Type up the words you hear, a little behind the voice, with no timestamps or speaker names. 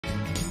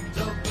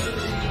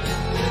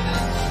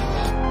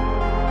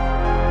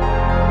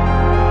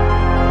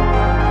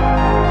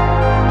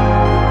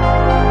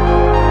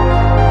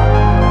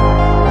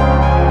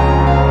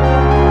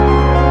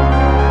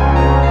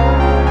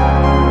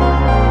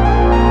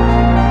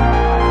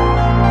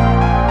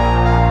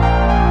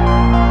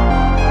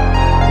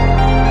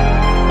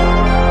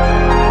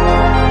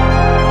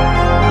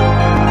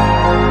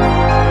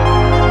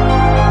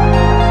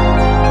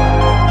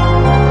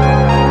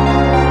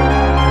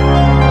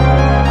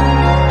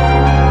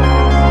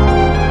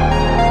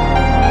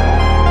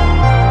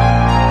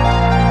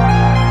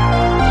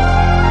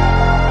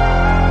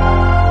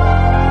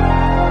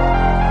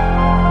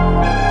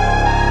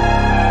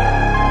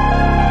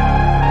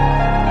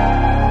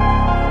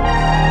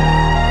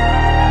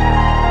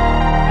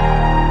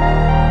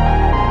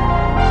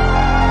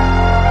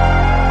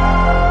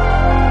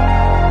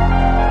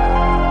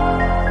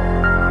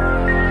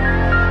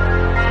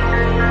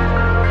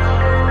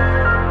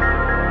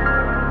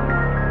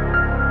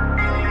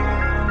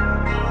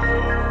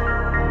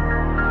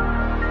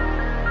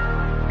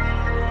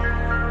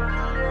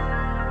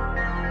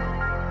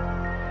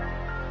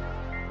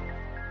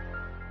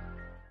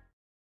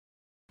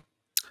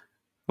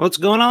What's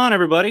going on,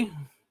 everybody?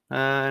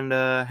 And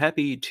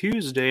happy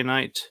Tuesday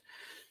night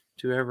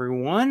to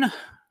everyone.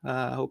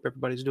 I hope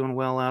everybody's doing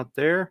well out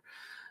there.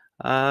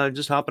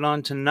 Just hopping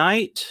on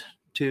tonight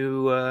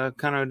to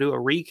kind of do a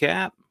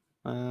recap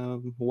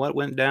of what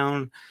went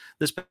down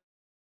this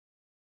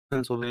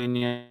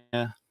Pennsylvania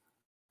at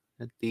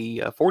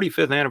the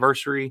 45th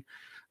anniversary,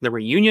 the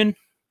reunion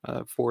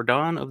for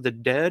Dawn of the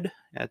Dead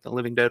at the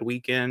Living Dead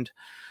weekend.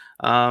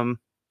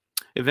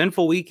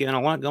 Eventful weekend, a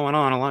lot going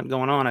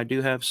on. I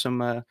do have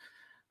some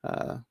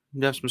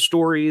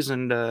stories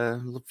and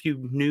a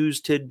few news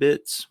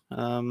tidbits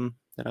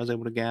that I was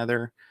able to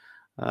gather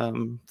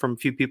from a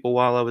few people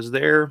while I was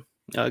there.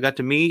 I got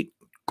to meet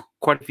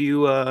quite a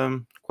few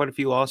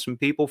awesome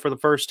people for the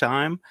first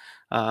time.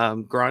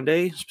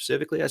 Grande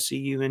specifically, I see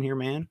you in here,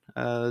 man.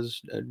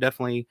 It's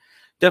definitely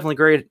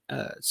great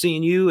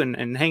seeing you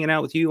and hanging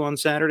out with you on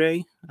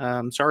Saturday.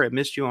 Sorry I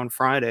missed you on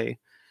Friday.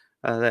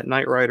 That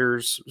Night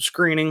Riders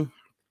screening.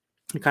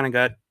 I kind of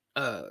got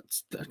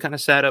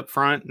sat up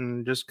front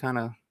and just kind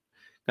of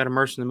got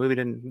immersed in the movie.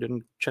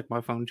 Didn't check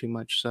my phone too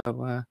much.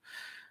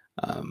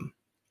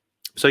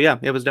 So yeah,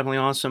 it was definitely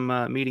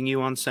awesome meeting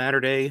you on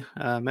Saturday.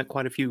 Met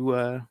quite a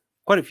few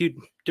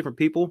different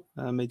people.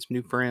 Made some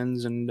new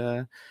friends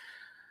and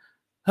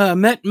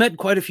met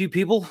quite a few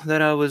people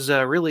that I was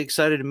really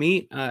excited to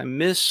meet. I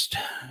missed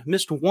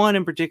one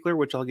in particular,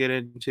 which I'll get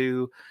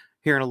into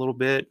here in a little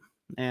bit,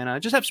 and I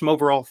just have some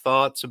overall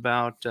thoughts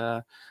about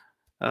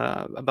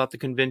the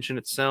convention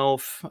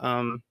itself.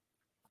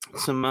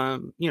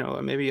 Some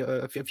maybe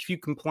a few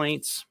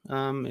complaints,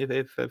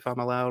 if I'm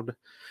allowed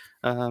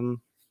to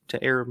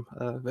air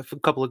a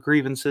couple of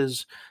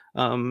grievances,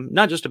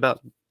 not just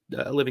about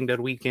Living Dead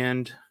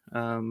weekend,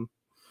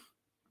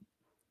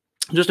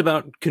 just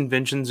about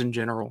conventions in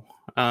general.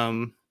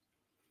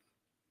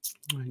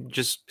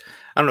 Just,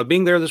 I don't know,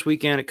 being there this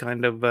weekend, it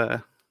kind of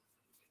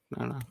I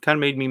don't know, kind of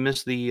made me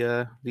miss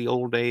the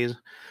old days,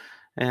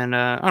 and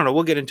I don't know,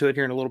 we'll get into it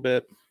here in a little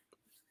bit.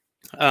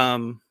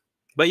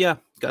 But yeah,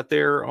 got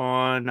there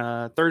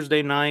on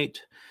Thursday night.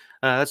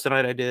 That's the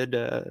night I did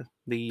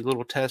the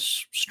little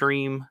test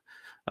stream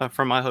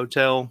from my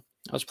hotel.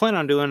 I was planning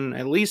on doing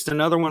at least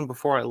another one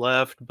before I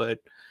left, but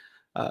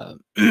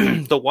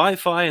the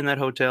Wi-Fi in that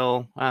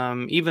hotel,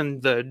 even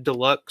the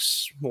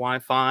deluxe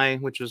Wi-Fi,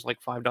 which is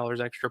like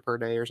 $5 extra per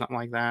day or something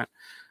like that,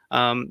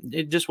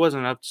 it just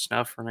wasn't up to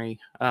snuff for me.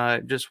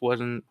 It just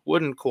wasn't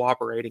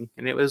cooperating,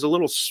 and it was a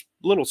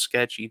little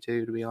sketchy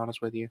too, to be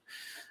honest with you.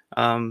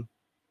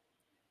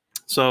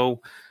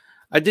 So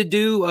I did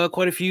do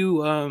quite a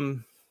few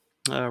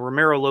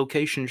Romero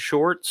location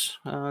shorts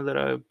that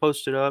I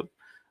posted up.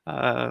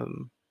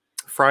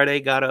 Friday,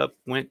 got up,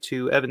 went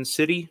to Evans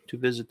City to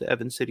visit the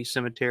Evans City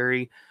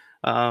Cemetery.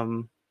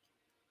 That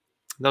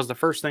was the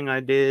first thing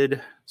I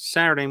did.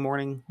 Saturday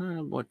morning,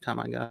 what time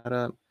I got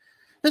up?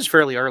 It was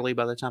fairly early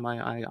by the time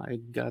I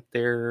got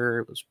there.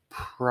 It was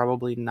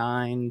probably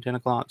 9, 10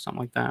 o'clock, something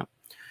like that,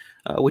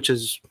 which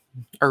is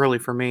early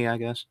for me, I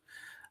guess.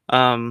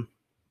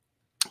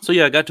 So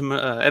yeah, I got to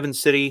Evans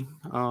City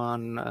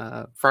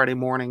on Friday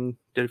morning.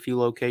 Did a few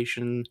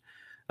location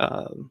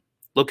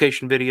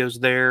videos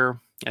there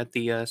at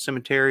the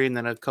cemetery, and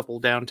then a couple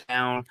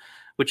downtown,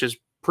 which is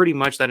pretty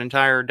much that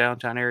entire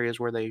downtown area is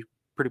where they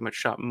pretty much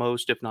shot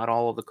most, if not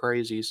all, of the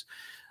crazies.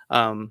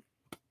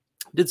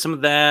 Did some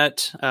of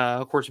that.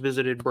 Of course,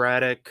 visited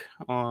Braddock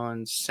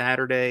on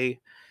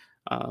Saturday.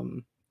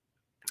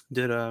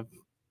 Did a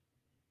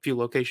few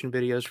location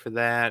videos for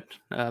that.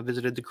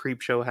 Visited the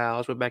Creep Show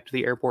house. Went back to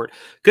the airport.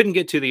 Couldn't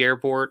get to the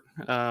airport.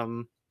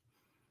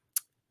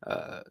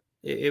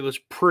 It was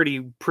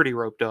pretty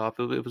roped off.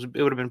 It would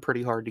have been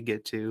pretty hard to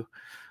get to.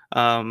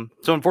 So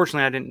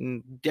unfortunately, I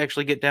didn't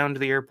actually get down to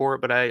the airport,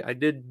 but I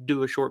did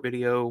do a short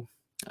video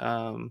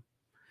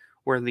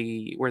where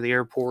the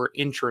airport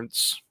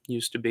entrance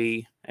used to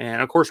be,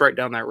 and of course, right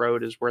down that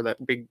road is where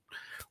that big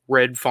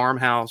red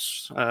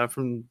farmhouse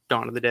from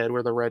Dawn of the Dead,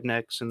 where the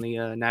rednecks and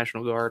the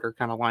National Guard are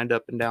kind of lined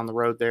up and down the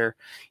road there.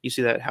 You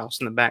see that house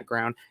in the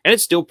background, and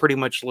it still pretty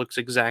much looks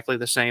exactly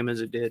the same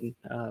as it did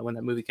when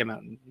that movie came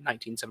out in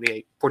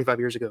 1978, 45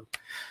 years ago.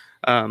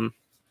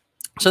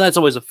 So that's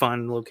always a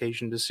fun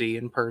location to see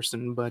in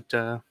person. But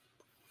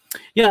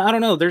yeah, I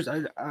don't know.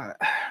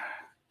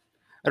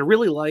 I'd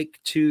really like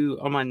to,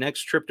 on my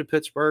next trip to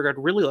Pittsburgh,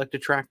 I'd really like to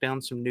track down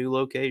some new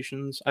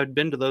locations. I'd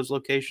been to those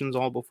locations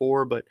all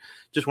before, but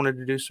just wanted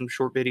to do some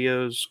short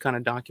videos kind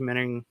of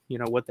documenting,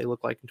 what they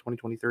look like in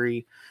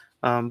 2023.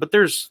 But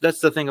that's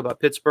the thing about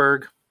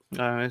Pittsburgh.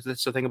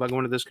 That's the thing about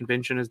going to this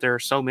convention, is there are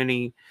so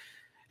many.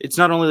 It's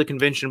not only the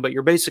convention, but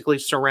you're basically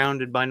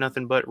surrounded by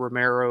nothing but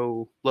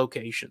Romero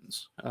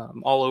locations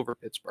all over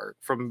Pittsburgh,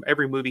 from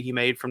every movie he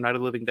made, from Night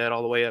of the Living Dead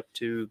all the way up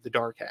to The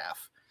Dark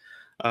Half.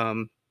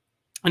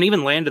 And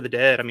even Land of the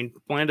Dead. I mean,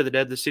 Land of the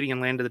Dead, the city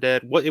in Land of the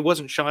Dead, it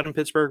wasn't shot in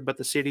Pittsburgh, but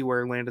the city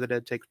where Land of the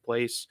Dead takes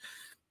place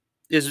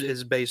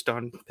is based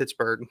on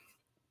Pittsburgh.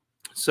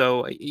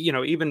 So,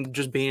 even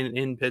just being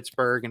in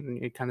Pittsburgh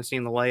and kind of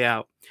seeing the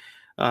layout,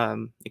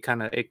 it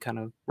kind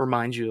of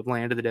reminds you of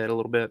Land of the Dead a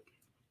little bit.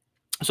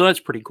 So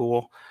that's pretty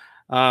cool.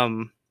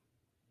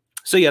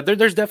 So yeah,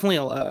 there's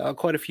definitely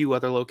quite a few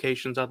other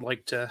locations I'd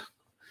like to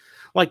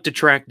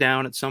track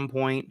down at some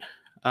point.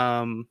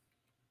 Um,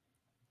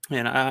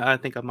 and I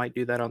think I might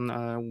do that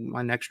on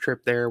my next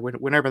trip there,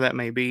 whenever that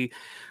may be.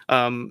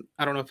 I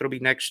don't know if it'll be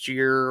next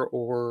year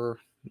or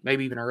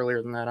maybe even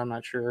earlier than that. I'm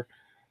not sure.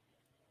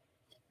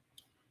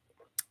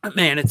 But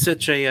man, it's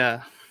such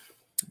a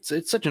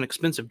it's such an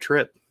expensive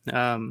trip.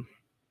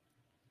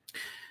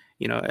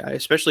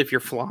 Especially if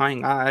you're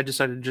flying. I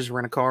decided to just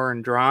rent a car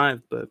and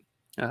drive, but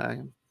uh,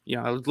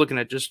 I was looking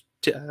at just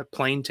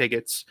plane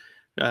tickets.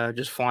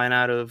 Just flying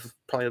out of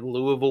probably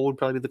Louisville would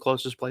probably be the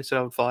closest place that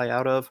I would fly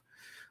out of.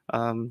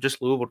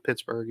 Just Louisville to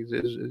Pittsburgh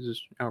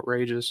is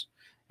outrageous.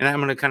 And I'm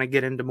going to kind of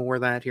get into more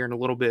of that here in a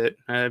little bit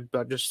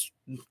about just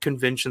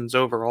conventions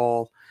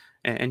overall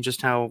and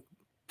just how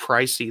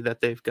pricey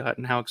that they've got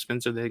and how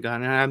expensive they've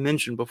gotten. And I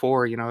mentioned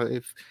before,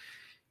 if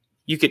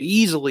you could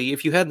easily,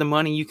 if you had the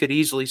money, you could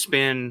easily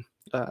spend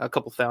a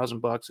couple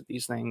 $1,000 at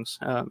these things,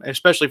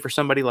 especially for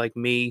somebody like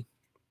me,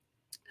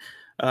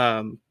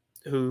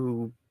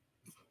 who,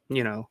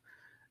 you know,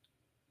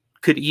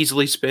 could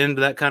easily spend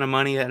that kind of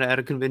money at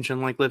a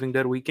convention like Living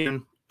Dead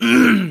Weekend.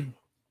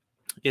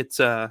 It's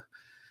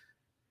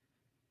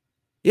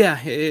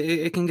yeah,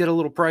 it can get a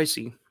little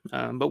pricey,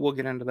 but we'll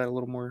get into that a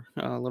little more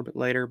a little bit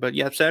later. But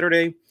yeah,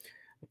 Saturday,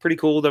 pretty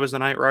cool. There was the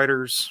Night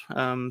Riders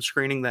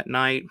screening that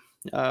night.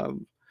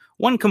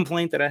 One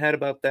complaint that I had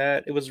about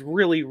that, it was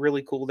really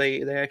really cool.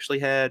 They actually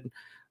had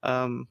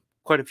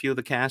quite a few of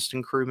the cast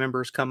and crew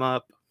members come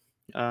up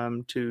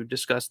to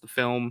discuss the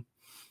film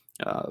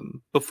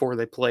before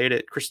they played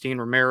it. Christine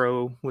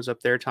Romero was up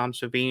there, Tom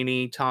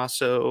Savini,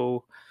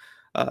 Tasso,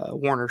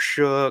 Warner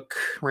Shook,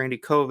 Randy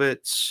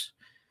Kovitz,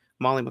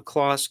 Molly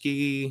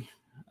McCloskey.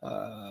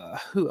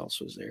 Who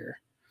else was there?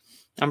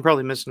 I'm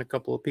probably missing a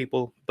couple of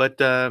people, but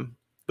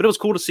it was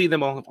cool to see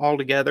them all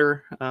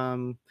together.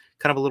 Kind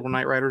of a little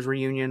Night Riders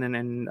reunion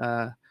and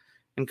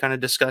kind of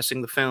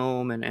discussing the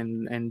film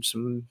and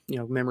some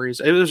memories.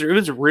 It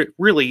was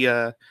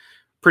really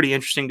pretty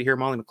interesting to hear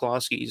Molly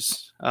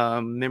McCloskey's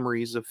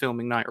memories of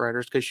filming Night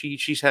Riders, because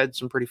she's had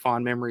some pretty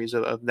fond memories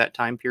of that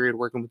time period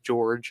working with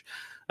George.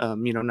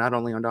 Not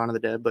only on Dawn of the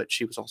Dead, but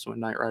she was also in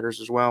Night Riders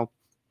as well.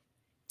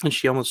 And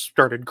she almost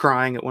started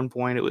crying at one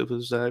point. It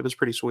was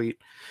pretty sweet.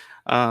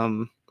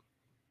 So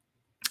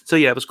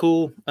yeah, it was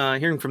cool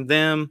hearing from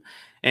them,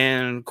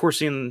 and of course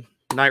seeing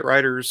Night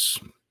Riders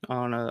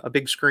on a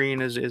big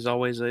screen is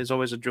always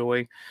a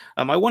joy.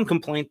 My one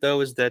complaint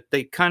though is that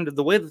they kind of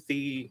the way that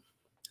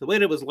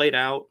it was laid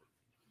out.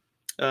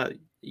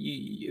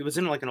 It was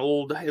in like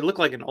it looked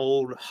like an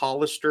old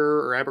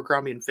Hollister or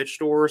Abercrombie and Fitch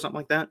store or something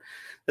like that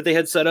they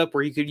had set up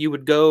where you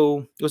would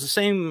go. It was the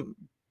same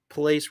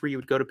place where you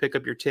would go to pick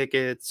up your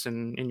tickets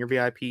and your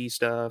VIP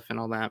stuff and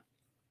all that.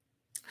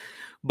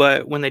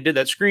 But when they did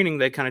that screening,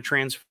 they kind of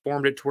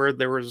transformed it to where it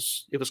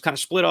was kind of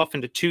split off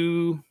into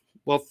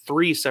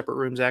three separate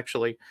rooms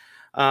actually.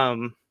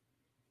 And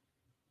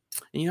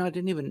I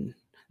didn't even.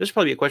 This is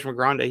probably a question for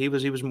Grande. He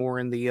was more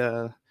in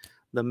the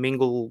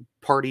mingle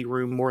party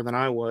room more than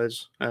I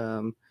was.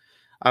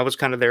 I was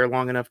kind of there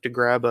long enough to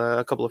grab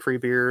a couple of free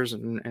beers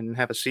and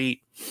have a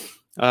seat.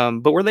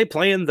 But were they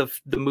playing the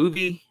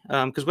movie?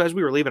 Because as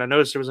we were leaving, I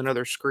noticed there was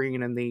another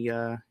screen in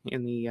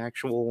the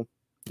actual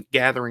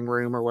gathering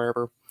room or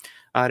wherever.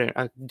 I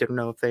didn't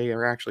know if they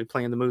are actually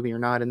playing the movie or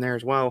not in there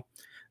as well.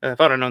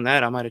 If I'd have known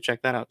that, I might have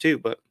checked that out too.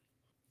 But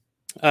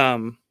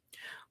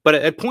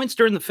at points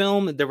during the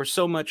film, there was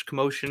so much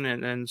commotion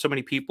and so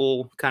many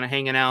people kind of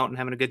hanging out and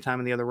having a good time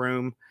in the other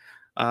room,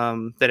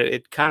 that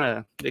it kind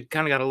of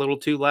got a little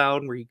too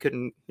loud where you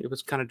couldn't. It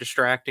was kind of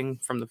distracting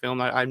from the film.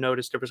 I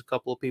noticed there was a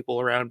couple of people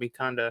around me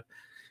kind of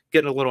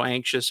getting a little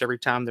anxious every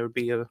time there would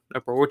be a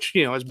which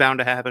is bound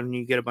to happen when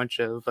you get a bunch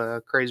of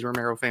crazy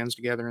Romero fans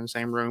together in the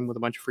same room with a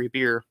bunch of free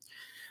beer.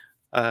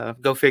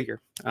 Go figure.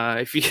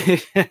 If you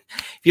if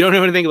you don't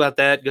know anything about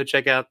that, go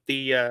check out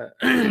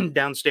the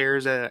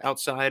downstairs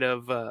outside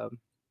of the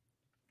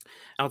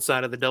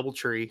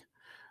DoubleTree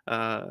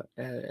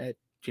at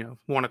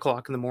 1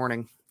 o'clock in the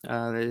morning.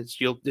 It's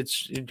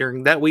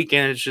during that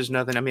weekend. It's just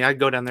nothing. I mean, I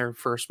go down there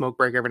for a smoke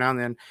break every now and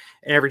then.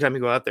 And every time you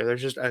go out there,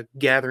 there's just a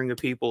gathering of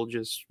people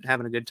just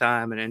having a good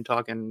time and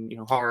talking,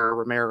 horror,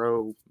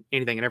 Romero,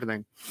 anything and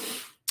everything.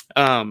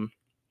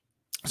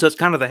 So it's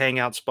kind of the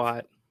hangout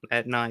spot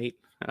at night.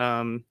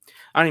 I don't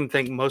even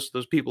think most of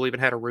those people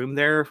even had a room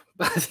there.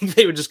 I think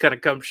they would just kind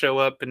of show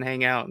up and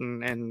hang out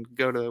and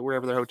go to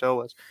wherever their hotel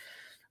was.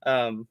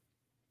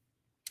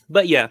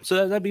 But yeah,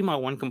 so that'd be my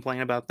one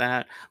complaint about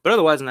that. But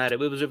otherwise than that, it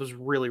was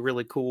really,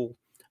 really cool.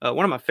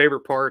 One of my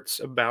favorite parts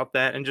about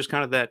that, and just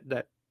kind of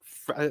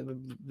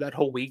that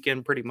whole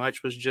weekend pretty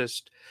much, was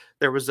just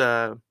there was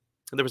a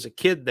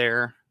kid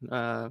there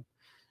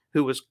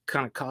who was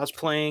kind of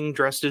cosplaying,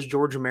 dressed as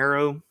George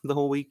Romero the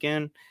whole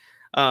weekend.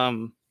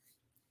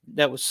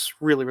 That was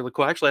really, really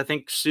cool. Actually, I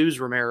think Suze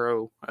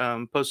Romero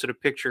posted a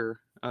picture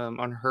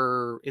on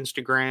her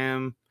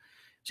Instagram.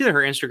 It's either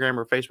her Instagram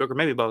or Facebook, or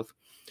maybe both.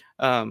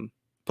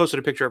 posted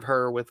a picture of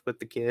her with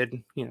the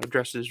kid,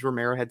 dressed as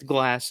Romero, had the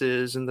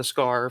glasses and the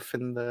scarf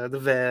and the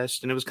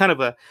vest, and it was kind of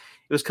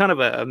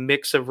a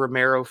mix of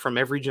Romero from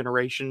every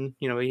generation.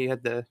 He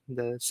had the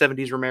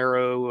 70s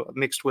Romero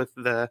mixed with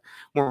the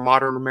more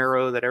modern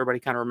Romero that everybody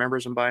kind of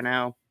remembers him by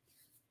now.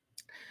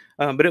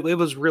 But it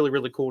was really,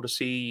 really cool to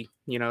see,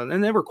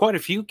 and there were quite a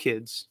few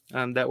kids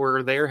that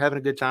were there having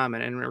a good time,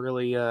 and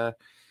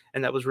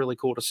that was really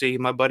cool to see.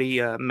 My buddy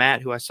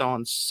Matt, who I saw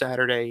on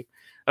Saturday,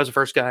 that was the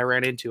first guy I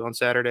ran into on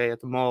Saturday at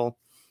the mall.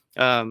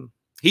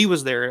 He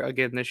was there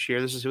again this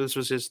year. This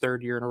was his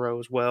third year in a row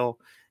as well,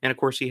 and of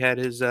course he had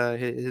his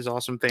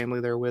awesome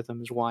family there with him,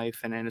 his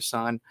wife and his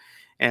son.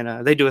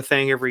 And they do a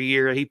thing every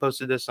year. He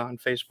posted this on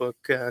Facebook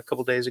a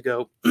couple days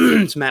ago.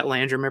 It's Matt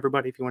Landrum,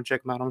 everybody, if you want to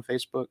check him out on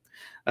Facebook.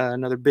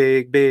 Another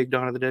big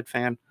Dawn of the Dead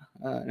fan,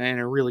 and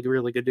a really,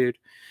 really good dude.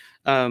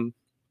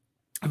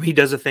 He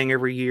does a thing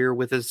every year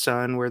with his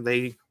son where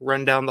they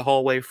run down the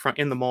hallway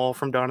in the mall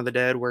from Dawn of the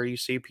Dead, where you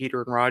see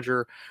Peter and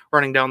Roger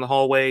running down the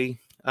hallway.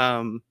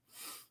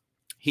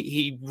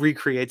 He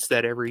recreates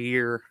that every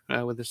year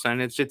with his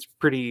son. It's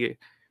pretty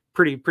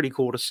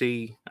cool to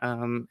see,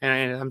 and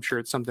I'm sure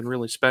it's something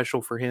really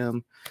special for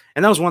him.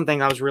 And that was one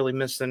thing I was really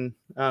missing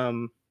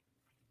the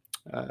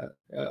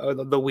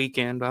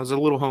weekend. I was a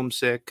little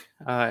homesick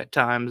at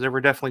times. There were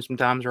definitely some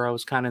times where I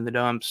was kind of in the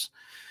dumps,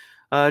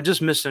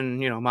 just missing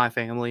my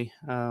family,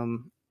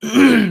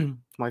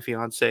 my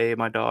fiance,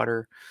 my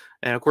daughter,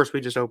 and of course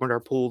we just opened our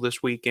pool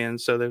this weekend,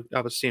 so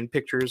I was seeing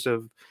pictures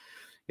of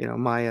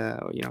my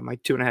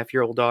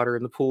 2.5-year-old daughter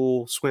in the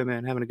pool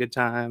swimming, having a good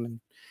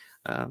time.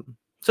 And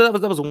so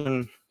that was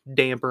one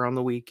damper on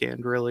the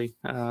weekend, really.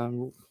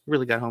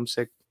 Really got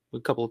homesick a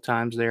couple of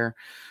times there.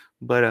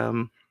 But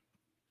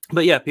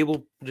yeah,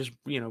 people just,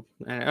 and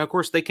of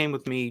course they came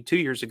with me 2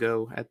 years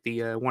ago at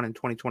the one in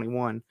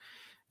 2021.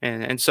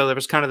 And so there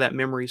was kind of that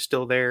memory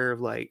still there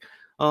of like,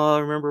 oh,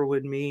 I remember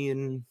when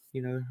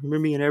remember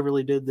me and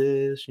Everly did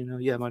this,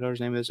 yeah, my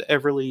daughter's name is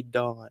Everly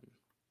Dawn.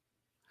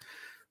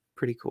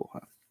 Pretty cool, huh?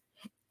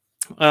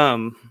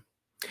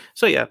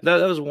 So yeah,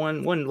 that was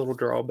one little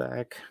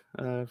drawback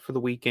for the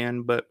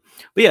weekend, but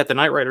yeah, at the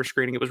Knight Rider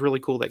screening, it was really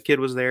cool. That kid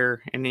was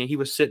there, and he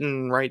was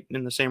sitting right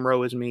in the same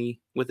row as me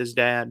with his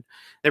dad.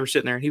 They were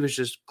sitting there, and he was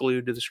just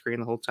glued to the screen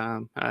the whole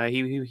time.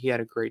 He had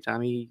a great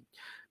time.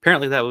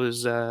 Apparently that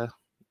was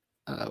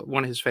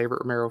one of his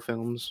favorite Romero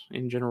films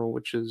in general,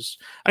 which is,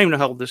 I don't even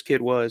know how old this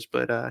kid was,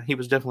 but he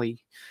was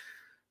definitely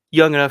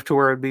young enough to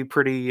where it'd be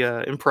pretty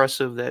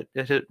impressive that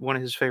one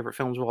of his favorite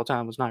films of all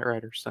time was Knight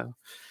Rider. So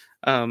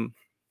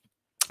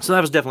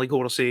that was definitely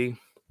cool to see.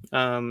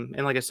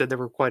 And like I said, there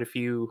were quite a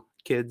few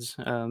kids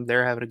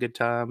there having a good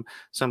time,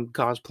 some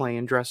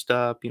cosplaying, dressed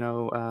up,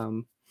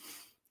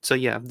 so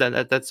yeah,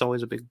 that's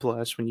always a big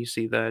plus when you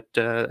see that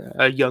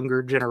a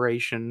younger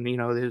generation,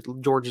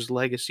 George's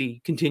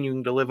legacy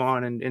continuing to live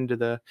on and into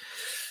the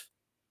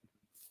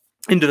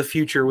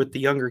future with the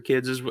younger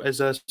kids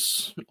as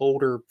us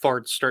older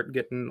farts start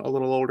getting a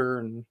little older.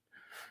 And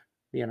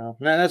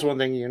that's one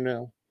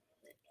thing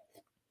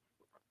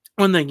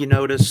one thing you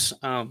notice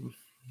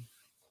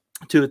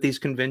too at these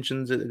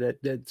conventions,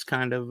 that's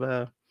kind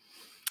of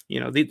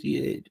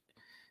these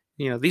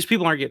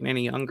people aren't getting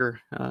any younger.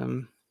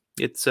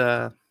 It's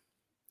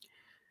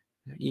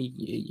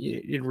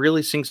it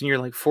really sinks in your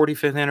like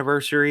 45th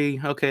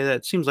anniversary. Okay,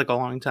 that seems like a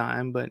long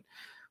time, but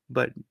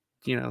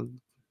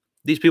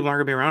these people aren't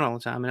gonna be around all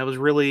the time. And it was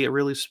really a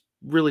really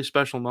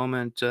special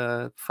moment.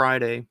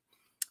 Friday,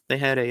 they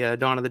had a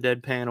Dawn of the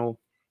Dead panel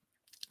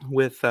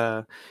with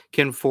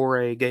Ken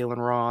Foray, Galen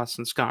Ross,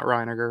 and Scott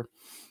Reiniger.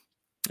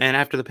 And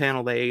after the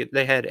panel, they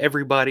had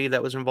everybody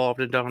that was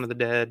involved in Dawn of the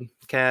Dead,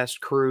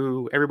 cast,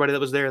 crew, everybody that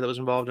was there that was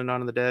involved in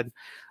Dawn of the Dead,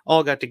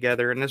 all got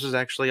together. And this is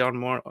actually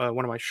on one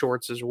of my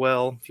shorts as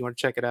well, if you want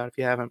to check it out if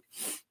you haven't.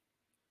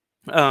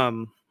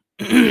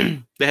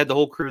 They had the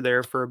whole crew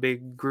there for a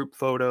big group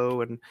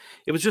photo, and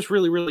it was just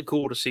really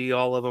cool to see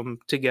all of them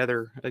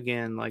together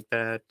again like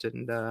that.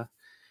 And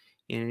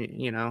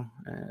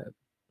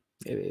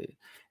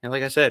and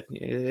like I said,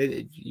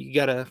 you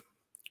gotta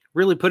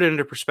really put it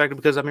into perspective,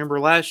 because I remember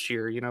last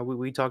year,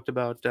 we talked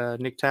about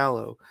Nick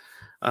Tallow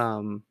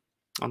on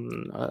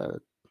a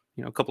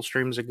couple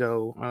streams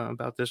ago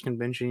about this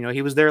convention.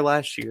 He was there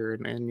last year,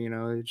 and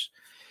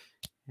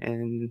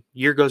and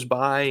year goes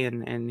by,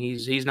 and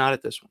he's not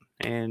at this one,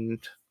 and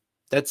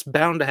that's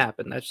bound to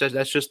happen. That's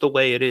just the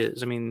way it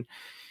is. I mean,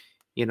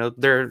 I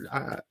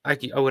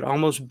would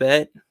almost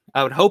bet,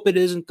 I would hope it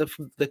isn't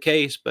the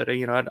case, but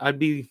I'd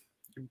be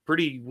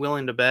pretty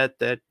willing to bet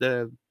that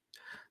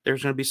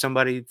there's going to be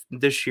somebody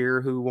this year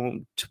who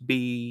won't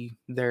be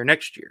there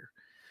next year.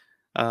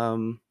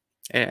 And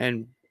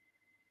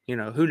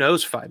who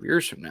knows 5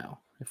 years from now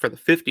for the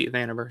 50th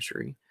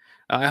anniversary.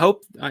 I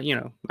hope,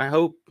 I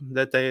hope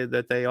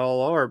that they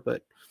all are,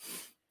 but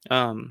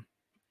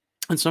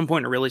at some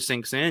point it really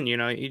sinks in,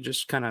 you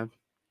just kind of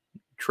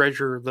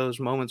treasure those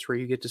moments where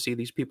you get to see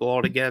these people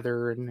all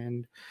together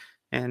and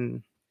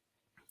having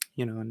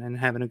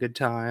a good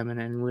time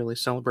and really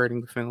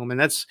celebrating the film. And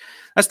that's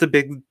the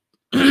big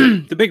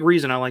the big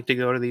reason I like to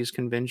go to these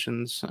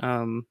conventions,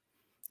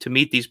 to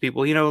meet these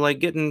people, like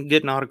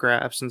getting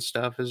autographs and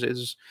stuff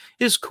is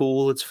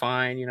cool. It's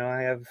fine.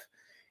 I have,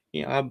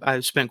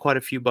 I've spent quite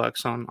a few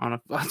bucks on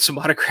some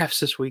autographs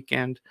this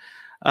weekend.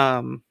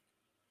 Um,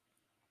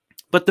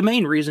 but the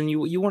main reason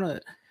you want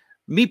to,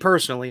 me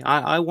personally,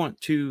 I want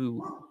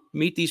to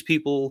meet these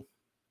people,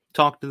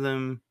 talk to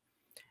them,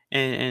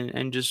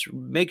 and just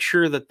make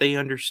sure that they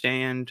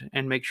understand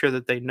and make sure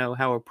that they know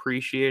how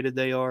appreciated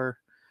they are,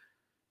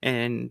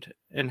 and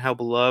how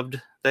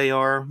beloved they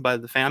are by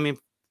the family.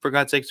 For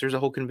God's sakes, there's a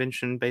whole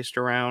convention based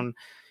around,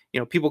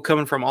 people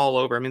coming from all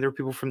over. I mean, there are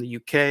people from the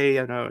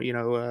UK. I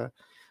know,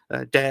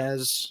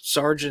 Daz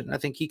Sargent, I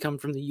think he come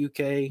from the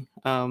UK.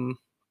 I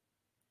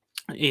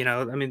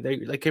mean,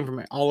 they came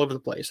from all over the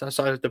place. I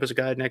saw there was a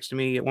guy next to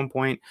me at one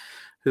point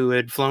who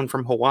had flown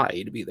from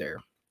Hawaii to be there.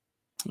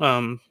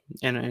 Um,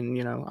 and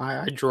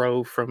I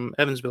drove from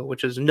Evansville,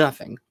 which is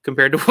nothing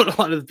compared to what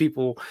a lot of the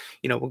people,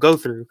 will go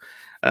through,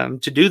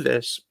 to do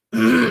this.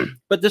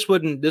 But this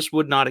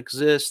would not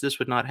exist. This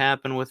would not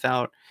happen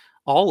without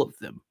all of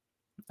them.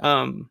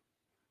 Um,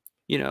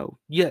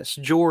 yes,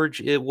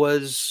 George is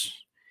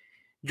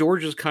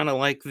kind of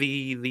like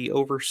the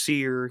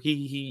overseer.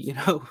 He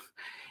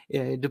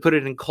to put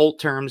it in cult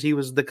terms, he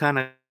was the kind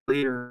of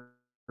leader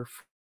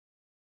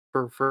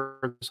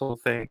for this whole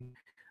thing.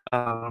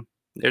 Um,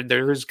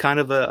 there is kind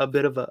of a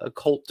bit of a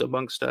cult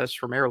amongst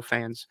us Romero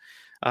fans,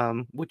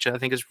 which I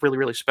think is really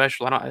really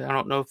special. I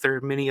don't know if there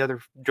are many other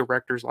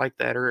directors like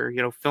that, or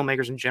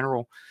filmmakers in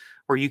general,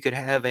 where you could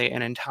have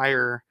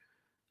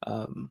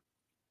um,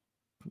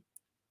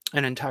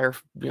 an entire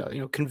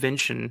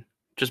convention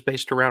just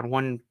based around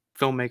one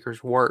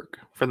filmmaker's work.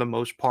 For the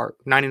most part,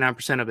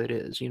 99% of it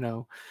is.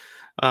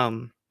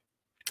 Um,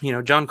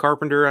 John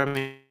Carpenter.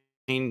 I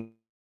mean,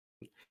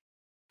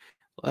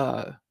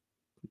 uh,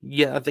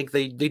 yeah, I think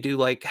they do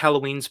like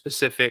Halloween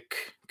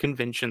specific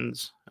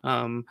conventions.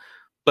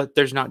 But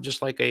there's not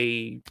just like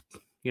you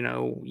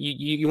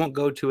won't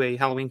go to a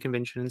Halloween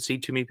convention and see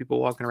too many people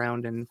walking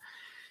around in,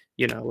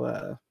 you know,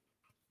 uh,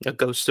 a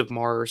Ghosts of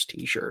Mars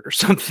t-shirt or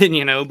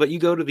something, but you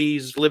go to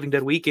these Living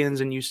Dead weekends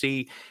and you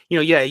see,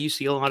 yeah, you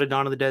see a lot of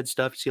Dawn of the Dead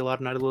stuff, you see a lot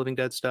of Night of the Living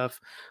Dead stuff,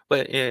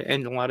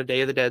 and a lot of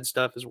Day of the Dead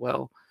stuff as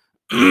well.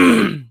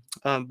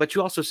 But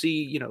you also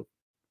see,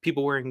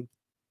 people wearing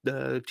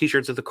the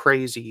t-shirts of the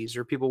Crazies,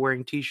 or people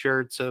wearing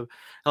t-shirts of,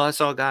 oh, I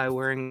saw a guy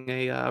wearing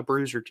a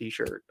Bruiser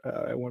t-shirt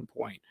at one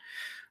point,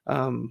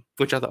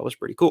 which I thought was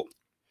pretty cool.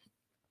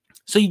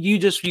 So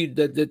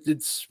that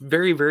it's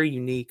very very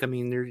unique. I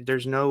mean,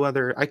 there's no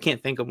other. I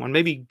can't think of one.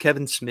 Maybe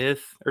Kevin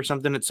Smith or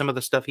something at some of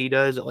the stuff he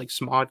does at like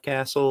Smod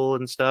Castle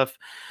and stuff.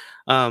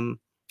 Um,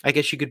 I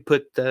guess you could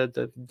put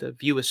the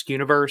View Askew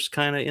universe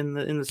kind of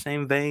in the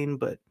same vein,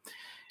 but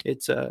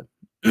it's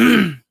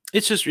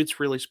it's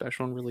really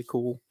special and really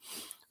cool.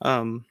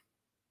 Um,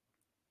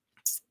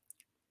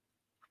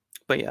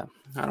 but yeah,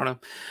 I don't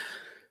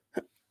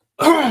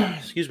know.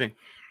 Excuse me.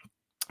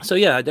 So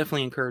yeah, I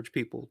definitely encourage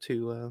people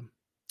to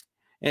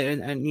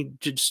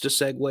just to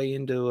segue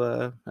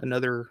into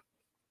another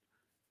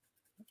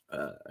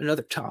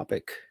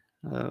topic,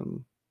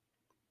 um,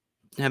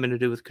 having to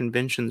do with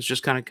conventions,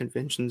 just kind of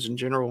conventions in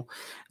general.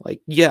 Like,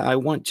 yeah, I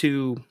want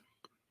to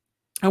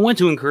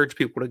encourage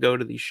people to go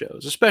to these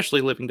shows,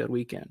 especially Living Dead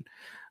Weekend.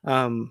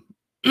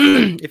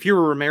 If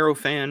you're a Romero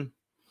fan,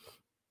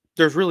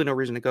 there's really no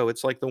reason to go.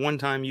 It's like the one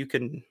time you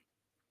can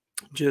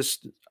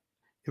just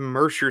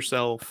immerse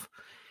yourself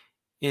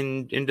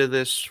into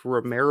this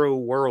Romero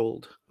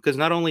world, because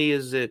not only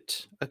is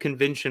it a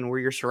convention where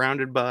you're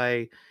surrounded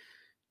by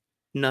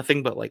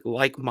nothing but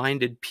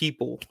like-minded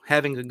people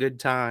having a good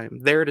time,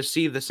 there to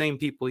see the same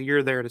people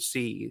you're there to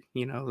see,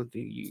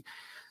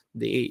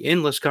 the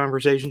endless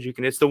conversations you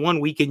can. It's the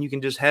one weekend you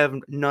can just have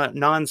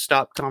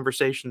non-stop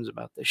conversations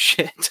about this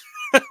shit.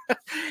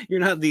 You're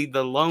not the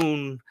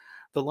lone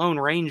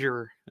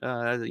ranger.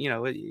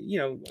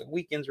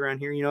 Weekends around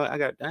here, I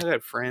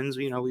got friends,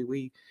 we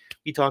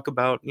talk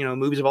about,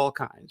 movies of all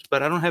kinds,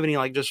 but I don't have any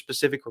like just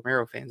specific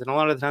Romero fans. And a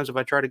lot of the times if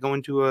I try to go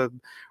into a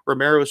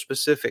Romero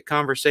specific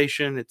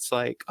conversation, it's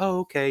like, oh,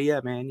 okay,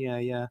 yeah, man,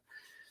 yeah.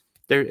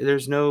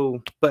 There's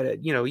no,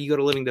 but you go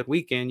to Living Dead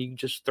Weekend, you can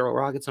just throw a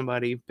rock at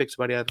somebody, pick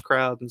somebody out of the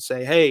crowd and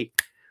say, hey,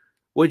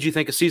 what did you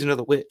think of Season of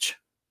the Witch?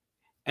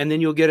 And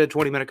then you'll get a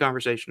 20-minute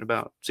conversation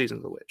about Season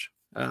of the Witch.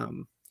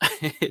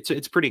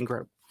 It's pretty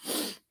incredible.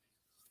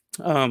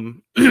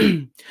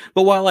 But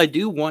while I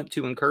do want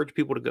to encourage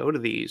people to go to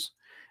these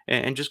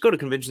and just go to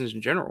conventions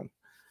in general,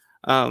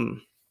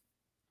 um,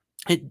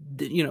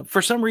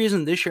 for some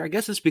reason this year, I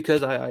guess it's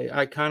because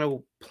I kind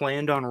of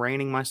planned on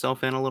reining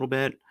myself in a little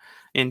bit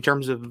in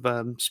terms of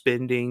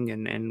spending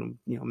and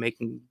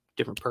making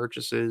different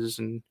purchases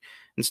and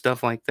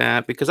stuff like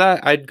that, because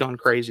I'd gone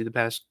crazy the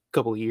past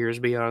couple of years,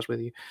 to be honest with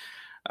you.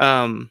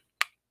 Um,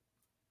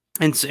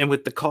 and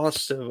with the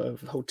costs of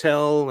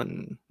hotel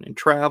and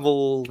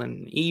travel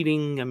and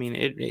eating, I mean,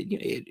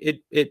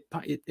 it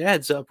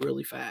adds up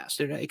really fast.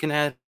 It can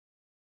add.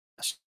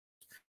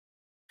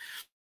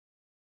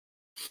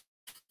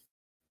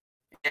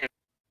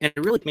 and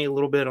it really hit me a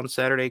little bit on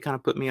Saturday, kind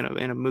of put me in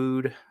a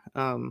mood.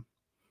 Um,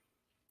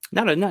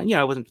 not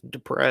I wasn't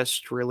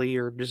depressed really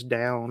or just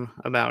down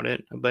about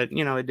it, but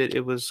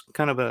it was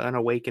kind of an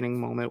awakening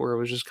moment where it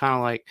was just kind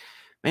of like,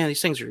 man,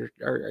 these things are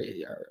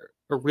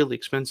really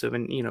expensive.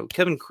 And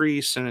Kevin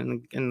Crease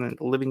and the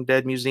Living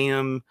Dead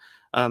Museum,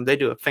 they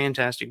do a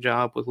fantastic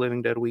job with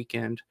Living Dead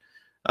Weekend.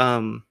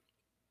 Um,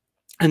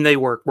 and they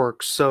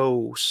work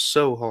so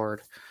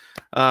hard.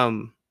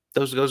 Um,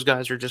 those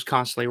guys are just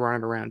constantly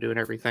running around doing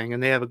everything,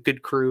 and they have a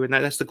good crew. And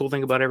that's the cool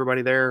thing about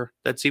everybody there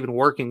that's even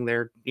working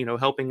there,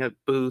 helping at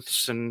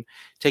booths and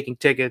taking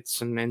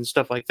tickets and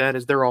stuff like that,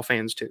 is they're all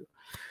fans too.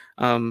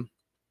 Um,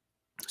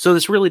 so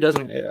this really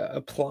doesn't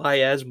apply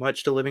as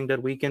much to Living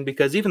Dead Weekend,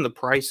 because even the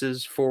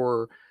prices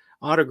for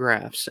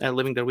autographs at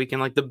Living Dead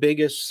Weekend, like the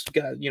biggest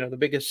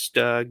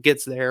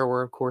gets there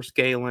were of course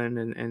Galen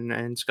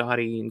and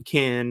Scotty and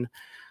Ken.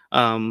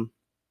 Um,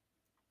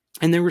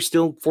 and they were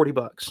still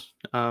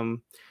 $40.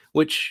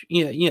 Which,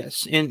 yeah,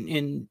 yes,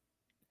 and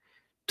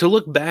to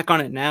look back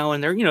on it now,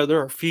 and there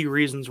are a few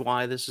reasons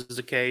why this is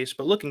the case,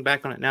 but looking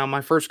back on it now,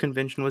 my first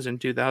convention was in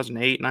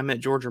 2008, and I met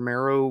George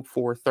Romero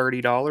for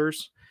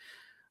 $30.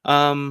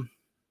 Um,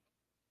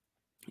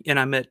 and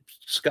I met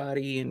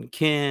Scotty and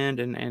Ken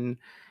and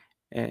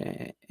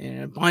a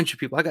bunch of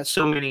people. I got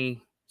so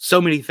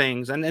many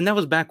things, and that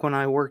was back when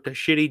I worked a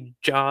shitty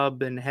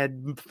job and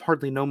had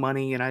hardly no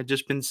money, and I'd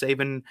just been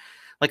saving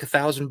like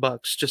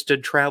 $1,000 just to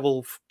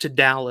travel to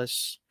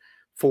Dallas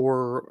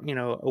for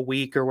a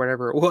week or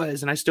whatever it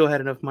was, and I still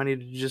had enough money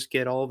to just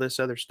get all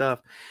this other stuff.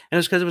 And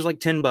it's because it was like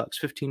 $10,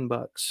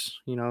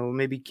 $15.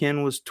 Maybe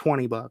Ken was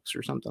 $20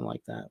 or something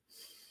like that.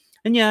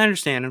 And yeah, I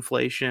understand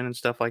inflation and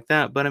stuff like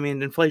that, but I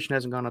mean, inflation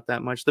hasn't gone up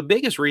that much. The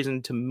biggest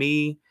reason to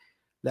me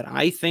that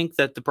I think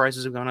that the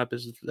prices have gone up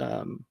is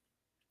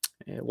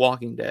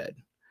Walking Dead.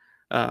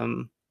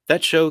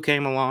 That show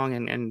came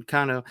along and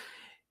kind of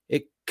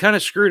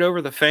screwed over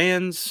the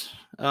fans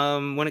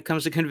when it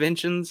comes to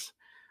conventions,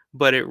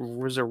 but it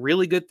was a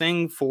really good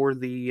thing for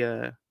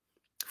the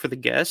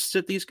guests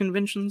at these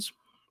conventions,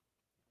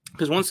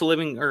 because once the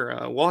Living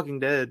or Walking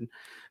Dead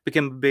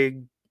became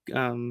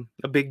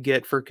a big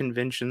get for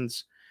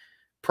conventions,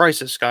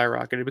 prices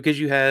skyrocketed, because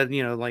you had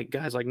like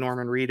guys like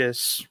Norman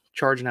Reedus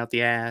charging out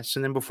the ass,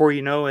 and then before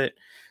you know it,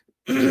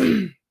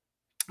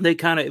 they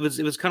kind of it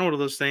was kind of one of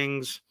those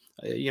things,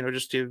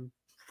 just to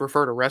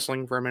refer to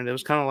wrestling for a minute. It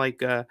was kind of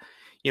like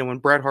when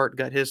Bret Hart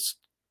got his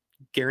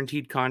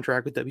guaranteed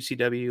contract with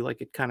WCW,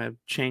 like it kind of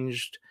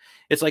changed.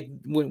 It's like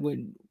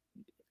when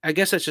I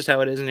guess that's just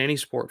how it is in any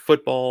sport,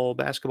 football,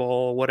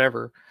 basketball,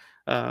 whatever.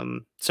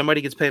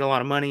 Somebody gets paid a lot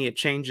of money, it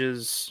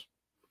changes.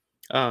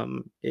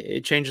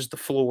 It changes the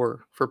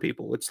floor for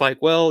people. It's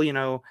like, well,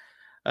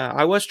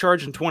 I was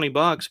charging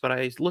 $20, but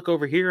I look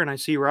over here and I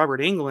see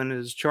Robert England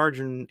is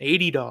charging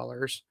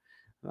 $80.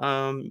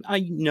 I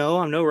know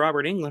I'm no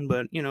Robert England,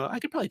 but I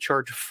could probably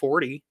charge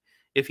 40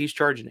 if he's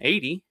charging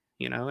 80.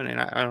 And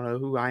I don't know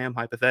who I am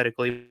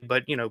hypothetically,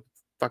 but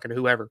fucking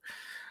whoever.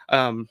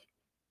 But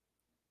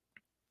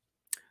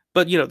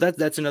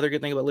that's another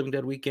good thing about Living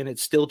Dead Weekend.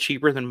 It's still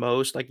cheaper than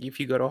most. Like if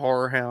you go to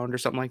Horror Hound or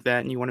something like that,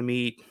 and you want to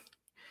meet,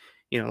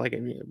 like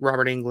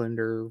Robert England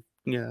or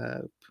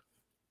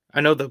I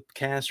know the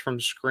cast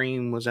from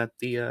Scream was at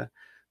the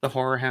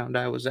Horror Hound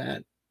I was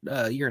at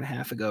a year and a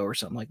half ago or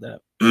something like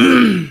that.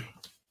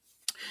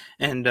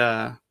 And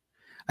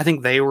I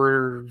think they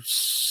were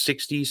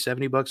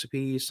 $60-$70 a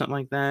piece, something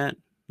like that.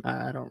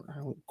 I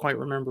don't quite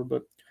remember,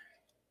 but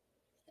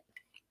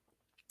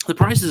the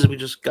prices have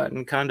just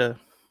gotten kind of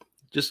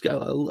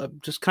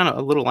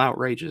a little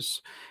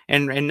outrageous.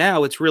 And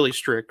now it's really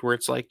strict, where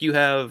it's like you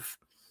have,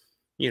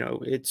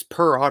 it's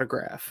per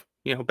autograph.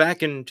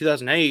 Back in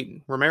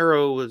 2008,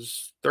 Romero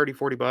was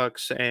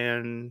 $30-$40,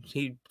 and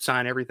he'd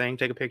sign everything,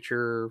 take a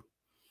picture.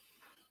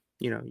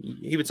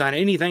 He would sign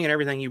anything and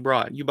everything you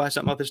brought. You buy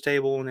something off his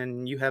table, and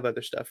then you have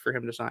other stuff for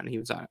him to sign, and he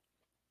would sign it.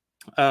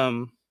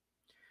 And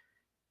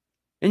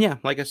yeah,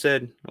 like I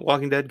said,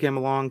 Walking Dead came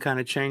along, kind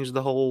of changed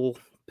the whole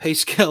pay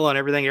scale on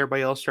everything.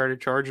 Everybody else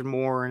started charging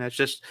more, and that's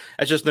just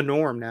the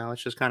norm now.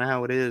 It's just kind of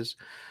how it is.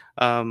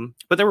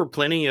 But there were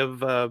plenty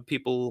of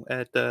people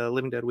at the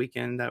Living Dead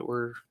Weekend that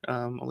were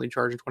only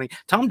charging 20.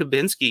 Tom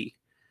Dubinsky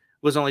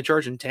was only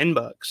charging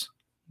 $10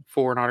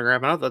 for an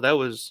autograph, and I thought that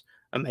was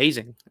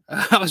amazing.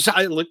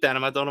 I looked at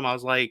him, I told him, I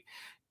was like,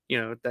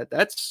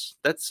 that's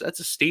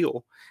a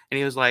steal. And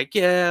he was like,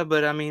 yeah,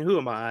 but I mean, who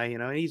am I?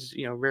 He's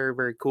very,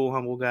 very cool,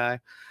 humble guy.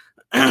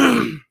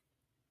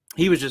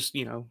 He was just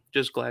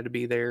just glad to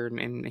be there,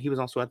 and he was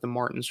also at the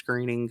Martin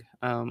screening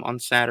on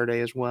Saturday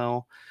as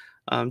well.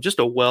 Just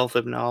a wealth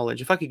of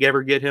knowledge. If I could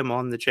ever get him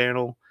on the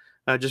channel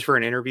just for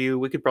an interview,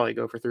 we could probably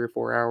go for 3 or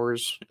 4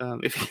 hours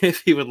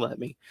if he would let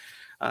me.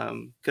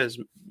 Because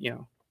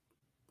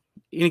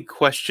any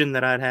question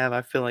that I'd have,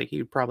 I feel like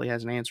he probably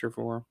has an answer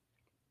for.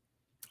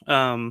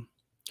 But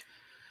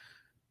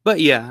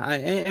yeah,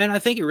 I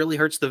think it really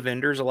hurts the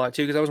vendors a lot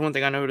too, because that was one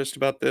thing I noticed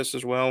about this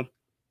as well.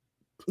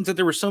 Is that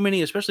there were so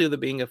many, especially with it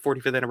being a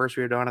 45th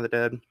anniversary of Dawn of the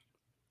Dead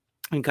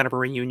and kind of a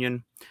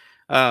reunion.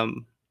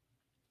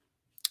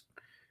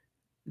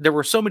 there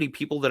were so many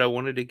people that I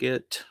wanted to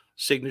get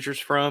signatures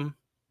from,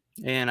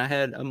 and I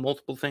had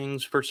multiple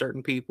things for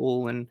certain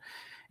people, and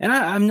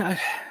I'm not.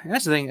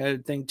 That's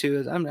the thing too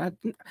is I'm not.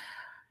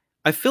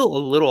 I feel a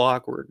little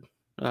awkward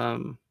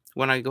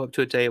when I go up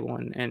to a table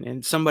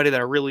and somebody that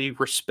I really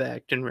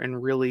respect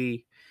and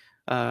really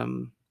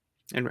um,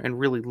 and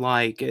really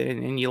like,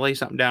 and you lay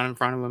something down in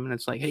front of them, and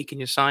it's like, hey, can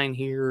you sign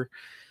here?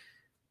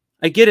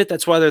 I get it.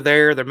 That's why they're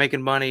there. They're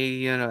making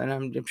money,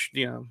 and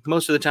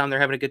most of the time they're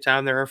having a good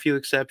time. There are a few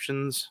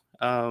exceptions,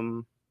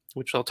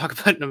 which I'll talk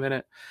about in a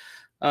minute.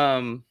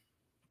 Um,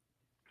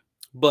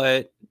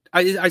 but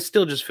I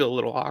still just feel a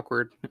little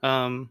awkward.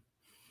 I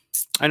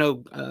know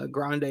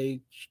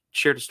Grande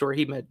shared a story.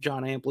 He met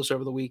John Amplis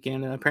over the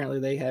weekend, and apparently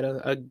they had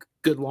a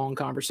good long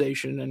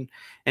conversation.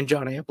 And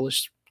John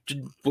Amplis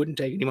wouldn't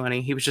take any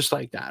money. He was just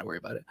like, "Nah, don't worry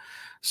about it."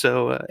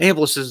 So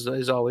Amplis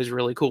is always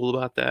really cool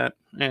about that,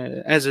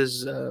 as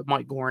is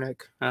Mike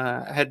Gornick.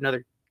 I had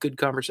another good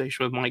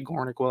conversation with Mike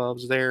Gornick while I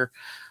was there,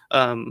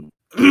 um,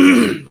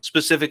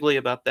 specifically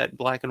about that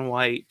black and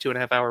white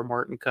 2.5 hour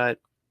Martin cut.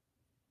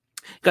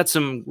 Got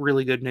some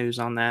really good news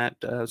on that.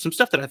 Some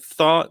stuff that I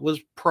thought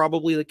was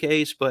probably the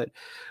case, but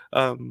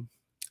um,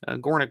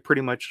 Gornick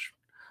pretty much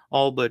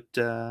all but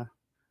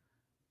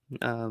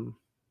um,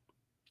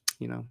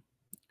 you know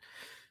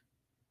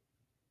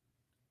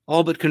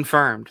all but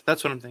confirmed.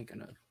 That's what I'm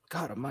thinking of.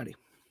 God Almighty.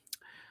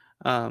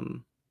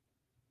 Um,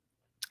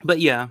 but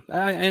yeah,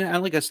 I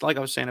like I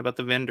was saying about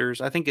the vendors.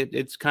 I think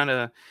it kind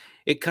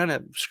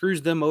of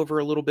screws them over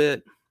a little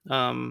bit,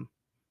 um,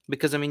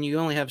 because I mean you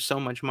only have so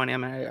much money. I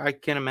mean I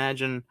can't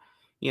imagine,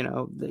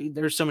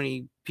 there's so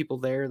many people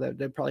there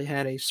that probably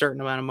had a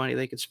certain amount of money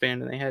they could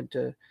spend, and they had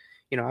to,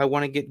 I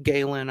want to get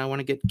Galen, I want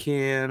to get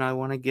Ken, I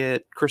want to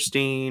get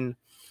Christine,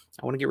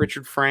 I want to get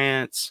Richard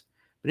France.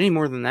 But any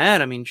more than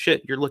that, I mean,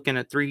 shit, you're looking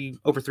at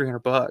over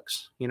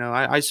 $300.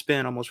 I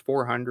spent almost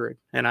 400,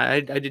 and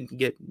I didn't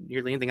get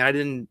nearly anything. I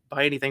didn't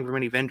buy anything from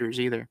any vendors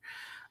either,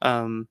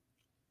 um,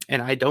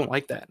 and I don't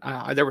like that.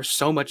 There was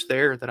so much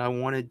there that I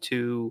wanted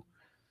to.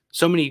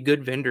 So many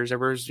good vendors. There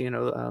was,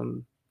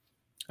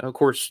 of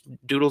course,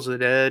 Doodles of the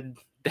Dead,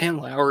 Dan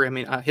Lowry. I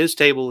mean, his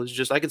table is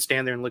just I could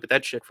stand there and look at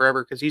that shit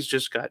forever because he's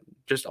just got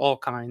just all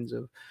kinds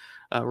of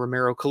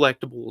Romero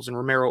collectibles and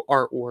Romero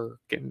artwork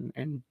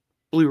and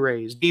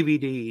Blu-rays,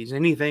 DVDs,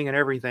 anything and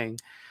everything.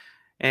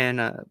 And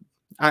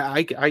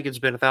I could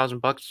spend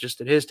 $1,000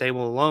 just at his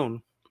table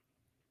alone.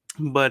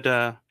 But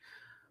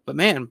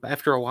man,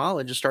 after a while,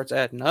 it just starts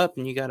adding up,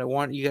 and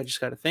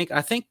just gotta think.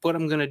 I think what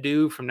I'm gonna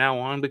do from now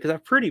on, because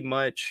I've pretty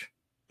much,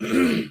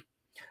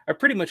 I've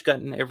pretty much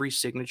gotten every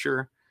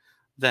signature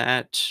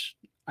that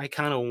I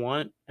kind of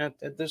want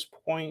at this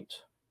point.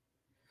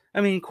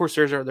 I mean, of course,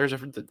 there's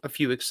a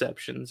few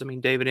exceptions. I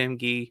mean, David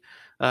Emge,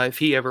 if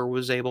he ever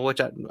was able,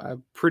 which I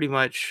pretty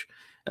much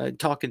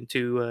talking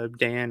to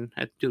Dan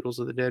at Doodles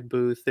of the Dead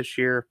booth this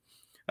year,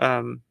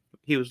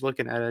 he was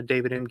looking at a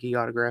David Emge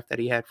autograph that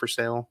he had for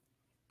sale,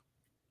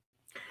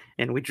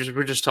 and we're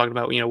just talking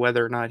about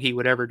whether or not he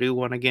would ever do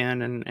one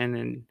again,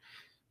 and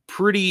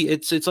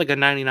it's like a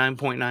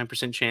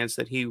 99.9% chance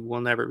that he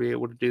will never be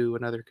able to do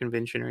another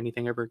convention or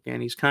anything ever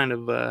again. He's kind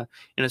of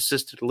in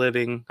assisted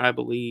living, I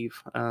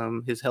believe.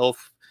 His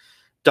health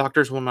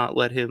doctors will not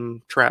let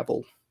him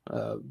travel.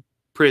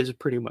 Is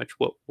pretty much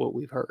what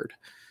we've heard.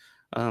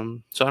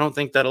 So I don't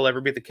think that'll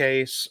ever be the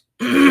case.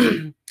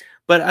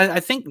 But I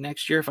think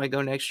next year, if I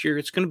go next year,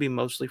 it's going to be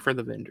mostly for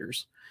the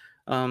vendors.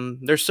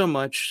 There's so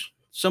much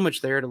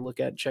there to look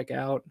at, check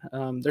out.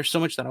 There's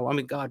so much I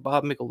mean, God,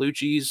 Bob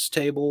Michelucci's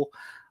table.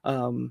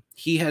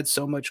 He had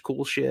so much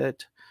cool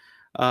shit.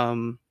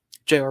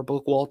 J.R.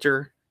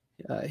 Bookwalter,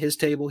 his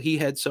table, he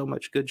had so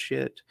much good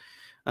shit.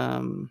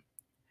 George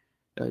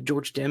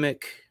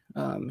Dimick,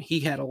 he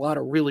had a lot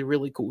of really,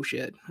 really cool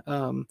shit.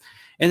 And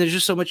there's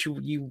just so much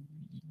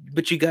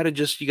but you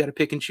gotta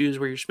pick and choose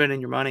where you're spending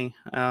your money.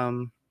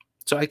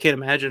 So I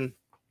can't imagine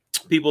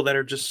people that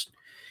are just,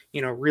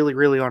 really,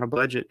 really on a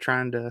budget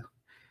trying to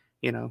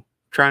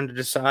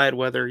decide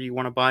whether you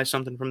want to buy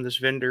something from this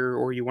vendor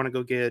or you want to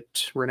go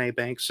get Renee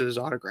Banks's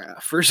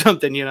autograph or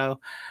something,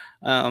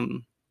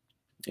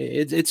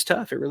 it's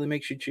tough. It really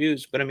makes you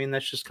choose. But I mean,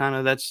 that's just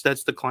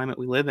that's the climate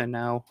we live in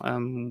now,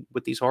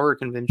 with these horror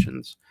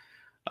conventions.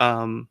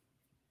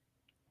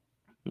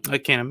 I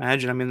can't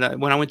imagine. I mean,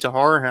 when I went to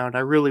Horror Hound, I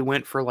really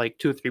went for like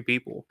 2 or 3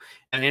 people,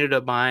 and I ended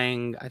up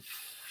buying, I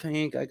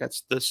think I got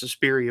the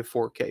Suspiria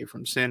 4K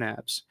from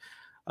Synapse.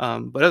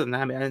 But other than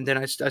that, and then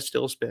I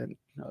still spent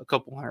a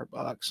couple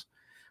 $100.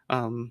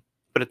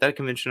 But at that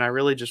convention, I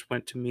really just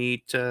went to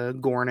meet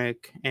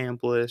Gornick,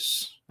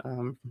 Amplis,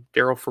 Daryl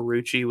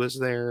Ferrucci was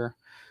there.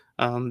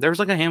 There was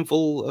like a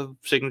handful of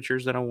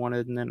signatures that I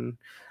wanted, and then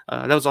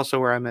that was also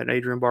where I met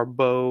Adrian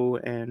Barbeau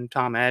and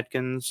Tom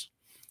Atkins.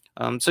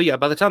 So yeah,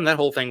 by the time that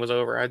whole thing was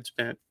over, I'd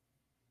spent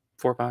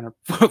 $400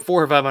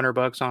 or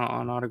 $500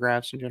 on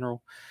autographs in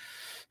general.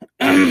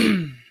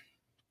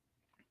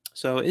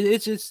 So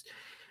it's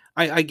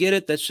I get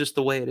it. That's just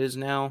the way it is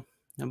now.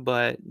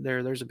 But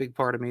there's a big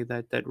part of me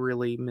that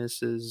really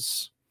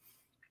misses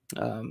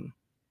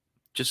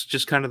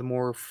just kind of the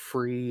more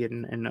free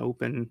and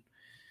open.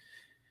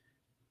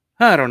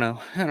 I don't know.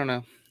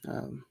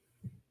 Um,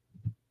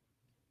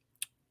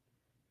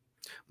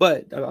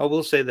 but I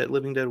will say that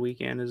Living Dead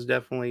Weekend is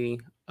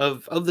definitely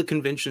of the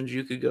conventions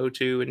you could go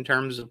to in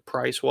terms of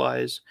price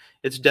wise.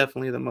 It's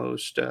definitely the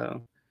most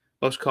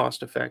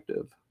cost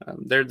effective.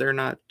 They're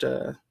not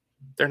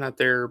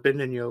there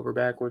bending you over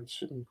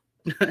backwards and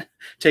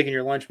taking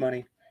your lunch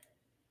money.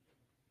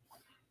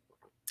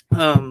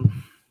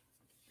 Um,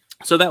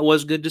 so that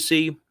was good to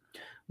see.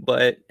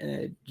 But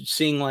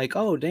seeing like,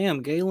 oh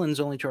damn, Galen's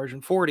only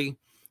charging 40,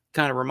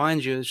 kind of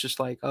reminds you, it's just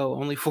like, oh,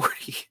 only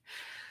 40.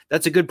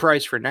 That's a good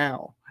price for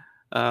now.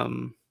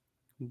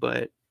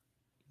 But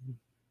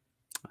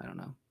I don't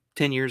know,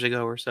 10 years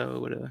ago or so, it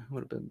would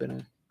have been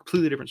a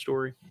completely different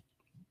story.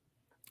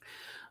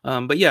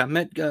 But yeah,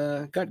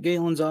 got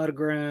Galen's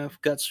autograph,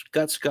 got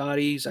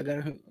Scotty's. I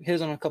got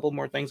his on a couple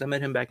more things. I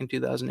met him back in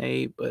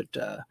 2008, but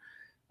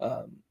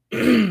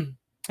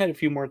had a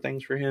few more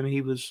things for him.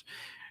 He was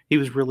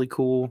really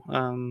cool.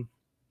 I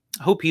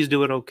hope he's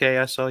doing okay.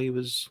 I saw he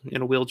was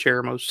in a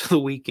wheelchair most of the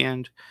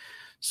weekend,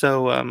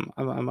 so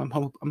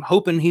I'm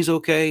hoping he's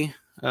okay.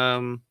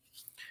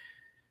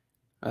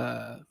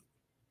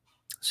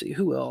 See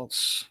who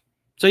else.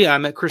 So yeah, I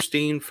met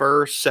Christine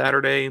first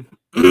Saturday.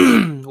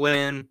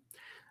 When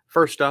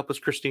first up was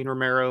Christine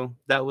Romero.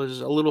 That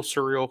was a little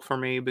surreal for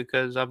me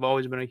because I've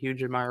always been a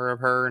huge admirer of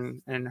her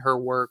and her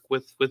work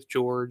with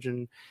George,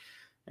 and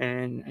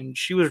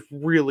she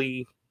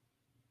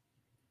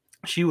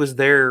was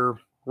there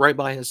right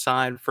by his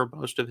side for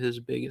most of his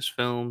biggest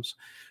films,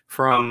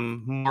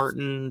 from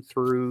Martin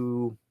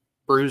through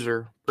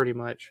Bruiser, pretty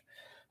much.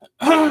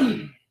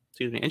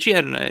 Excuse me.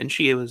 And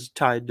she was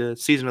tied to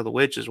Season of the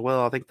Witch as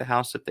well. I think the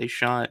house that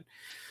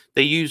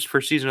they used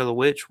for Season of the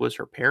Witch was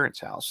her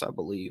parents' house, I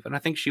believe. And I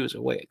think she was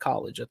away at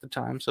college at the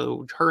time.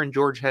 So her and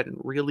George hadn't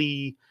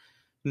really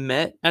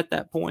met at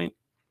that point.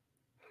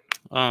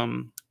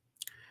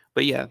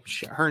 But yeah,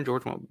 her and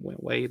George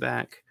went way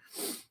back.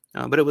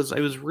 But it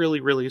was really,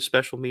 really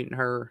special meeting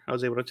her. I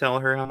was able to tell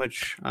her how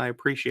much I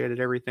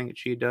appreciated everything that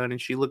she had done, and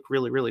she looked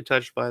really, really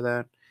touched by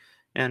that.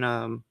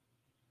 And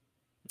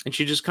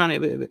she just she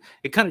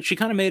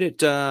kind of made it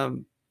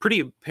pretty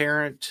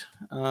apparent,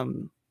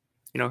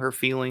 her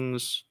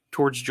feelings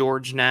towards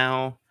George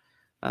now.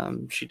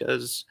 She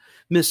does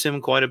miss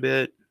him quite a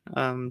bit.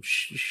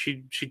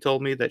 She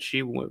told me that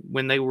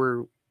when they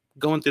were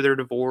going through their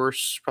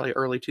divorce, probably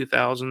early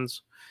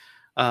 2000s.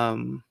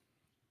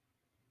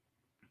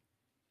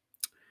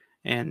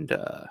 And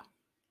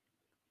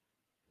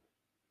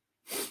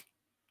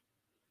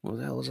what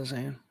the hell was I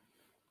saying?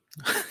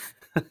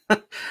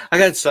 I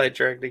got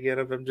sidetracked again.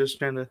 I'm just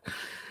trying to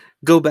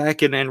go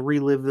back and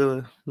relive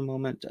the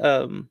moment.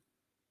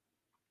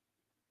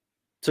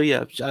 So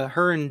yeah,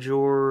 her and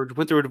George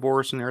went through a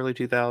divorce in the early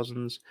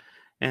 2000s,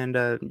 and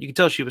you can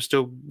tell she was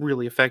still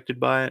really affected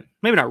by it.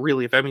 Maybe not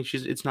really. I mean,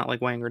 it's not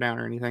like weighing her down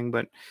or anything,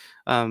 but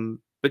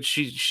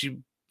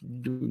she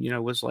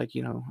was like,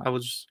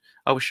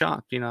 I was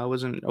shocked. I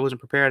wasn't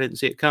prepared. I didn't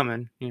see it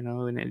coming.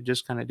 And it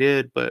just kind of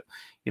did. But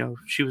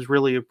she was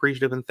really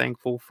appreciative and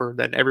thankful for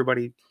that.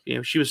 Everybody,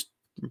 she was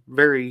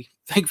very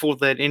thankful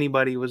that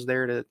anybody was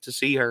there to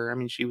see her. I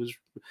mean, she was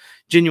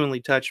genuinely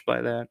touched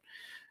by that.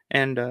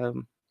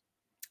 And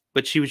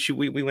but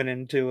we went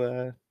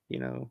into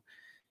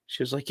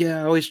she was like,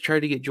 yeah, I always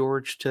tried to get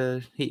George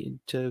to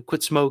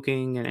quit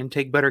smoking and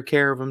take better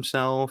care of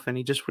himself, and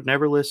he just would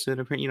never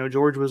listen.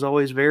 George was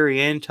always very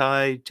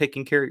anti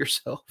taking care of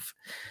yourself.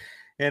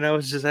 And I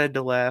had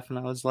to laugh, and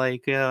I was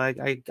like, yeah,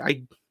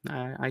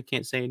 I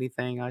can't say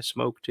anything. I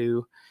smoke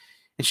too.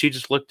 And she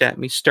just looked at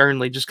me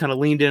sternly, just kind of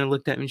leaned in and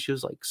looked at me. And she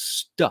was like,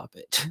 stop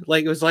it.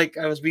 Like, it was like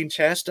I was being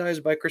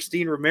chastised by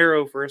Christine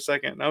Romero for a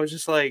second. And I was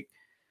just like,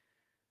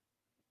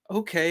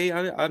 okay,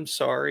 I'm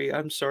sorry.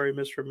 I'm sorry,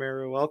 Miss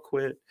Romero. I'll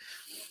quit.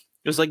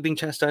 It was like being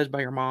chastised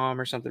by your mom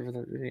or something.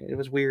 It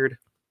was weird.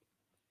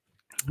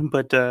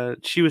 But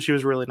she was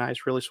really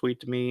nice, really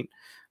sweet to meet.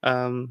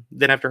 Then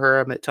after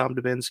her, I met Tom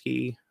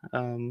Dubinsky.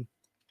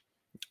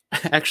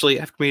 Actually,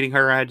 after meeting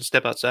her, I had to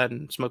step outside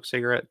and smoke a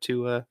cigarette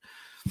to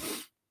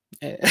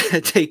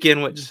take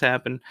in what just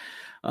happened.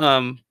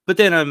 But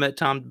then I met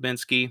Tom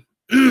Dubinsky.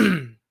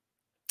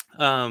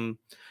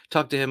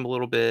 Talked to him a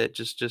little bit,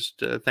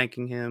 just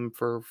thanking him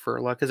for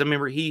a lot. Because I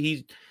remember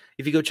he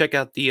if you go check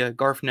out the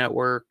Garf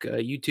Network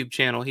YouTube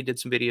channel, he did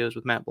some videos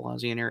with Matt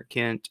Blasey and Eric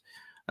Kent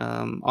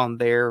on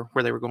there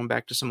where they were going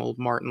back to some old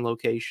Martin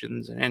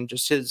locations and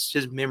just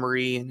his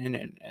memory and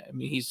I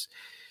mean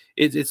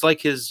it's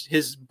like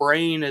his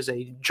brain is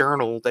a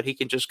journal that he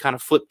can just kind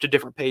of flip to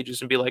different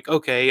pages and be like,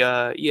 okay,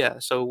 yeah,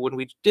 so when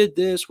we did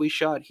this, we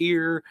shot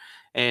here,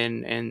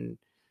 and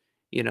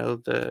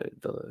the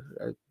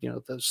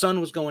sun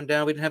was going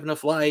down. We didn't have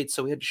enough light,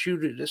 so we had to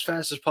shoot it as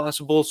fast as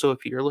possible. So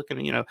if you're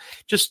looking at,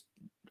 just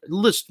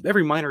list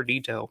every minor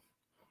detail.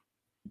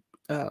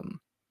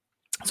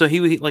 So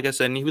he like I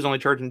said, he was only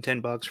charging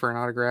 $10 for an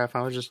autograph.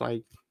 I was just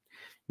like,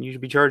 you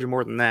should be charging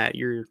more than that.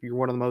 You're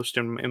one of the most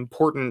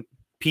important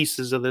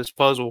pieces of this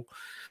puzzle.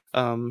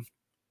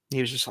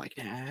 He was just like,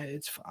 "Nah,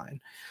 it's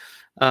fine."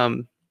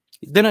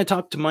 Then I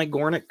talked to Mike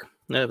Gornick.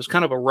 It was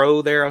kind of a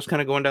row there. I was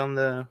kind of going down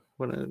the,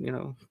 kind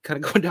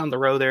of going down the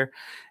row there,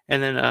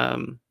 and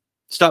then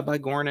stopped by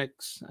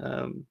Gornick's.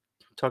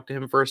 Talked to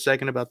him for a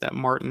second about that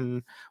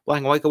Martin Black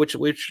and White,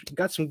 which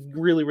got some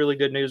really really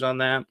good news on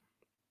that.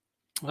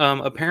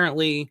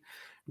 Apparently,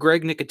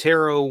 Greg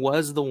Nicotero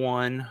was the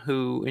one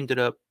who ended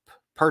up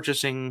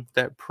purchasing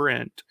that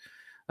print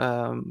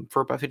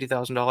for about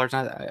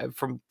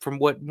 $50,000. From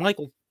what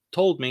Michael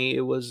told me,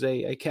 it was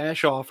a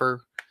cash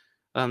offer,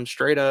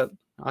 straight up.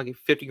 I'll give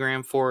 50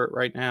 grand for it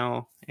right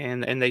now,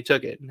 and they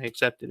took it and they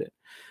accepted it.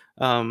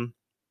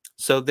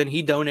 So then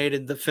he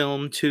donated the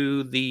film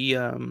to the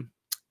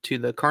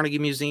Carnegie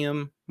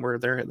Museum, where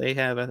they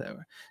have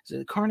is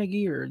it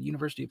Carnegie or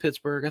University of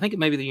Pittsburgh? I think it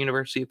may be the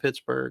University of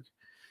Pittsburgh,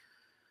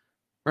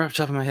 right off the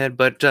top of my head,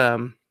 but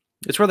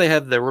it's where they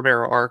have the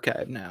Romero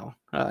archive now.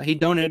 He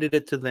donated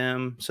it to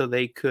them so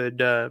they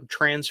could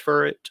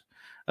transfer it.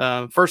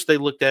 First, they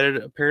looked at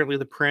it. Apparently,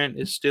 the print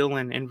is still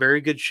in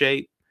very good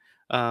shape.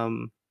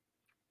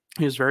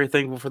 He was very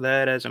thankful for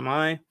that, as am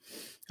I.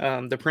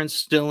 The print's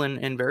still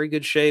in very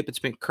good shape. It's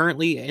been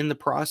currently in the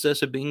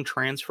process of being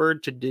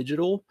transferred to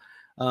digital.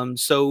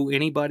 So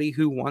anybody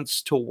who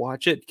wants to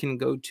watch it can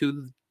go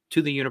to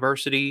the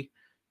university,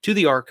 to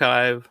the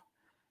archive,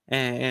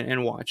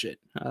 and watch it.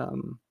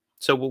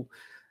 So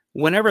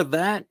whenever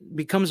that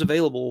becomes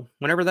available,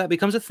 whenever that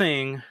becomes a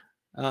thing,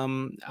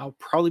 I'll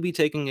probably be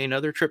taking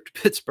another trip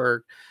to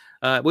Pittsburgh,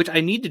 which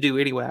I need to do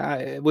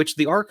anyway. Which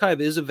the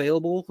archive is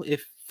available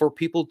for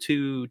people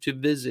to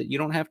visit. You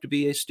don't have to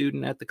be a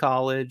student at the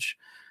college.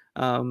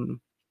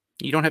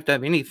 You don't have to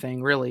have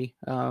anything really.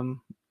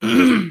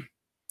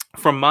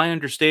 From my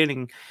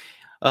understanding,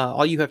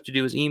 all you have to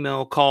do is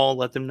email, call,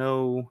 let them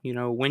know,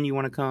 when you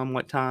want to come,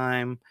 what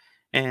time,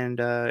 and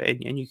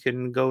you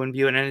can go and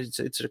view it. And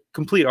it's a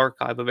complete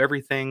archive of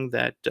everything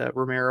that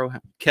Romero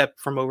kept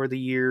from over the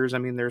years. I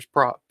mean, there's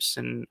props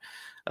and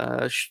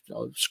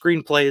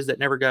screenplays that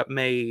never got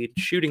made,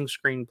 shooting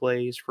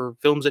screenplays for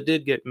films that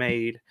did get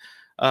made,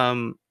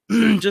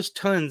 just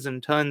tons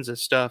and tons of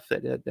stuff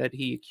that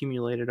he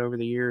accumulated over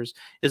the years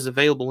is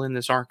available in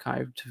this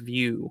archive to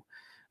view.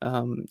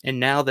 And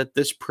now that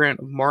this print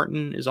of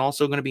Martin is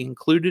also going to be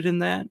included in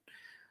that,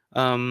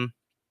 I'm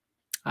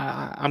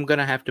going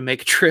to have to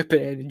make a trip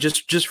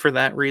just for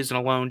that reason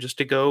alone, just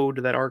to go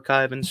to that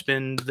archive and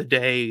spend the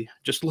day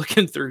just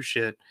looking through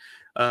shit.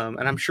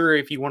 And I'm sure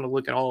if you want to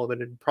look at all of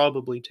it, it'd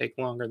probably take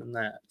longer than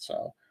that.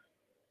 So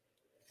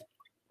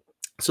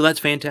that's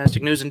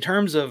fantastic news. In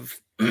terms of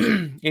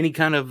any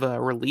kind of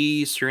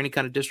release or any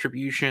kind of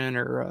distribution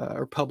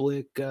or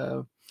public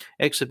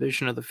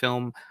exhibition of the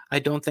film, I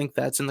don't think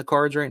that's in the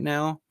cards right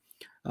now.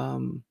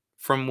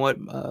 From what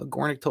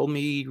Gornick told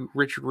me,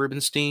 Richard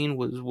Rubenstein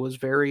was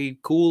very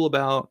cool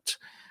about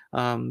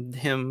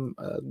him,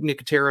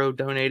 Nicotero,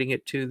 donating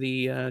it to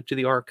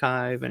the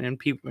archive, and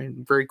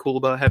very cool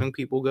about having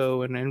people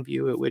go and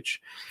view it. Which,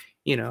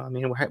 I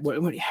mean,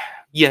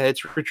 yeah,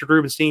 it's Richard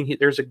Rubenstein.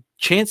 There's a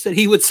chance that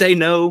he would say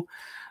no,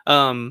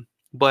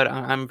 but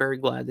I'm very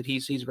glad that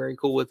he's very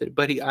cool with it.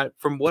 But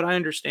from what I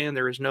understand,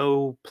 there is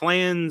no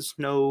plans,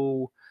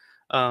 no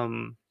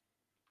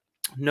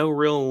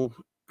real,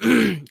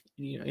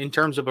 in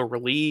terms of a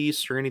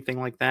release or anything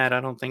like that.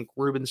 I don't think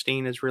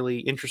Rubenstein is really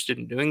interested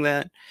in doing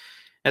that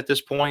at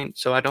this point.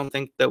 So I don't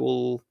think that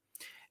will,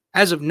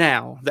 as of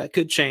now, that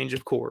could change,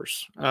 of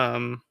course.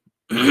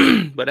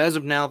 But as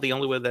of now, the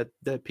only way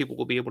that people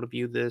will be able to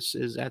view this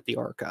is at the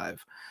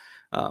archive.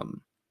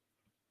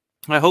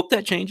 I hope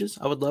that changes.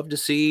 I would love to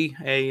see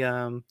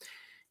somebody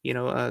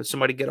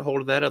get a hold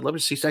of that. I'd love to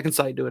see Second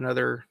Sight do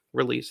another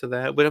release of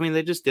that. But I mean,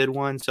 they just did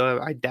one, so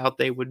I doubt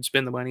they would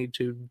spend the money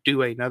to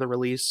do another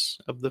release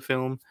of the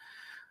film.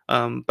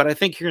 But I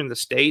think here in the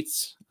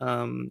States,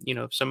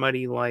 if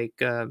somebody like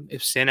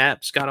if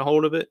Synapse got a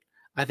hold of it,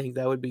 I think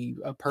that would be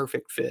a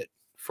perfect fit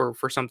for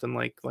something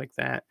like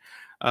that.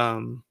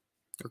 Or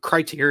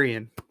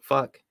Criterion,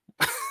 fuck.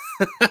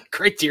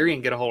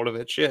 Criterion get a hold of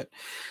it, shit.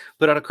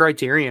 Put out a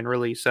Criterion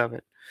release of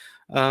it.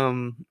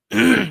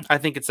 I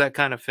think it's that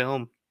kind of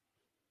film.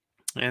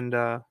 And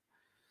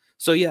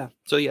so yeah,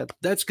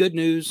 that's good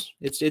news.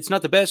 It's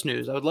not the best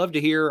news. I would love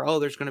to hear, oh,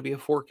 there's going to be a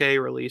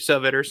 4K release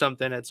of it or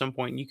something at some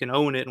point, and you can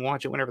own it and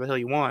watch it whenever the hell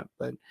you want.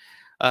 But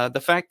the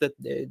fact that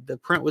the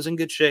print was in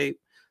good shape,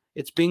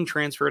 it's being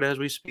transferred as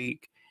we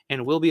speak,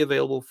 and will be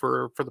available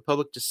for the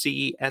public to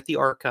see at the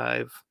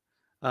archive.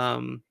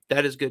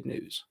 That is good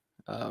news.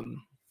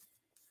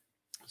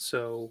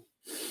 So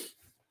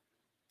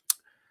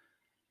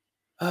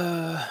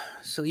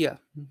yeah.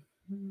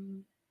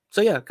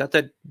 So yeah, got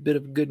that bit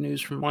of good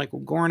news from Michael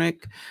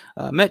Gornick.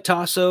 Met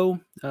Tasso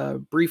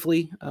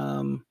briefly.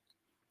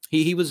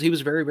 He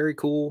was very, very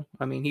cool.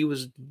 I mean, he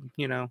was,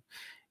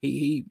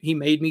 he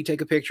made me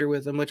take a picture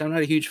with him, which I'm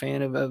not a huge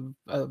fan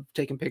of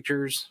taking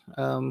pictures.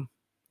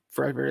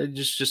 Forever,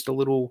 just a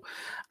little,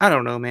 I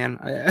don't know, man.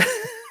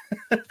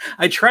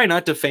 I try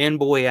not to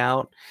fanboy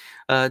out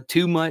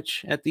too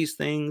much at these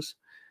things.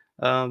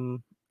 I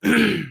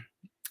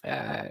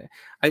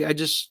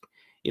just,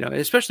 you know,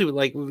 especially with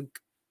like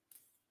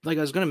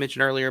I was going to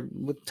mention earlier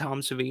with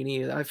Tom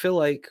Savini. I feel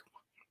like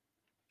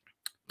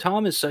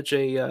Tom is such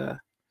an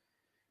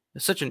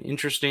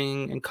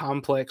interesting and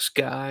complex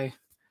guy.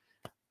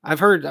 I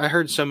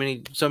heard so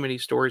many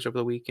stories over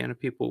the weekend of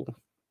people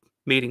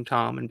meeting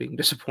Tom and being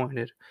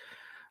disappointed,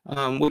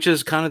 which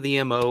is kind of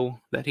the MO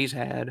that he's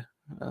had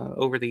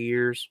over the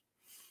years.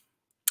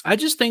 I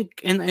just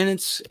think, and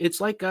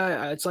it's like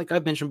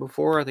I've mentioned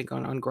before. I think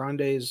on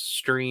Grande's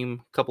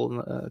stream a couple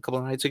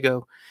of nights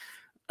ago.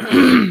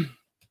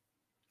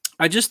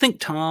 I just think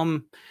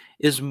Tom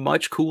is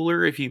much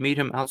cooler if you meet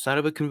him outside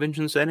of a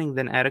convention setting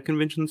than at a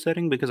convention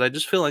setting, because I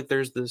just feel like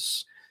there's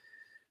this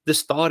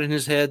thought in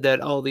his head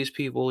that, oh, these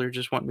people are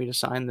just want me to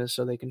sign this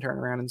so they can turn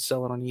around and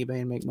sell it on eBay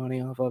and make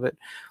money off of it.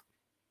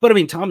 But I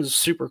mean, Tom is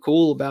super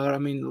cool about it. I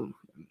mean,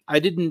 I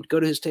didn't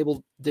go to his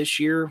table this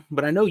year,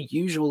 but I know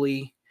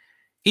usually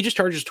he just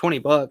charges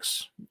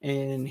 $20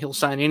 and he'll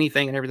sign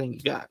anything and everything you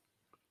got.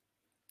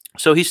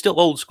 So he's still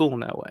old school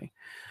in that way.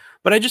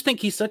 But I just think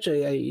he's such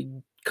a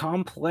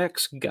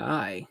complex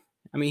guy.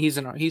 I mean,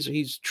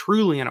 he's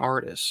truly an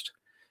artist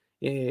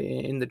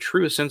in the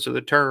truest sense of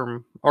the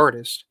term,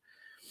 artist.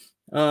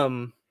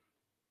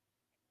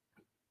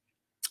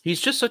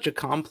 He's just such a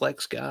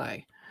complex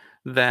guy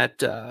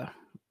that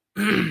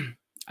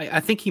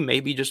I think he may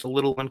be just a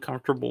little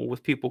uncomfortable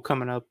with people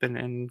coming up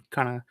and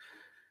kind of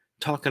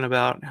talking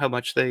about how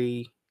much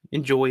they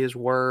enjoy his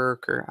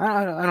work, or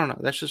I don't know.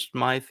 That's just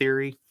my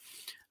theory.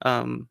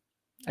 I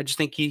just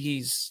think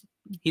he's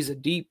a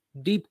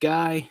deep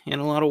guy in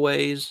a lot of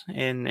ways,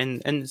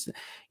 and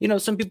you know,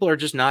 some people are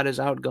just not as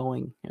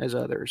outgoing as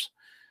others.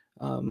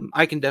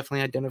 I can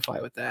definitely identify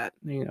with that.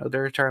 You know,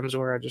 there are times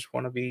where I just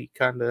want to be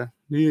kind of,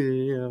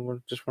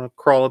 just want to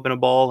crawl up in a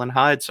ball and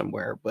hide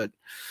somewhere.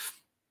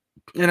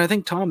 And I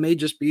think Tom may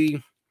just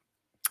be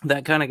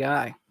that kind of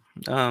guy.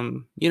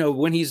 You know,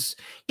 when he's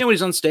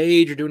on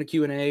stage or doing a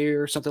Q&A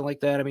or something like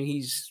that, I mean,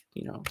 he's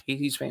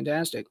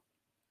fantastic.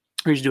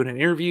 Or he's doing an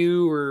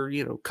interview or,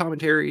 you know,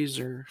 commentaries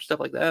or stuff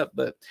like that.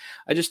 But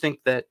I just think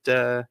that,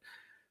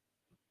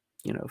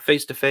 you know,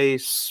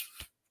 face-to-face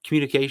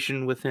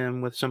communication with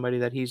him, with somebody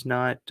that he's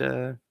not,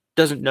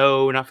 doesn't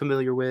know, not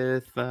familiar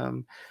with,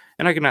 and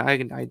I can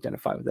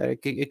identify with that.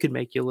 It could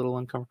make you a little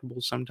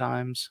uncomfortable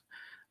sometimes.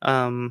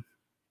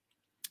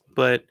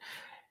 But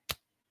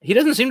he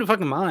doesn't seem to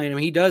fucking mind. I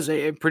mean, he does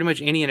pretty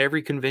much any and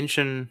every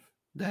convention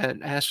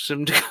that asks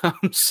him to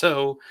come.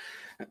 So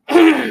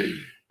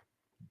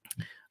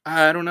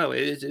I don't know.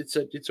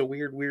 It's a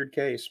weird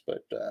case,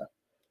 but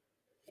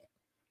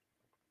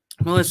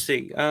well, let's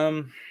see.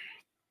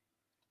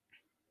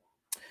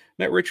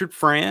 Met Richard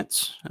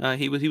France.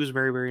 He was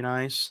very, very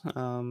nice.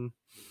 You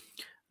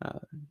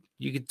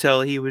could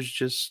tell he was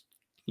just,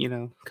 you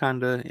know,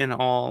 kind of in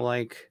awe,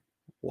 like,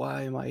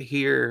 why am I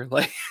here?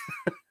 Like,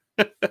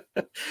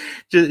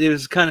 just, it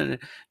was kind of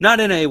not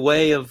in a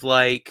way of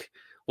like,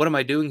 what am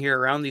I doing here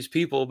around these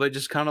people, but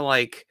just kind of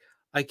like,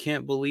 I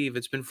can't believe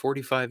it's been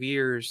 45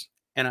 years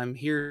and I'm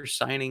here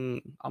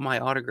signing my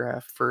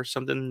autograph for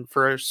something,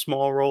 for a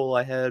small role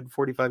I had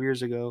 45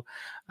 years ago.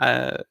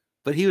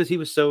 But he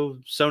was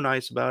so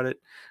nice about it.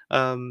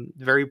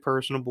 Very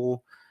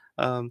personable,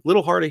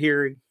 little hard of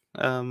hearing.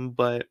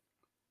 But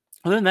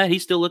other than that, he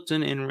still looked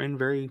in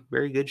very,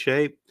 very good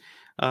shape.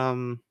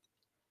 Let's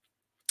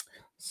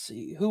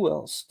see, who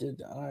else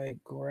did I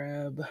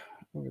grab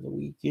over the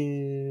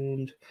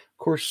weekend? Of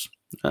course,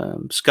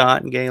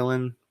 Scott and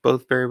Galen,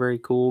 both very, very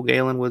cool.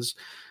 Galen was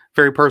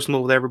very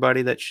personal with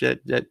everybody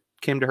that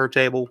came to her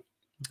table.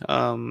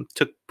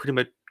 Took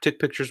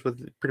pictures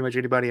with pretty much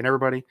anybody and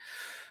everybody.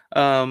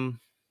 The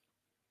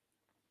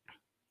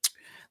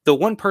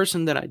one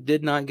person that I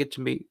did not get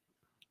to meet,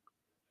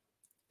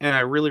 and I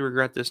really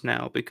regret this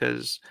now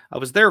because I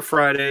was there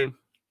Friday,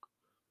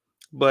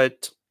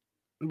 but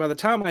by the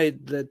time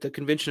the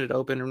convention had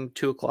opened around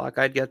 2 o'clock,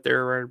 I'd get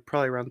there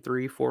probably around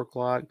 3-4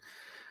 o'clock.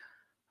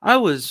 I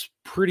was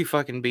pretty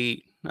fucking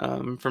beat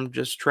from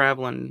just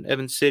traveling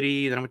Evans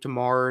City. Then I went to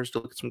Mars to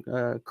look at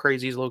some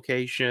Crazy's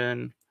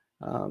location.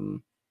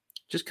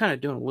 Just kind of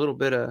doing a little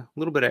bit of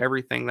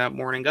everything that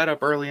morning. Got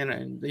up early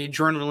and the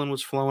adrenaline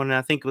was flowing, and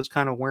I think it was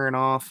kind of wearing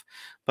off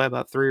by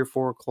about 3 or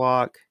 4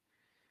 o'clock.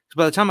 So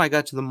by the time I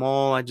got to the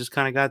mall, I just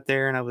kind of got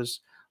there and I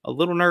was a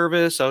little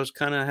nervous. I was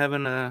kind of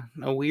having a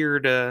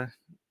weird,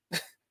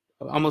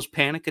 almost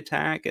panic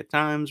attack at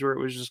times, where it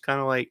was just kind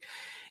of like,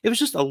 it was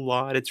just a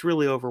lot. It's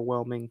really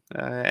overwhelming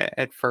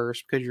at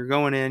first, because you're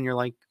going in, you're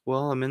like,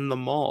 well, I'm in the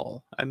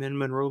mall. I'm in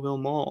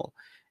Monroeville Mall.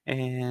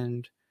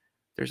 And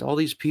there's all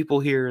these people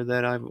here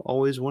that I've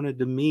always wanted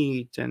to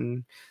meet,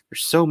 and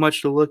there's so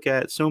much to look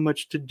at, so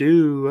much to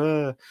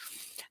do,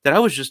 that I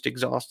was just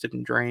exhausted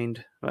and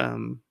drained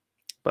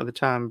by the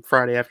time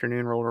Friday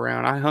afternoon rolled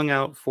around. I hung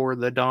out for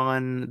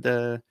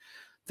the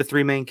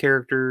three main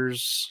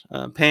characters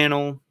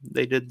panel.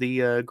 They did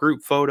the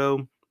group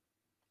photo,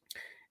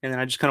 and then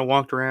I just kind of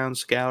walked around,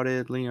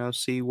 scouted, you know,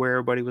 see where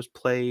everybody was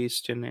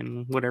placed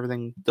and what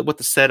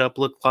the setup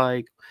looked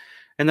like.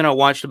 And then I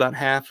watched about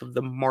half of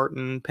the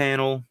Martin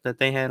panel that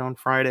they had on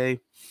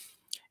Friday.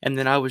 And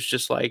then I was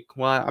just like,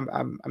 well,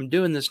 I'm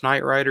doing this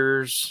Night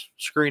Riders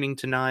screening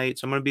tonight,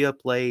 so I'm gonna be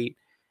up late,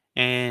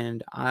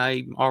 and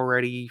I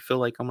already feel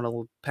like I'm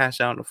gonna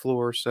pass out on the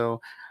floor.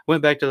 So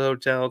went back to the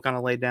hotel, kind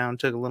of laid down,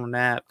 took a little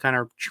nap, kind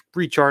of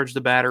recharged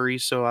the battery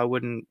so I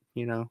wouldn't,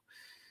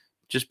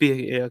 just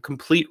be a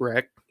complete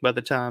wreck by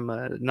the time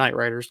Night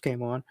Riders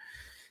came on.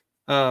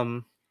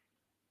 Um,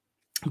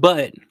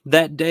 but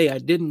that day I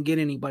didn't get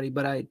anybody,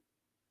 but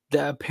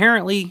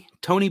apparently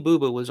Tony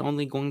Booba was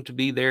only going to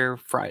be there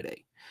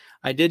Friday.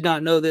 I did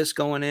not know this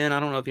going in. I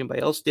don't know if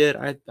anybody else did.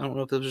 I don't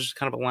know if it was just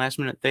kind of a last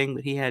minute thing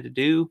that he had to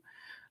do.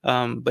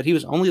 But he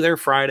was only there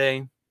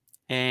Friday,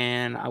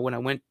 and when I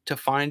went to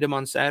find him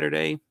on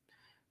Saturday,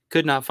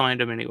 could not find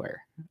him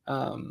anywhere.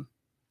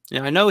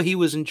 I know he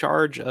was in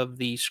charge of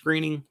the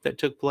screening that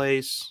took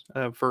place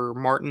for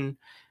Martin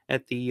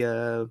at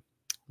the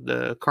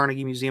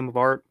Carnegie Museum of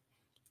Art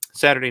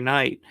Saturday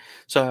night.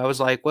 So I was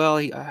like, well,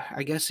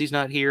 I guess he's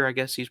not here. Um,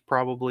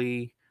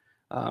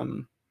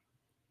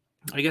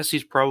 I guess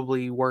he's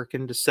probably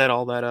working to set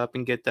all that up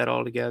and get that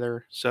all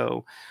together.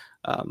 So,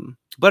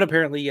 but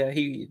apparently, yeah,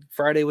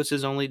 Friday was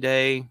his only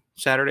day.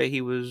 Saturday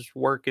he was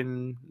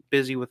working,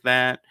 busy with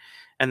that,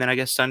 and then I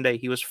guess Sunday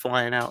he was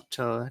flying out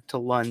to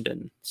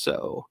London.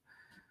 So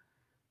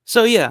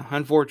yeah,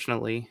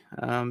 unfortunately,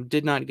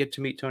 did not get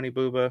to meet Tony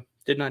Booba.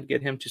 Did not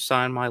get him to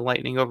sign my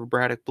Lightning Over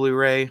Braddock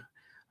Blu-ray.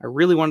 I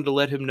really wanted to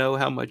let him know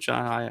how much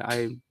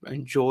I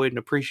enjoyed and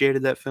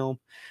appreciated that film.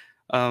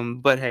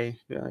 But hey,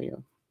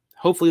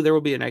 hopefully there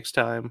will be a next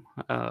time.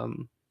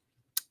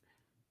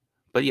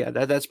 But yeah,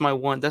 that's my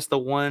one. That's the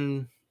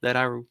one that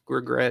I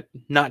regret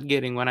not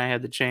getting when I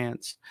had the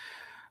chance.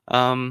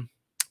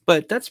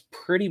 But that's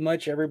pretty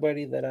much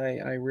everybody that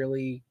I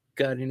really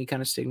got any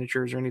kind of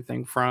signatures or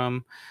anything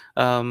from.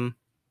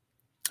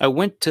 I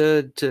went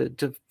to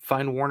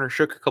find Warner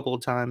Shook a couple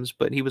of times,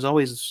 but he was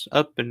always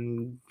up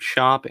and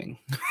shopping.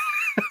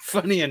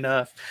 Funny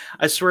enough,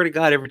 I swear to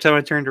God, every time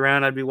I turned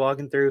around, I'd be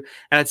walking through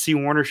and I'd see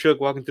Warner Shook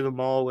walking through the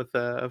mall with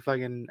a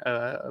fucking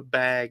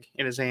bag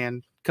in his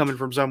hand coming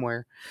from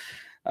somewhere.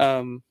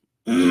 But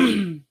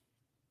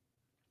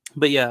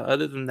yeah,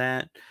 other than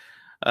that,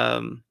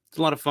 it's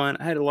a lot of fun.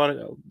 I had a lot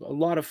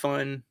of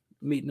fun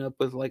meeting up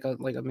with like I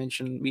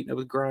mentioned, meeting up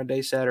with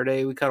Grande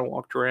Saturday. We kind of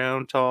walked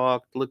around,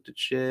 talked, looked at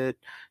shit,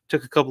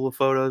 took a couple of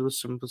photos with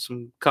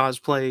some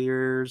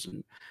cosplayers,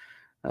 and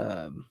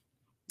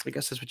I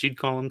guess that's what you'd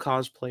call them,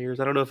 cosplayers.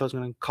 I don't know if I was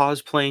going to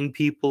cosplaying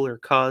people or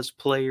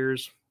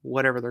cosplayers,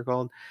 whatever they're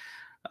called.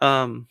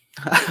 I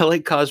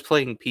like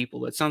cosplaying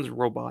people. That sounds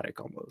robotic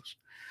almost.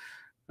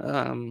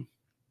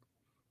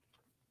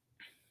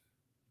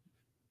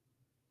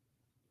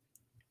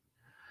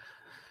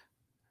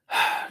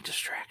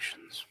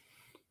 Distractions.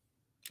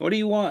 What do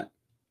you want?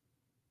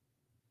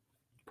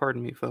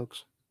 Pardon me,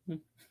 folks. All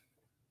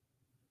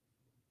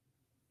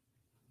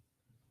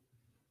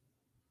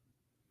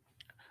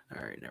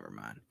right, never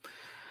mind.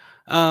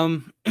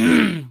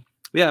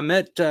 Yeah, I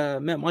met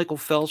Michael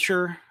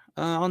Felcher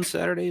on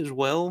Saturday as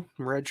well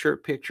from Red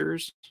Shirt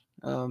Pictures.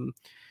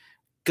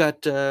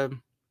 Got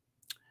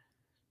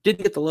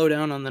didn't get the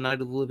lowdown on the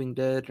Night of the Living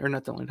Dead, or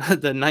not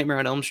the Nightmare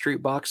on Elm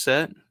Street box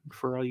set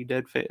for all you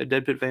Dead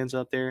Pit fans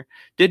out there.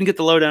 Didn't get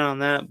the lowdown on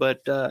that,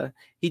 but I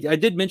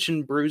did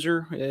mention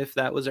Bruiser if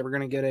that was ever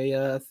going to get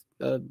a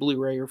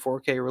Blu-ray or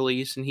 4K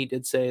release, and he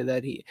did say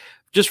that he,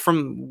 just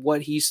from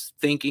what he's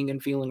thinking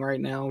and feeling right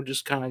now,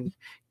 just kind of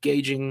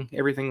gauging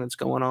everything that's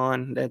going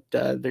on, that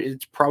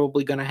it's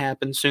probably going to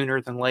happen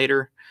sooner than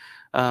later.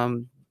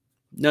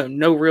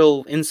 No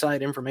real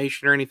inside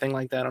information or anything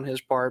like that on his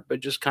part, but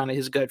just kind of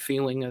his gut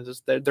feeling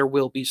is that there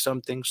will be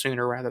something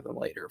sooner rather than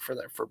later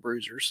for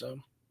Bruiser. So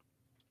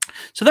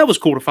that was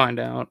cool to find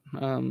out.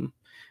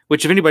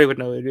 Which, if anybody would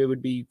know it,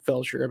 would be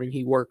Felcher. I mean,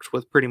 he works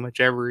with pretty much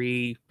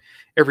every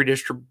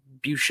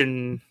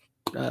distribution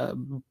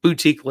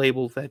boutique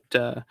label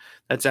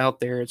that's out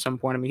there at some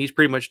point. I mean, he's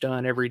pretty much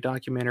done every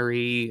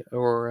documentary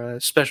or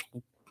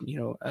special,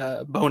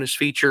 bonus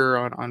feature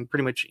on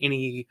pretty much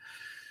any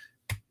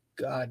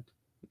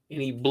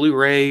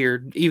Blu-ray,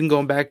 or even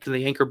going back to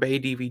the Anchor Bay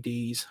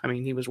DVDs. I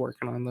mean, he was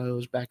working on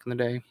those back in the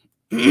day.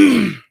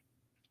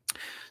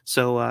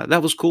 So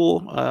that was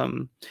cool.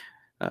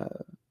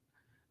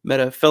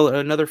 Met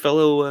another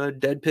fellow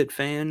Dead Pit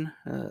fan,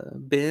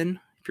 Ben.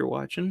 If you're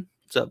watching,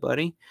 what's up,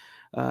 buddy?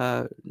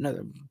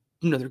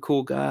 Another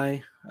cool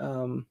guy.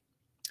 And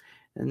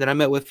then I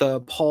met with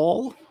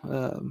Paul,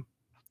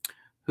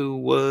 who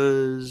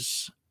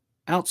was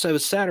outside. It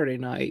was Saturday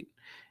night.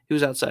 He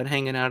was outside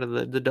hanging out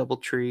of the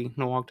DoubleTree,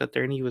 and I walked up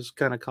there, and he was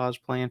kind of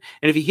cosplaying.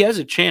 And if he has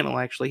a channel,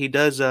 actually, he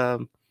does.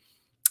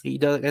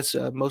 It's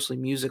mostly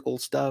musical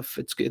stuff.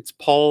 It's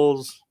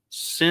Paul's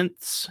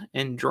Synths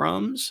and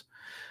Drums.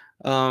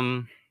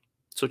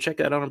 So check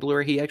that out on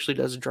Blu-ray. He actually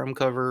does a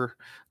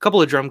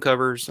couple of drum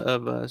covers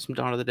of some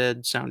Dawn of the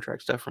Dead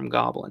soundtrack stuff from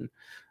Goblin.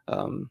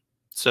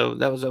 So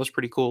that was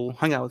pretty cool.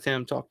 Hung out with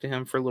him, talked to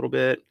him for a little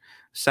bit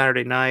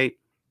Saturday night.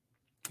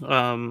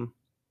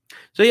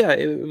 So yeah,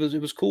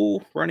 it was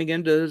cool running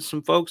into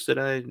some folks that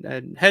I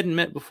hadn't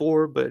met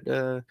before, but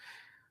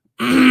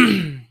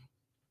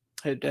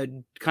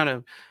had kind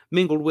of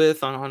mingled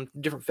with on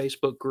different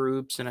Facebook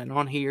groups and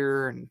on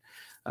here. And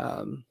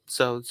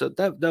so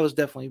that was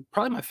definitely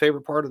probably my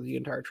favorite part of the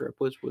entire trip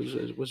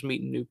was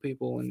meeting new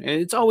people. And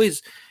it's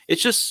always,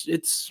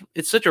 it's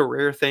such a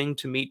rare thing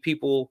to meet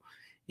people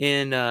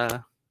in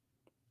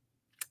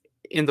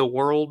in the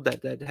world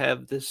that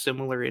have this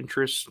similar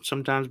interest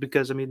sometimes,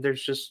 because I mean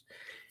there's just,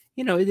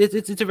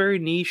 it's a very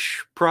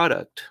niche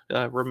product,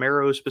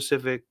 Romero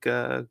specific,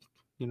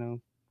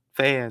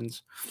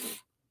 fans,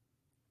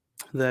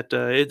 that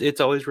it's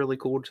always really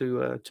cool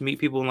to meet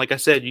people. And like I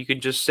said, you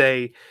could just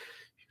say,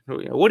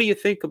 what do you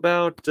think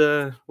about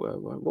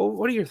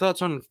what are your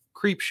thoughts on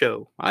Creep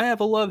Show? I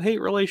have a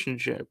love-hate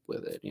relationship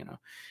with it,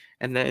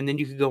 and then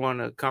you could go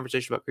on a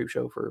conversation about Creep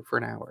Show for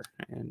an hour.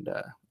 And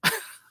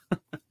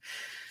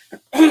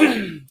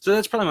so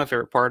that's probably my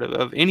favorite part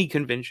of any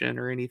convention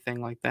or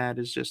anything like that,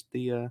 is just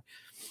the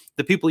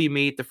people you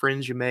meet, the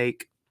friends you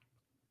make.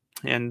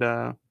 And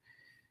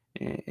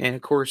and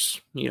of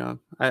course,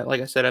 like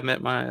I said, I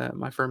met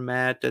my friend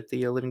Matt at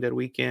the Living Dead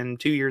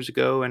weekend 2 years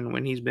ago, and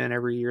when he's been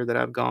every year that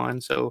I've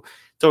gone. So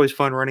it's always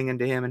fun running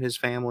into him and his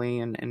family,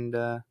 and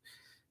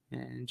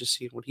just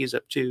seeing what he's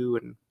up to.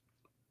 And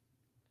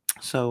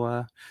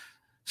so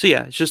so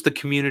yeah, it's just the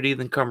community,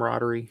 the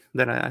camaraderie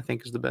that I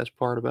think is the best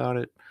part about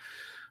it.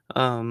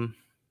 Um,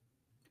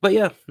 but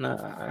yeah,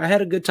 I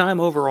had a good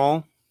time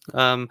overall.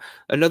 Um,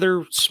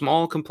 Another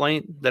small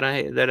complaint that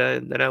I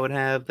would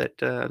have,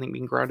 that I think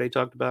me and Grande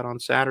talked about on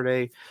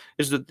Saturday,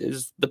 is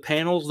the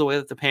panels. The way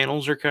that the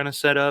panels are kind of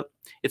set up,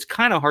 it's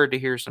kind of hard to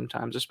hear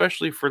sometimes,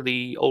 especially for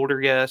the older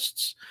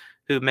guests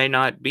who may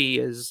not be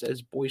as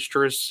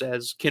boisterous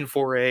as Ken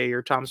Foray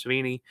or Tom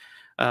Savini.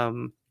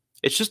 Um,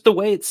 it's just the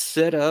way it's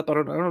set up. I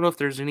don't know if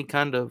there's any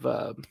kind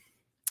of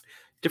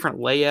different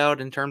layout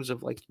in terms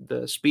of like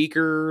the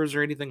speakers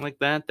or anything like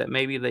that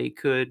maybe they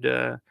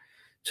could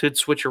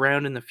switch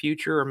around in the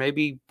future, or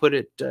maybe put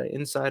it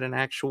inside an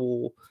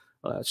actual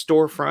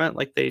storefront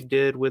like they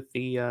did with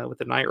the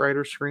Night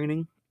Rider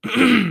screening.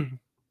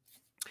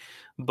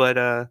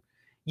 But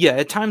yeah,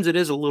 at times it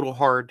is a little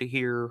hard to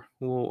hear.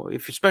 Well,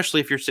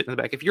 especially if you're sitting in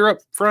the back. If you're up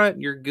front,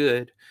 you're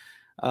good.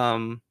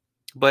 Um,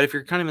 but if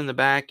you're kind of in the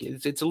back,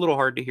 it's a little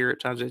hard to hear at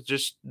times. It's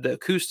just the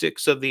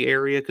acoustics of the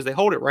area, because they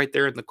hold it right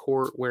there in the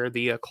court where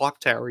the clock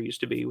tower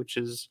used to be, which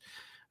is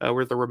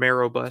where the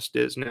Romero bust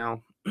is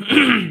now.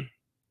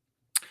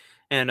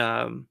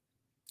 And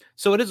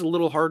so it is a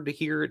little hard to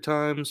hear at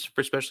times,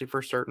 especially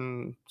for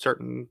certain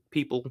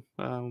people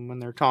when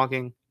they're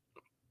talking.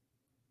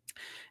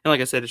 And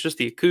like I said, it's just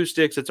the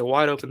acoustics. It's a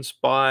wide open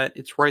spot.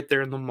 It's right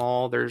there in the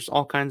mall. There's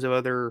all kinds of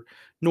other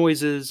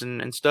noises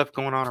and stuff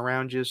going on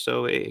around you,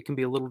 so it can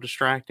be a little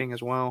distracting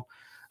as well.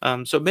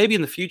 So maybe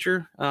in the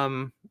future,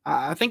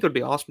 I think it would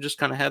be awesome just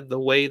kind of have the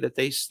way that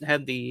they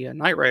had the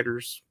Night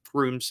Riders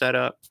room set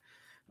up.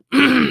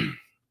 To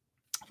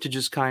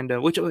just kind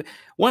of, which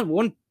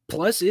one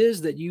plus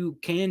is that you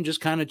can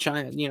just kind of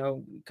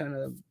kind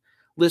of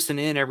listen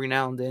in every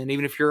now and then,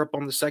 even if you're up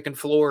on the second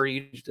floor,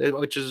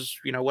 which is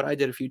what I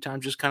did a few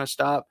times, just kind of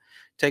stop,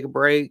 take a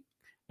break,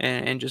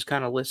 and just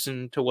kind of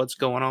listen to what's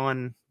going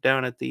on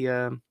down at the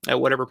at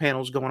whatever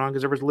panel's going on,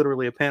 because there was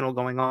literally a panel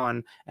going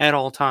on at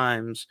all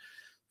times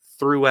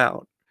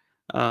throughout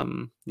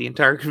the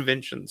entire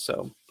convention.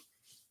 So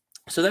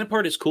that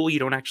part is cool. You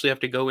don't actually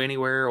have to go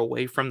anywhere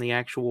away from the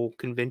actual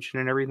convention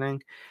and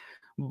everything.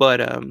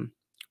 But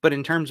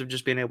in terms of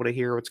just being able to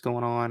hear what's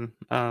going on,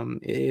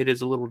 it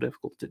is a little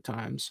difficult at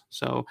times.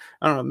 So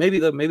I don't know. Maybe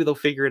they'll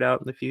figure it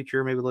out in the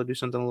future. Maybe they'll do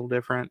something a little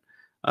different.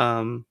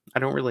 I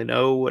don't really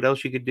know what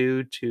else you could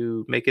do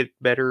to make it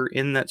better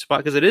in that spot,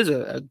 because it is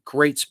a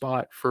great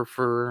spot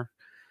for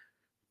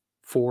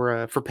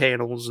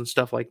panels and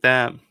stuff like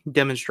that.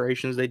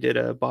 Demonstrations. They did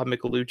a Bob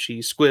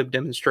Michelucci squib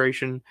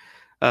demonstration.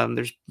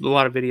 There's a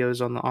lot of videos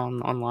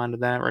online of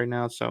that right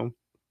now, so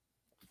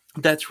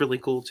that's really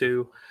cool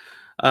too.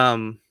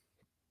 Um,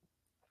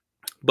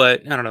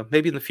 but I don't know,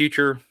 maybe in the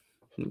future,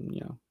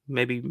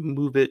 maybe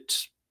move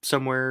it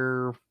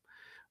somewhere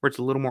where it's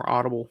a little more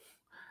audible.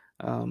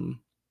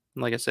 Um,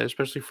 like I said,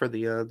 especially for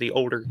the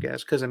older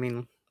guests, because I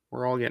mean,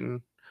 we're all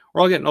getting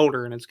we're all getting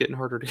older, and it's getting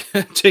harder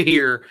to to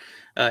hear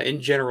in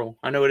general.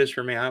 I know it is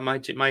for me.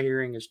 My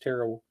hearing is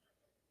terrible.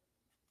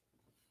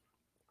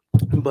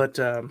 But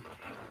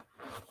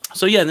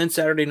so yeah, and then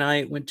Saturday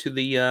night went to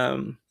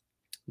the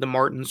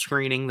Martin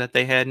screening that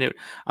they had, and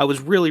I was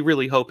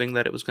really hoping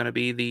that it was going to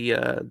be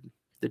the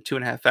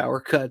 2.5 hour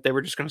cut. They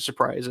were just going to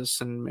surprise us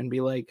and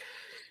be like,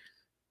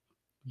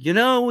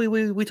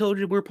 we told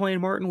you we're playing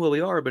Martin. Well,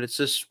 we are, but it's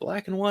this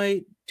black and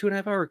white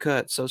 2.5 hour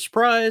cut. So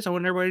surprise! I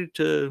want everybody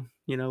to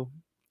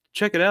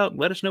check it out and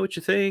let us know what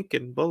you think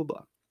and blah blah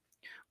blah.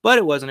 But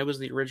it wasn't. It was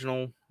the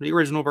original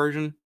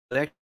version.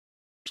 They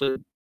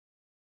actually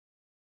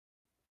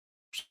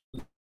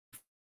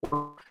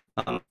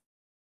um,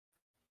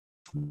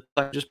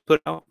 I just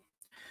put out.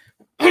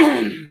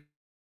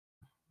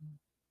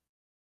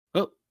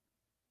 Oh,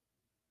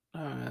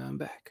 I'm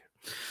back.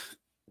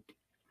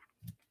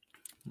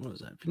 What was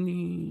that?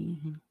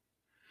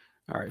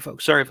 All right,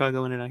 folks. Sorry if I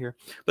go in and out here,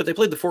 but they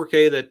played the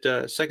 4K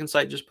that Second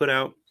Sight just put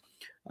out,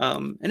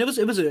 and it was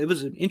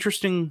an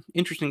interesting.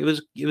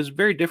 It was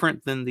very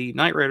different than the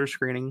Knight Rider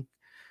screening.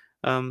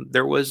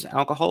 There was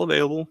alcohol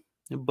available,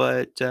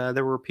 but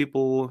there were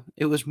people.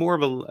 It was more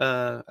of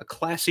a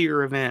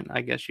classier event,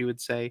 I guess you would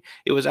say.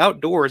 It was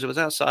outdoors. It was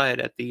outside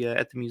at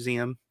the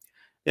museum.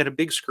 They had a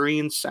big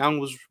screen. Sound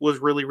was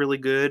really really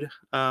good.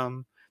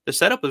 The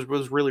setup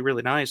was really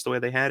really nice the way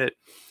they had it.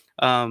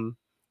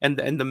 And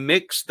the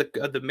mix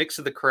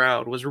of the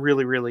crowd was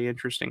really really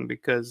interesting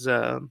because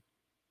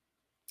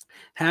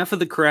half of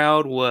the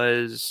crowd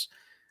was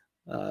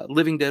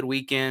Living Dead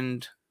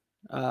Weekend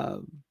uh,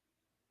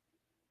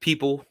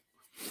 people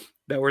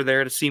that were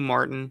there to see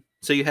Martin.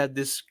 So you had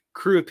this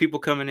crew of people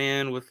coming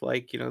in with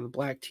like, you know, the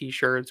black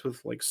t-shirts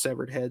with like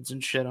severed heads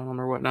and shit on them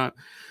or whatnot.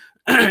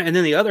 And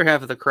then the other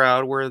half of the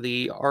crowd were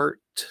the art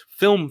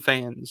film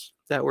fans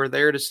that were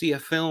there to see a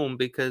film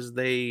because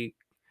they,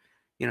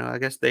 you know, I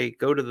guess they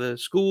go to the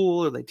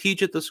school or they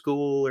teach at the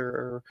school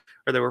or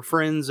they were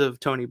friends of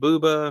Tony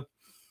Booba.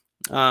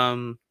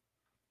 And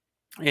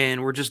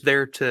we're just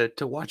there to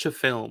watch a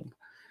film.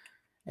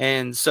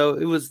 And so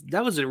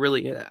that was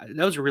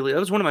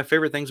one of my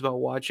favorite things about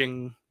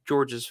watching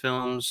George's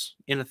films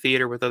in a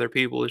theater with other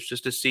people, is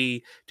just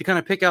to kind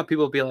of pick out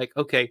people and be like,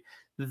 okay,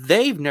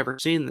 they've never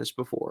seen this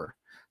before.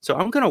 So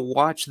I'm going to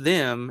watch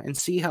them and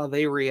see how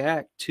they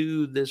react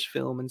to this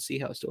film and see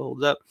how it still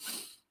holds up.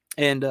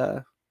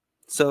 And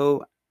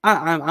so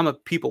I'm a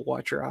people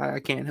watcher. I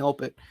can't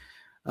help it.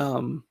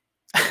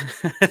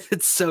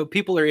 So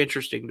people are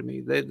interesting to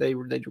me. They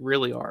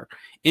really are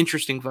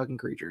interesting fucking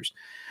creatures.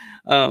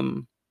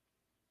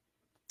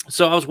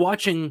 So I was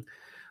watching.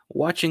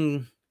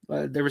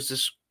 There was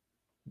this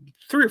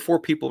 3 or 4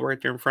 people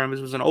right there in front of us.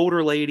 It was an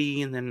older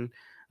lady and then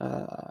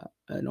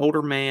an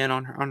older man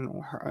on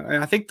her.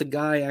 And I think the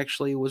guy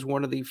actually was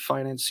one of the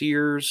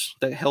financiers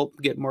that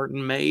helped get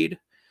Martin made.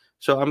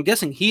 So I'm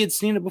guessing he had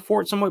seen it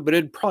before at some point, but it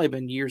had probably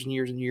been years and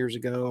years and years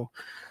ago.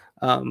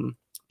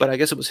 But I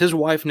guess it was his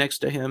wife next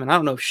to him, and I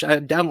don't know if I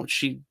doubt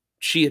she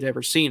had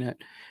ever seen it.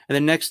 And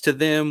then next to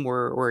them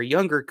were a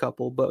younger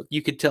couple, but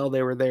you could tell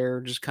they were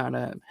there just kind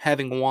of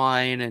having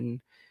wine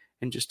and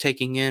just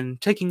taking in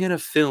a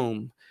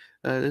film.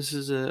 This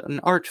is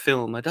an art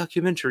film, a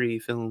documentary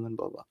film, and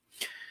blah blah.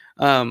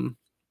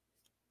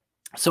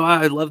 So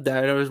I loved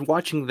that. I was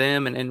watching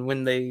them, and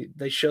when they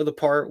show the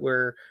part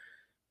where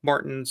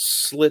Martin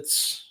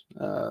slits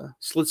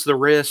the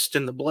wrist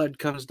and the blood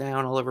comes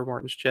down all over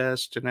Martin's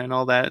chest and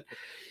all that,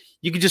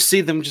 you could just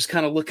see them just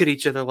kind of look at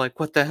each other like,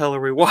 what the hell are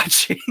we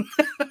watching?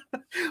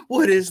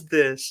 What is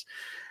this?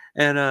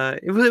 And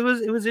it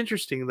was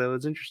interesting though. It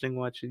was interesting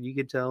watching. You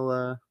could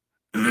tell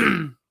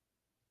you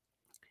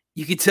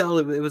could tell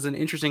it was an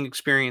interesting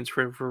experience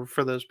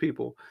for those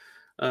people.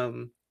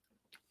 Because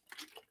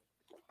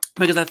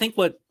I think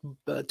what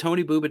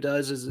Tony Booba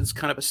does is it's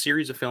kind of a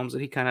series of films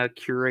that he kind of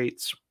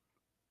curates,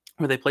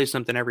 where they play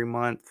something every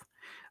month.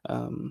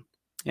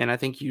 And I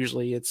think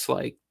usually it's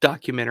like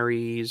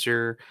documentaries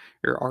or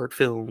art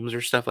films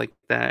or stuff like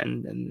that.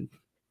 And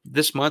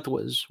this month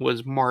was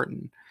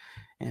Martin,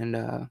 and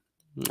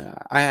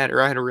I had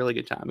a really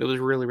good time. It was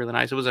really really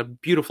nice. It was a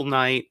beautiful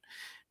night,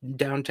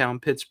 downtown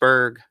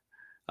Pittsburgh,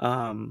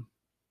 and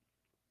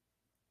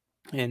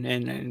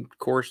of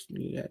course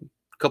you had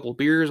a couple of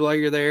beers while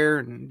you're there,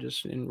 and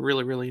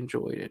really really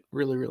enjoyed it.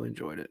 Really really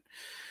enjoyed it.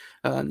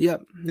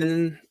 Yep.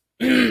 And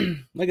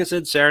like I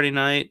said, Saturday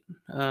night,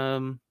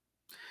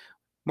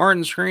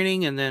 Martin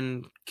screening, and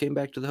then came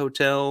back to the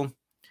hotel.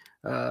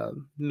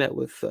 Met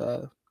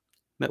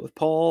with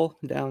Paul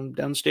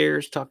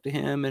downstairs, talked to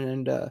him,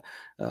 and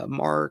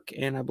Mark,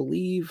 and I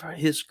believe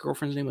his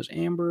girlfriend's name was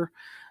Amber.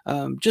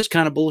 Just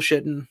kind of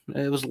bullshitting.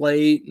 It was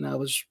late, and I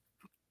was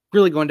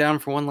really going down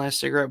for one last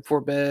cigarette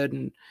before bed,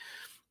 and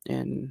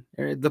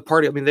the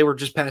party, I mean, they were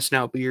just passing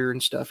out beer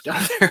and stuff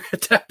down there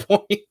at that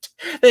point.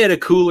 They had a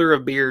cooler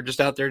of beer just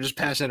out there, just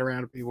passing it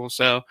around to people.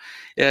 So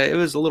yeah, it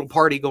was a little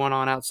party going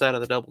on outside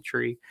of the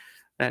DoubleTree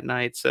that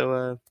night.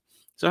 So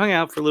I hung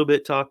out for a little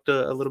bit, talked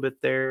a little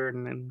bit there,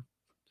 and then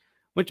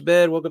went to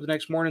bed, woke up the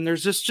next morning.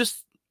 There's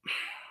just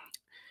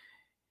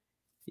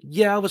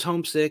yeah, I was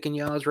homesick, and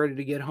yeah, I was ready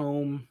to get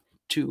home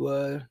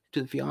to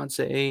the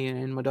fiance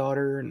and my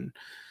daughter,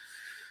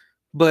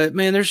 but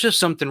man, there's just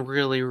something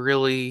really,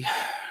 really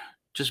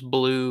just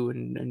blue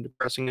and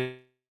depressing.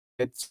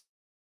 It's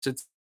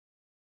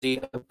the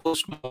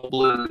post-mall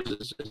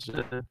blues, as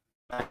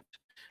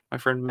my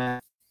friend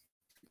Matt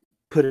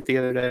put it the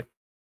other day.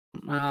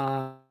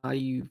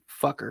 You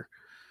fucker.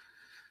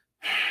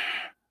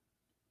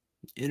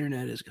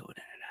 Internet is going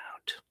in and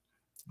out.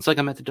 It's like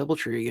I'm at the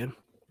DoubleTree again.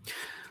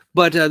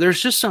 But there's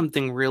just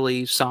something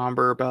really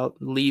somber about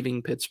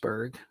leaving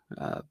Pittsburgh,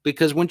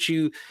 because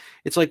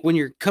it's like when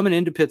you're coming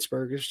into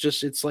Pittsburgh,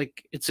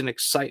 it's an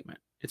excitement.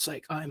 It's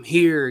like, I'm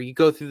here. You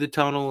go through the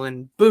tunnel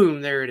and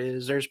boom, there it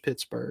is. There's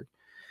Pittsburgh.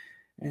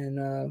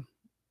 And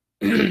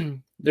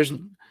there's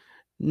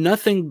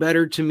nothing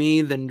better to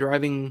me than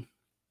driving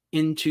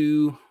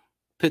into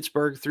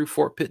Pittsburgh through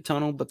Fort Pitt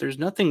Tunnel, but there's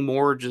nothing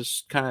more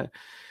just kind of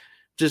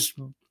just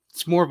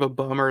it's more of a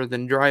bummer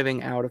than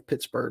driving out of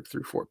Pittsburgh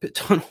through Fort Pitt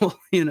Tunnel,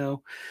 you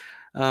know.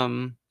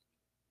 Um,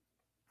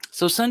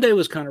 so Sunday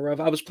was kind of rough.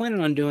 I was planning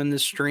on doing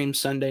this stream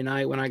Sunday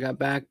night when I got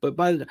back, but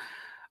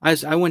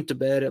I went to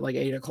bed at like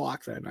 8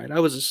 o'clock that night. I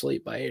was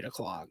asleep by 8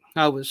 o'clock.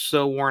 I was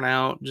so worn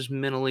out, just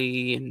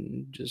mentally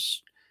and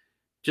just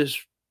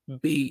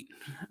beat.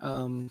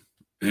 Um,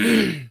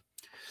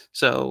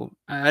 so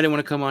I didn't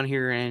want to come on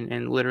here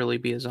and literally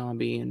be a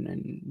zombie and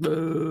it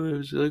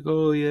was like,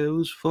 oh yeah, it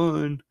was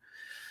fun,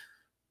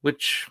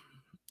 which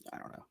I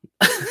don't know.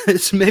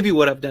 It's maybe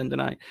what I've done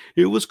tonight.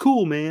 It was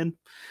cool, man.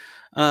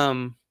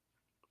 Um,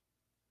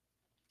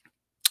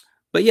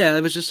 but yeah,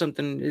 it was just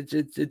something.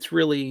 It's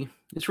really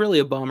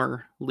a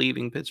bummer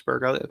leaving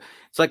Pittsburgh.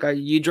 It's like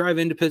you drive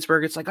into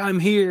Pittsburgh. It's like I'm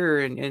here,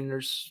 and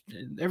there's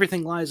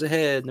everything lies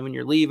ahead. And then when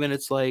you're leaving,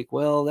 it's like,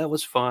 well, that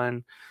was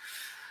fun.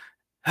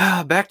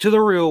 Back to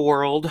the real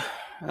world.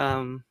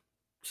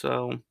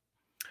 So,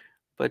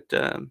 but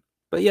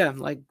yeah,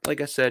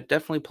 like I said,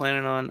 definitely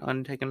planning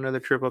on taking another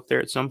trip up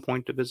there at some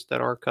point to visit that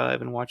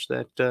archive and watch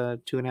that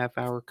 2.5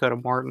 hour cut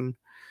of Martin.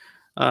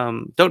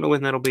 Don't know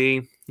when that'll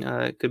be.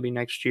 It could be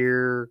next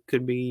year.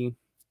 Could be,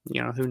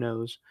 who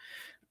knows.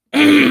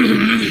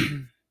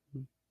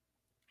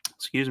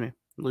 Excuse me,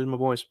 losing my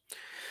voice.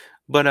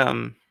 But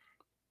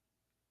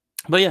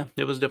yeah,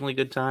 it was definitely a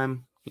good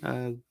time.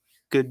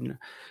 Good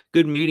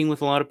meeting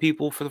with a lot of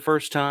people for the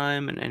first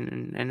time,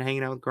 and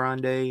hanging out with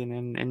Grande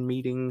and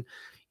meeting,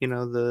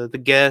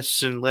 the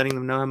guests and letting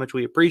them know how much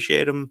we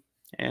appreciate them,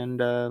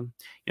 and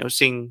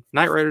seeing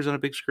Night Riders on a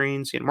big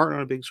screen, seeing Martin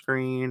on a big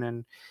screen,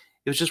 and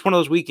it was just one of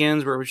those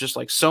weekends where it was just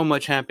like so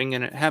much happening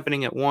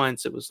at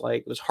once. It was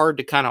hard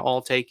to kind of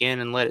all take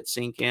in and let it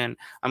sink in.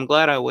 I'm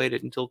glad I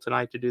waited until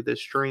tonight to do this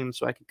stream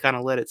so I could kind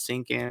of let it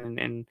sink in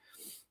and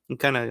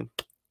kind of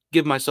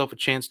give myself a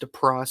chance to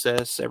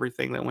process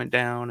everything that went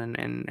down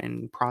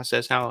and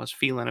process how I was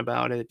feeling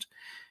about it.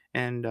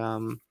 And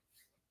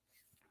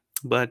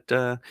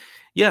but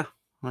yeah,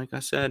 like I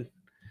said,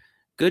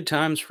 good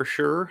times for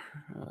sure.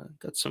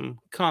 Got some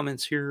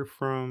comments here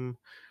from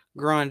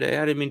Grande.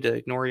 I didn't mean to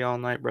ignore you all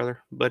night, brother,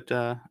 but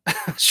I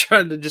was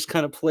trying to just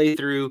kind of play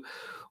through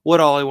what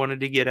all I wanted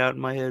to get out in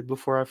my head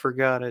before I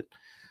forgot it.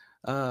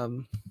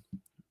 Let's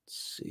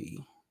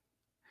see.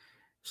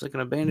 It's like an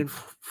abandoned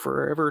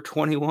Forever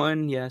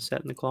 21. Yeah, I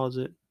sat in the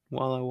closet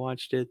while I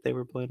watched it. They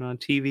were playing on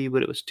TV,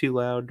 but it was too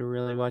loud to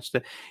really watch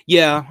the.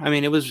 Yeah, I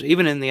mean, it was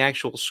even in the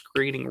actual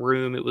screening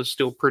room. It was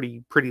still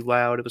pretty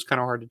loud. It was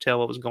kind of hard to tell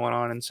what was going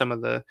on in some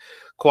of the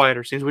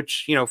quieter scenes.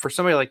 Which for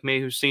somebody like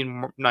me who's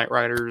seen Night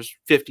Riders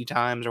 50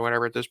 times or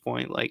whatever at this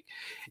point, like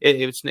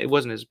it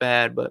wasn't as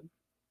bad. But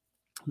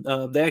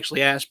they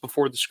actually asked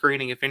before the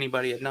screening if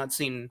anybody had not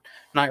seen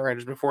Night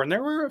Riders before, and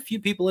there were a few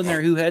people in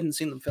there who hadn't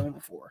seen the film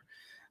before.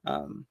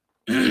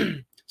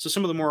 So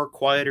some of the more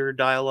quieter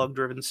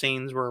dialogue-driven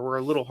scenes were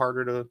a little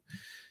harder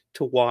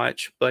to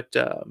watch, but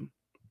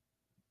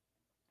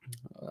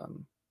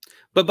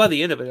by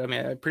the end of it, I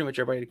mean, pretty much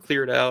everybody had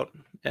cleared out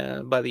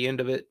by the end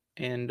of it,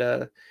 and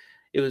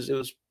it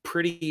was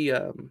pretty.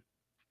 It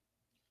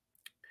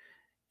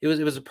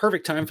was a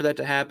perfect time for that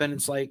to happen.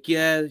 It's like,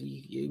 yeah,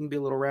 you can be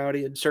a little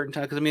rowdy at certain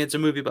times because I mean, it's a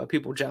movie about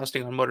people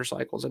jousting on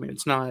motorcycles. I mean,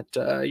 it's not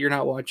you're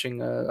not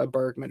watching a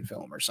Bergman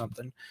film or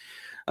something.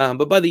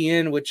 But by the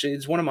end, which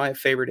is one of my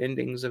favorite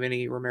endings of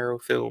any Romero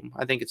film,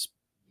 I think it's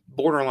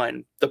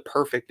borderline the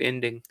perfect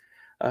ending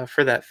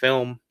for that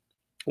film.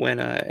 When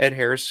Ed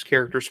Harris'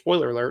 character,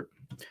 spoiler alert,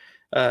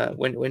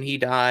 when he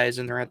dies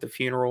and they're at the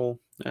funeral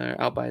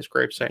out by his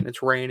gravesite and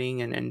it's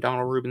raining and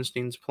Donald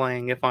Rubinstein's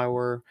playing "If I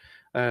Were,"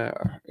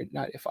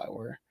 not "If I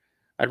Were."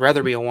 I'd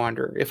rather be a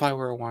wanderer. If I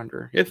were a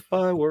wanderer. If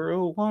I were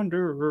a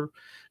wanderer.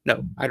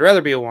 No, I'd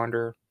rather be a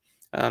wanderer.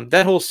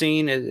 That whole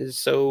scene is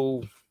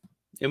so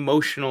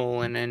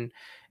emotional and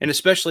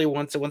especially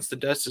once the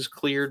dust is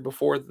cleared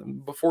before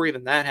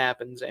even that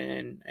happens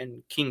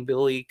and King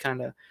Billy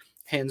kind of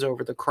hands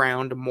over the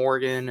crown to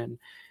Morgan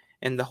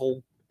and the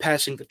whole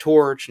passing the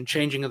torch and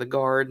changing of the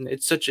guard, and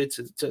it's such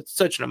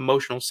an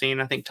emotional scene.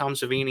 I think Tom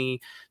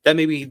Savini, that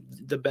may be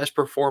the best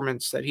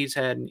performance that he's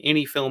had in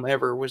any film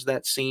ever, was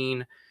that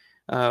scene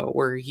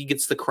where he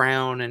gets the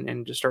crown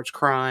and just starts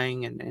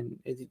crying and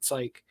it's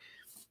like,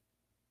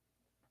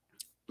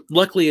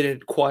 luckily it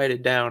had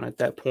quieted down at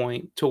that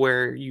point to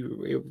where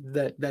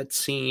that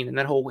scene and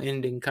that whole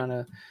ending kind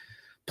of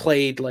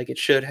played like it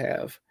should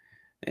have.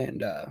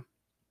 And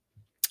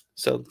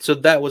so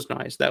that was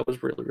nice. That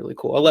was really, really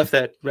cool. I left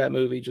that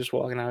movie just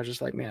walking out. I was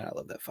just like, man, I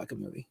love that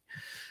fucking movie.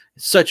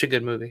 It's such a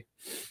good movie.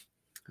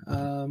 What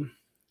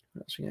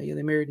else we got? Yeah,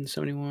 they married in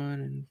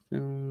 1971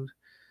 and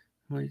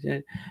like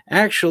that.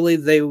 Actually,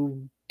 they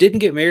didn't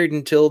get married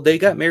until they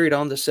got married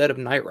on the set of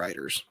Night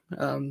Riders.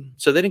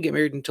 So they didn't get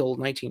married until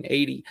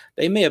 1980.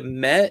 They may have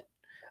met.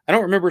 I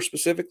don't remember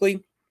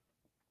specifically.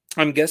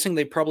 I'm guessing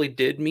they probably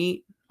did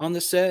meet on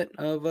the set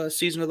of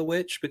Season of the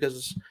Witch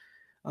because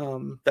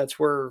that's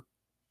where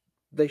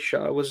they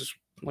shot. It was,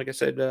 like I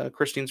said,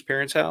 Christine's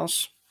parents'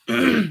 house.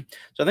 So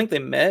I think they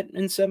met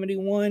in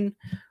 1971,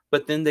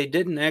 but then they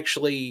didn't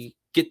actually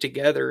get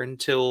together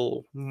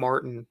until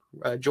Martin.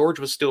 George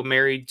was still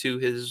married to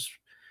his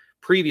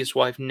previous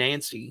wife,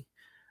 Nancy,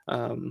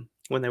 when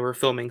they were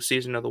filming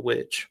Season of the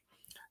Witch.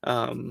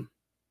 And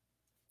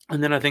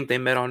then I think they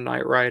met on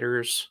Knight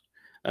Riders.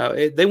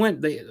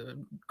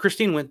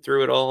 Christine went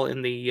through it all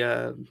in the,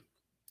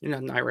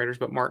 not Knight Riders,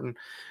 but Martin.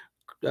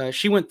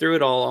 She went through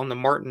it all on the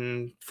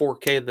Martin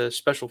 4K, the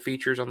special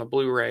features on the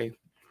Blu-ray,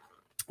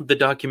 the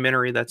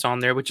documentary that's on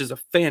there, which is a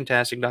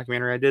fantastic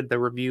documentary. I did the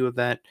review of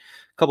that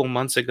a couple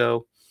months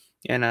ago,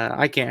 and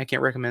I can't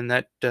recommend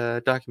that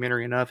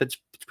documentary enough. It's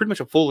pretty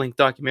much a full-length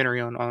documentary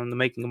on the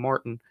making of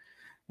Martin,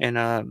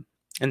 and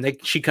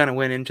she kind of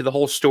went into the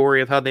whole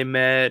story of how they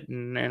met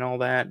and all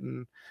that,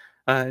 and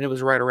it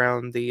was right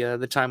around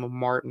the time of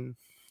Martin.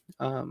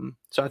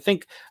 So I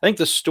think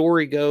the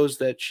story goes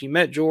that she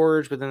met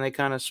George, but then they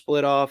kind of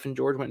split off, and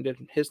George went and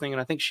did his thing. And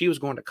I think she was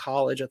going to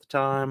college at the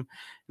time, and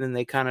then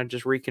they kind of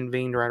just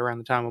reconvened right around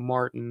the time of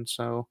Martin.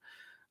 So,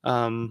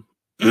 I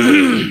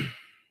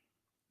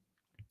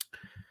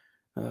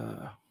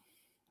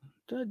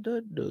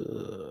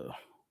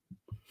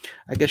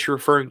guess you're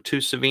referring to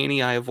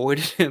Savini. I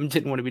avoided him,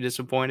 didn't want to be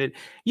disappointed.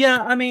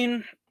 Yeah, I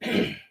mean,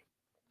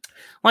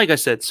 like I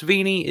said,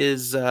 Savini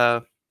is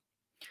an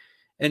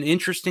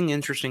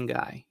interesting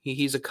guy.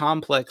 He's a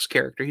complex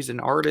character. He's an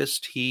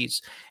artist.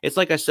 It's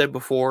like I said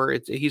before,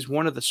 he's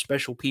one of the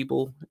special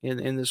people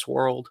in this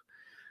world.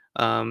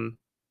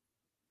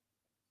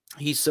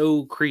 He's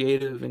so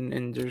creative,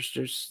 and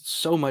there's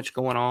so much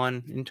going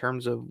on in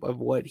terms of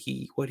what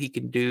he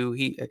can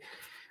do.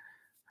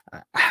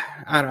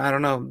 I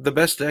don't know. The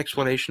best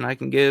explanation I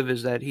can give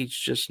is that he's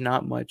just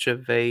not much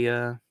of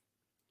a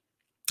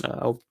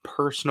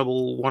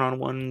personable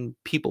one-on-one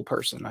people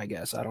person, I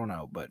guess. I don't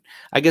know, but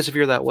I guess if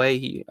you're that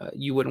way,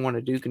 you wouldn't want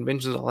to do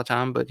conventions all the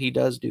time, but he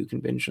does do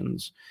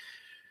conventions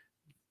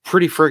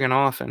pretty friggin'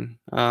 often.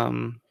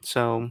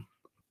 So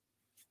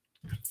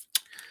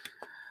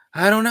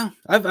I don't know.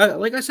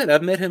 Like I said,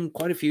 I've met him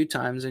quite a few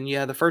times, and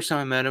yeah, the first time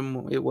I met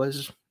him, it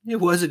was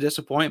a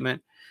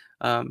disappointment.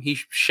 He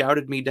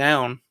shouted me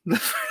down.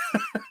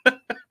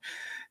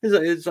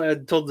 I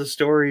told the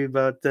story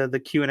about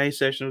the Q&A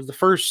session. It was the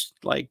first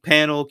like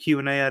panel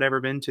Q&A I'd ever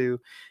been to.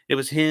 It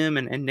was him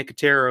and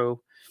Nicotero,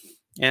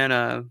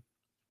 and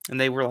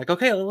they were like,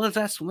 okay,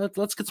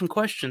 let's get some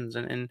questions.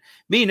 And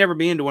me never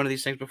being to one of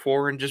these things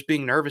before and just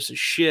being nervous as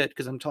shit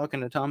because I'm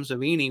talking to Tom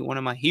Savini, one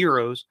of my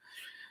heroes,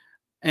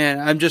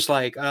 and I'm just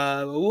like,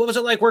 what was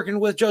it like working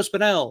with Joe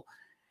Spinell?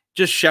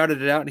 Just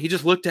shouted it out, and he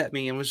just looked at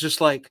me and was just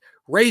like,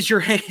 raise your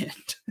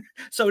hand.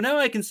 So now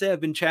I can say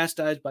I've been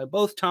chastised by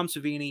both Tom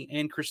Savini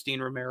and Christine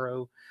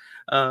Romero.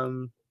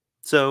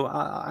 So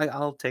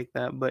I'll take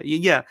that. But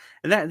yeah,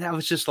 and that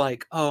was just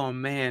like, oh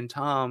man,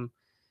 Tom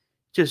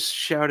just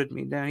shouted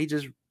me down. He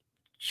just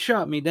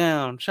shot me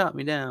down.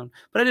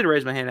 But I did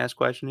raise my hand and ask a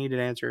question. He did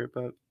answer it.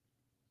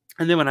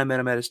 And then when I met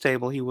him at his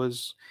table, he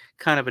was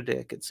kind of a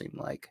dick, it seemed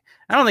like.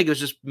 I don't think it was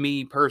just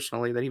me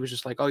personally that he was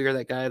just like, oh, you're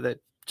that guy that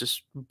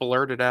just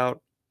blurted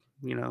out,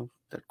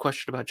 that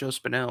question about Joe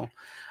Spinell.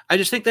 I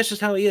just think that's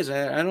just how he is.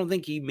 I don't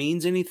think he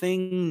means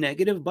anything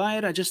negative by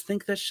it. I just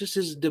think that's just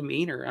his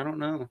demeanor. I don't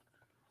know.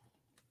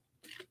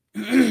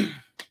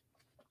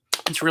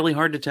 It's really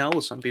hard to tell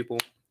with some people.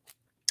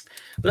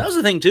 But that was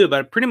the thing, too,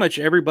 about pretty much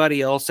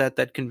everybody else at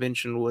that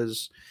convention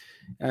was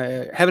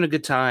having a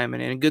good time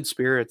and in good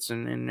spirits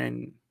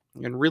and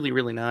really,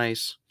 really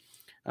nice.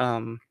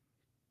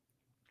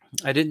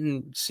 I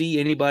didn't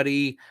see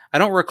anybody. I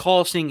don't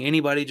recall seeing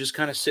anybody just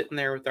kind of sitting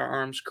there with their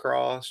arms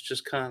crossed,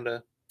 just kind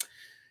of,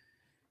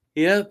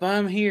 yep,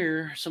 I'm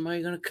here.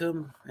 Somebody gonna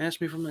come ask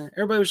me from there.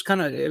 Everybody was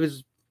it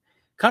was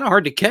kind of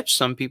hard to catch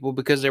some people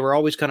because they were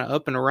always kind of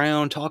up and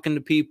around, talking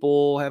to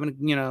people, having,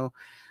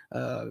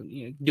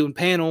 doing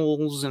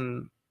panels,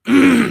 and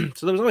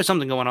so there was always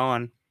something going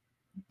on.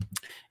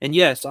 And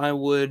yes, I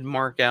would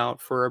mark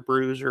out for a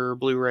Bruiser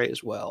Blu-ray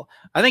as well.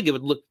 I think it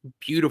would look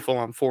beautiful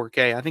on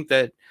 4K. I think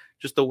that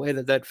just the way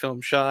that film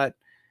shot,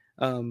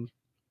 I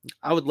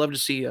would love to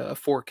see a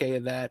 4K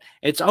of that.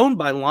 It's owned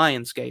by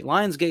Lionsgate.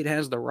 Lionsgate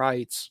has the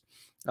rights.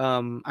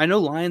 I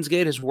know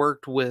Lionsgate has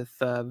worked with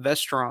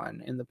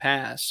Vestron in the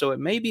past, so it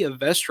may be a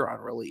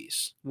Vestron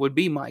release, would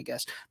be my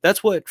guess.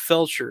 That's what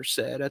Felcher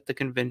said at the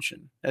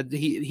convention.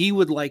 He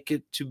would like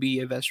it to be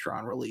a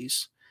Vestron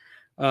release.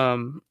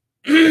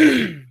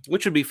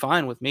 Which would be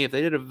fine with me if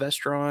they did a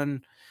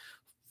Vestron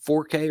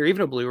 4K or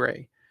even a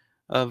Blu-ray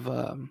of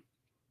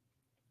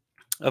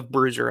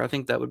Bruiser. I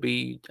think that would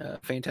be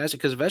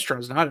fantastic because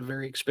Vestron's not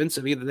very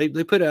expensive either.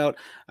 They put out,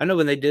 I know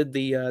when they did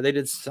they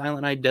did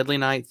Silent Night, Deadly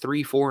Night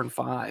 3, 4, and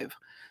 5,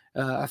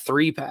 a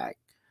 3-pack.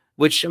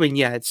 Which, I mean,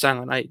 yeah, it's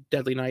Silent Night,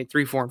 Deadly Night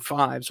 3, 4, and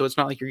 5, so it's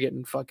not like you're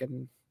getting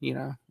fucking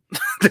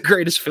the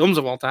greatest films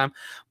of all time,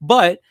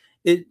 but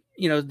it.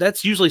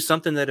 That's usually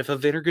something that if a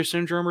Vinegar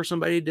Syndrome or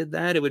somebody did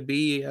that, it would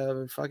be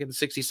a fucking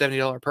 $60,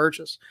 $70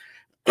 purchase.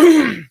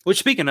 Which,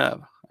 speaking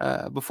of,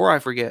 before I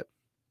forget,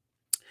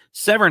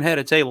 Severn had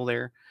a table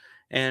there.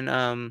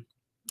 And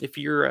if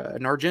you're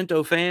an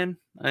Argento fan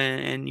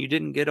and you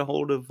didn't get a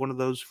hold of one of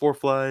those 4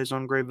 Flies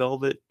on Gray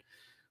Velvet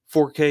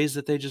 4Ks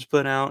that they just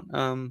put out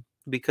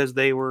because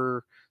they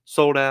were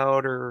sold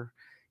out, or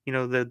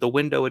the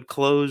window had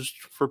closed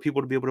for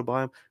people to be able to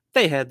buy them.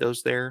 They had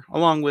those there,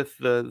 along with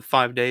the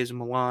 5 Days of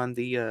Milan,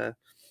 the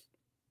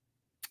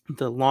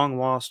long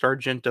lost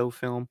Argento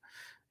film,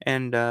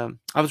 and I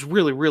was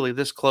really, really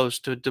this close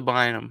to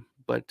buying them,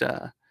 but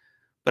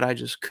I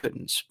just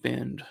couldn't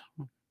spend.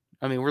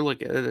 I mean, we're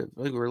looking at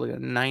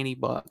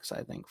 $90,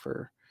 I think,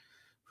 for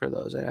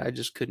those. I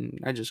just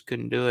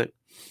couldn't do it.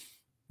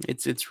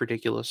 It's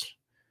ridiculous.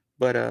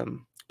 But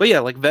yeah,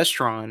 like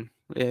Vestron.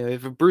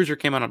 If a Bruiser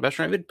came out on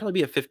Vestron, it'd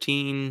probably be a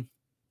 $15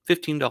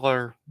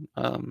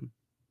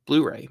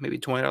 Blu-ray, maybe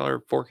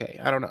 $20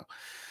 4K. I don't know.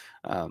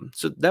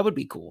 So that would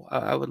be cool.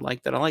 I would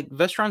like that. I like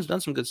Vestron's done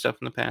some good stuff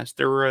in the past.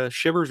 There were a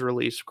Shivers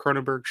release,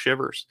 Cronenberg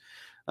Shivers.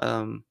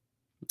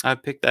 I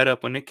picked that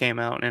up when it came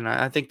out, and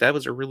I think that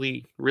was a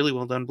really, really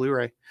well done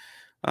Blu-ray.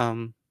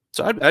 So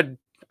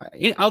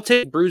I'll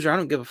take Bruiser. I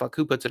don't give a fuck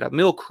who puts it out.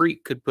 Mill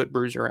Creek could put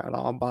Bruiser out.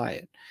 I'll buy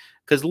it,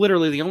 because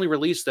literally the only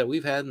release that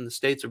we've had in the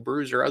States of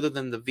Bruiser, other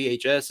than the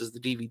VHS, is the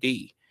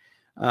DVD.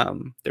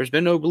 There's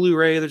been no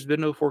Blu-ray. There's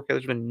been no 4K.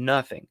 There's been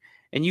nothing.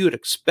 And you would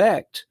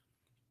expect,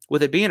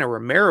 with it being a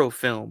Romero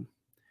film,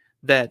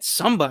 that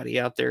somebody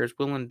out there is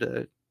willing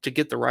to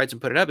get the rights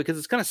and put it out, because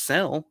it's going to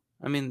sell.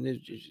 I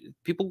mean,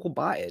 people will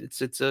buy it.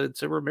 It's a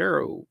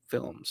Romero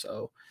film,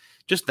 so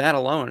just that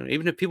alone,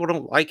 even if people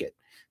don't like it,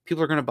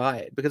 people are going to buy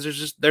it,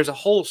 because there's a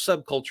whole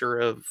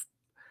subculture of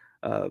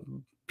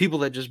people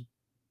that just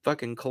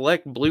fucking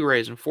collect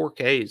Blu-rays and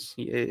 4Ks.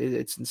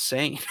 It's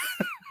insane.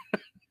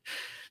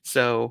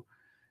 So,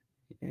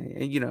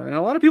 and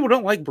a lot of people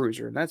don't like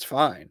Bruiser, and that's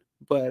fine.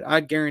 But I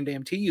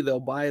guarantee you they'll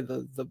buy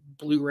the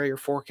Blu-ray or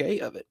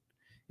 4K of it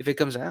if it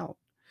comes out.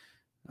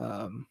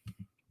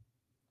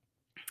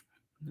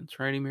 That's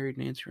right. He married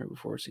Nancy right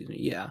before season.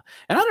 Yeah,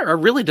 and I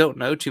really don't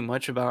know too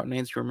much about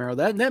Nancy Romero.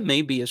 That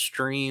may be a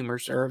stream or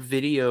a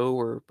video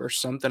or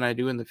something I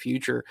do in the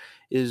future.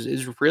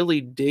 Is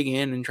really dig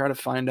in and try to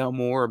find out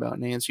more about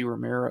Nancy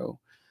Romero.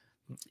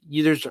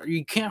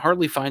 You can't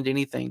hardly find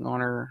anything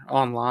on her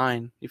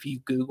online if you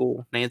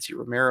Google Nancy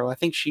Romero. I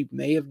think she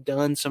may have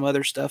done some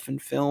other stuff in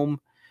film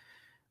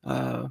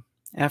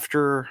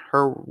after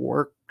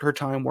her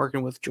time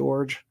working with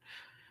George.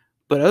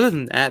 But other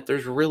than that,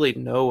 there's really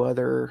no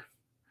other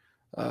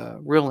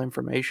real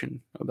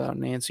information about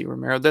Nancy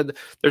Romero.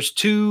 There's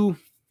two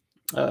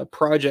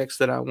projects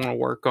that I want to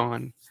work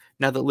on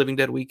now that Living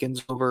Dead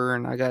Weekend's over,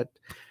 and I got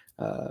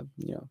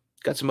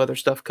got some other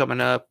stuff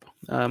coming up.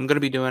 I'm going to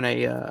be doing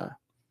an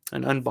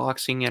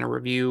unboxing and a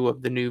review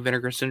of the new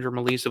Vinegar Syndrome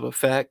release of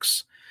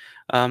Effects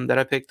that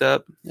I picked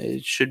up.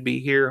 It should be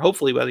here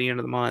hopefully by the end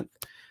of the month.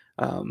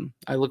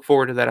 I look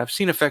forward to that. I've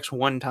seen Effects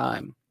one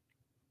time,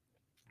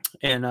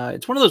 and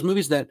it's one of those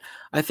movies that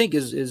I think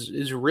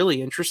is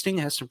really interesting.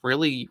 It has some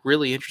really,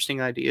 really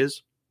interesting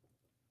ideas.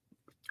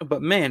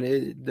 But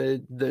man,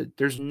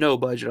 there's no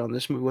budget on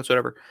this movie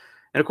whatsoever.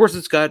 And of course,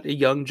 it's got a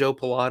young Joe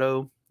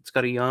Pilato. It's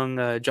got a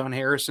young John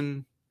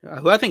Harrison,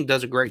 who I think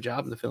does a great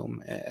job in the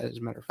film, as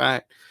a matter of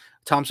fact.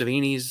 Tom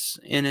Savini's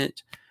in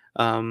it.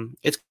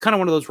 It's kind of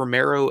one of those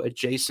Romero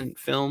adjacent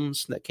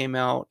films that came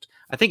out.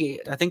 I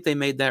think they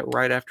made that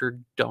right after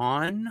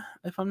Dawn,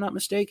 if I'm not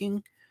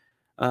mistaken.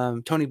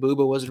 Tony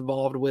Buba was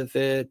involved with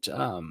it.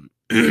 A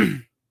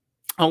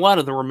lot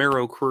of the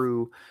Romero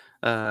crew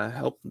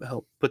helped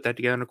put that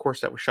together. And of course,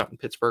 that was shot in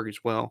Pittsburgh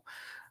as well.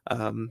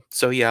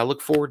 So yeah, I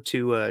look forward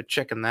to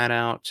checking that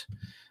out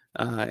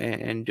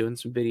and doing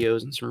some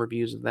videos and some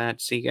reviews of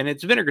that. See, and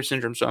it's Vinegar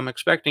Syndrome, so I'm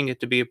expecting it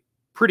to be a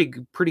pretty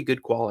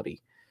good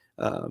quality.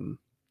 Now,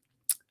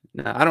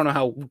 I don't know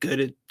how good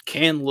it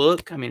can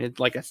look. I mean,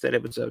 like I said,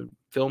 it was a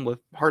film with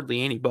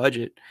hardly any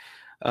budget.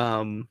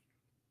 And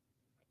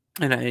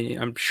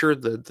I'm sure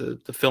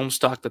the film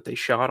stock that they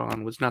shot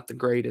on was not the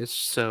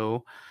greatest.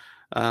 So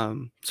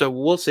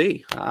we'll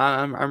see.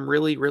 I'm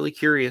really, really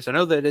curious. I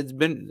know that it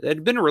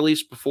had been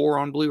released before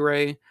on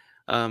Blu-ray,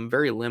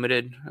 very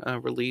limited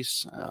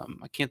release.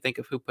 I can't think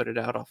of who put it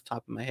out off the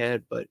top of my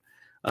head, but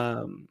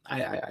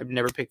I've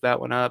never picked that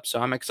one up.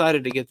 So I'm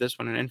excited to get this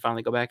one and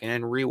finally go back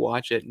and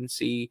rewatch it and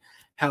see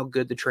how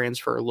good the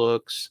transfer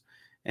looks,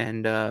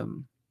 and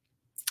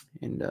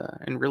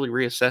really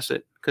reassess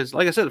it. Because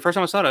like I said, the first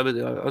time I saw it,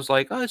 I was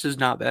like, oh, this is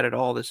not bad at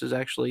all. This is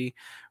actually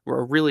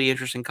a really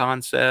interesting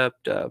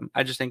concept.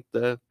 I just think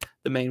the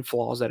main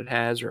flaws that it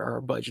has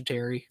are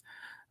budgetary.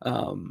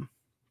 So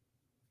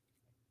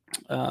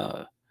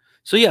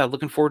yeah,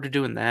 looking forward to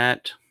doing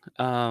that.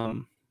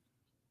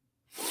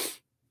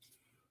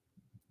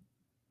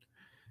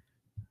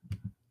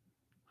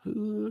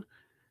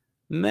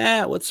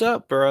 Matt, what's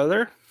up,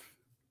 brother?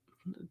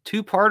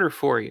 Two-parter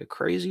for you.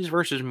 Crazies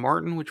versus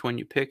Martin. Which one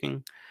you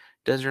picking?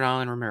 Desert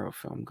Island Romero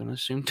film. I'm gonna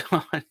assume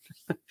Don.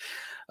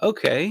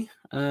 Okay.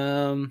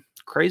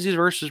 Crazies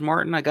versus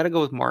Martin. I gotta go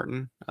with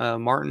Martin.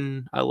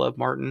 Martin. I love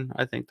Martin.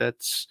 I think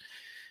that's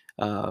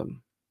there's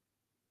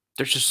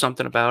just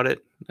something about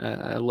it.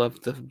 I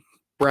love the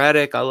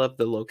Braddock. I love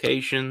the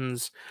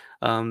locations,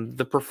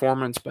 the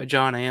performance by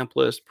John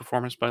Amplis,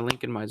 performance by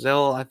Lincoln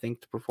Mizell. I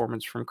think the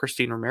performance from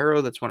Christine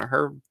Romero, that's one of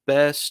her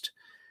best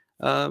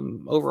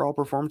overall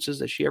performances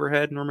that she ever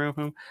had in Romero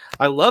film.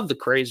 I love the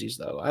Crazies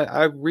though.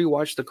 I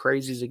rewatched the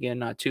Crazies again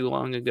not too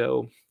long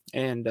ago,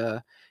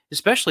 and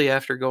especially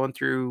after going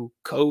through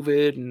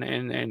COVID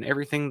and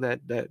everything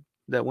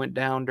that went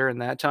down during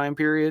that time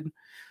period.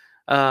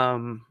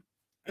 Um,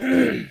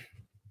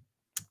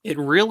 it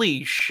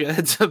really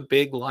sheds a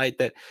big light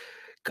that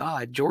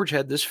God, George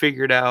had this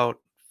figured out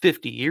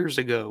 50 years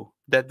ago,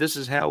 that this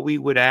is how we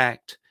would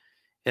act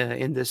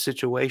in this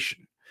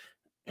situation.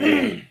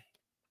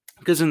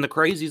 Because in the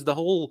Crazies,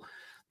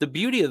 the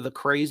beauty of the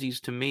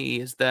Crazies to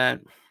me is that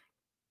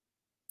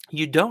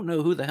you don't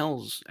know who the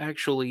hell's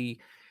actually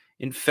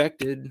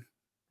infected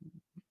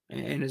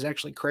and is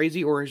actually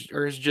crazy, or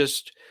is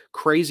just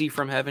crazy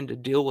from having to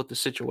deal with the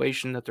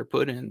situation that they're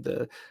put in,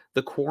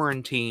 the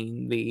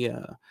quarantine, the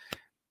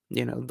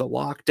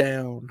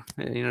lockdown,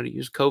 to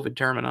use COVID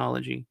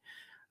terminology.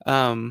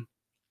 Um,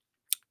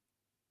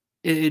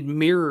 it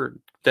mirrored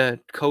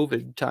that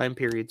COVID time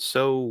period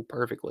so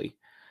perfectly.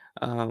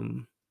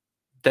 Um,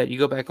 that you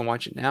go back and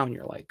watch it now and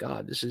you're like,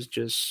 God, this is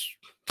just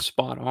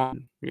spot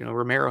on.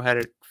 Romero had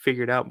it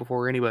figured out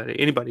before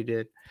anybody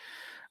did.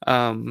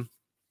 Um,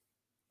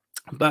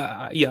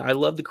 but yeah, I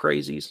love the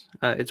Crazies.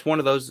 It's one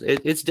of those.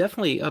 It's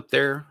definitely up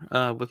there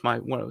with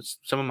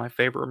some of my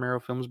favorite Romero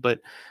films.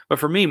 But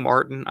for me,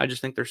 Martin, I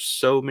just think there's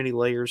so many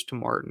layers to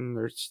Martin.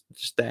 There's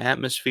just the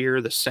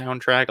atmosphere, the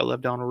soundtrack. I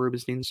love Donald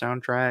Rubinstein's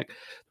soundtrack, the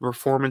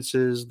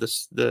performances,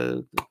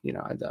 I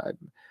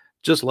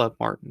just love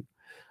Martin.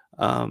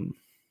 And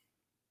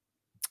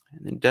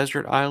then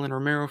Desert Island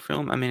Romero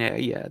film. I mean,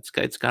 yeah, it's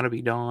got to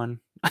be Dawn.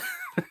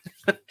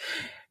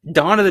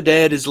 Dawn of the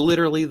Dead is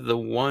literally the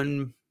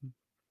one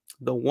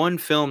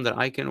film that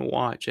I can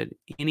watch at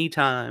any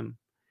time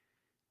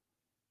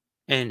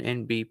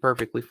and be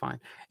perfectly fine.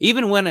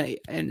 Even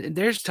and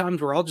there's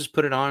times where I'll just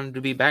put it on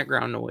to be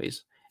background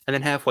noise, and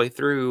then halfway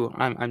through,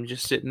 I'm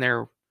just sitting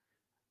there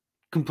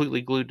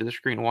completely glued to the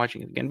screen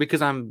watching it again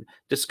because I'm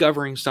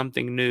discovering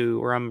something new,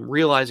 or I'm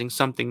realizing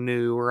something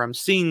new, or I'm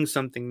seeing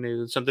something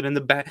new, something in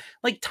the back,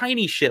 like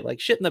tiny shit, like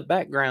shit in the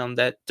background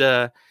that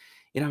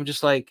I'm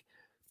just like,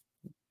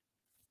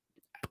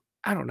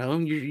 I don't know,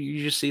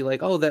 you just see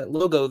like, oh, that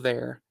logo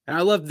there. And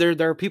I love there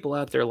are people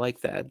out there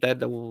like that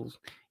will,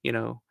 you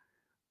know,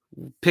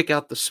 pick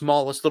out the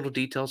smallest little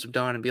details of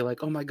Dawn and be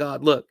like, oh my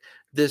God, look,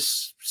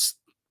 this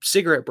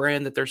cigarette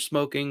brand that they're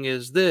smoking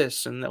is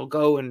this, and they'll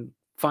go and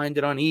find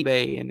it on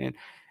eBay. And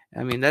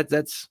I mean,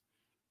 it's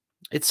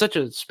such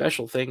a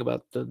special thing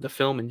about the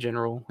film in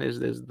general is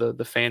the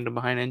fandom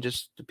behind it, and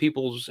just the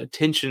people's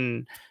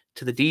attention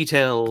to the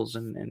details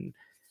and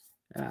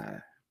uh,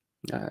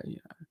 yeah.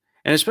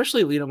 And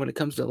especially, when it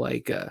comes to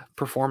like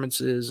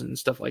performances and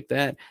stuff like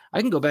that,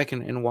 I can go back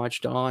and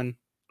watch Dawn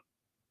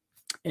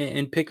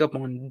and pick up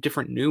on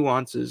different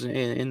nuances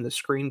in the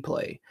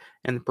screenplay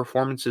and the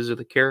performances of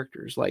the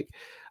characters. Like,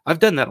 I've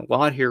done that a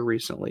lot here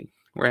recently,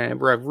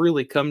 where I've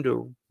really come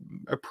to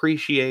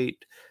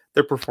appreciate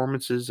the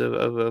performances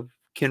of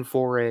Ken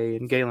Foray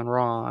and Galen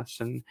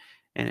Ross and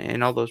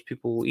all those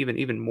people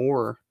even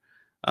more.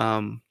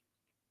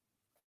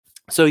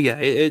 So yeah,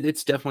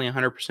 it's definitely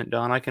 100%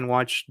 Dawn. I can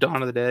watch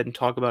Dawn of the Dead and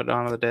talk about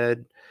Dawn of the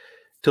Dead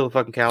till the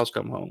fucking cows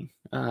come home.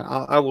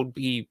 I would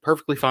be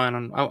perfectly fine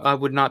on. I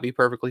would not be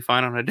perfectly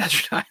fine on a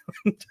desert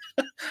island.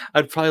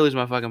 I'd probably lose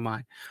my fucking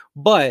mind.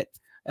 But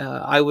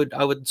I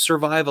would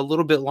survive a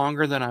little bit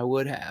longer than I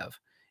would have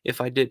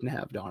if I didn't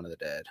have Dawn of the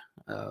Dead.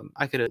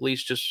 I could at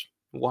least just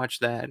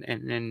watch that,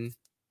 and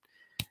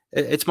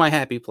it's my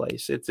happy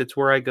place. It's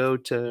where I go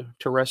to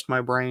rest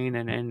my brain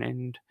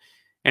and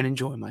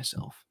enjoy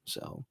myself.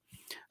 So,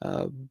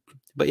 uh,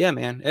 but yeah,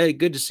 man. Hey,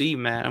 good to see you,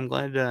 Matt. I'm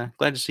glad to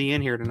see you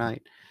in here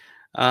tonight.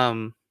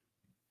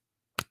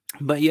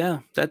 But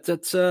yeah,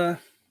 that's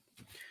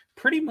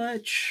pretty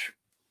much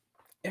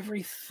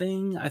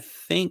everything. I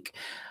think,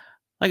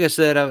 like I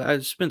said,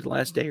 I've spent the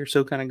last day or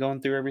so kind of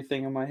going through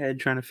everything in my head,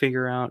 trying to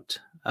figure out,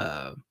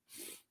 trying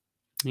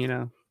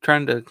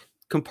to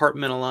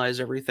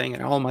compartmentalize everything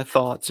and all my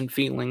thoughts and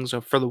feelings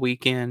for the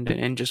weekend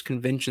and just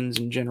conventions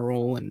in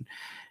general. And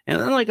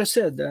then, like I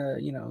said, I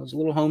was a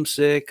little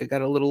homesick. I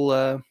got a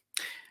little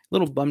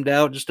bummed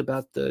out just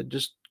about the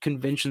just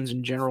conventions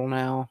in general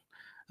now.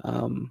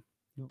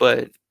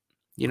 But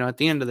at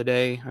the end of the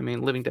day, I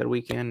mean, Living Dead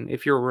Weekend,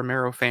 if you're a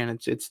Romero fan,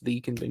 it's the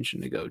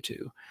convention to go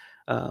to.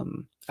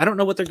 I don't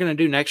know what they're going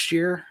to do next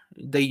year.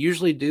 They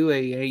usually do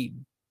a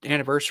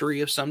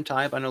anniversary of some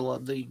type. I know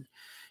the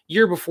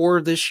year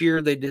before this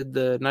year, they did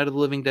the Night of the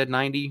Living Dead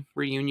 90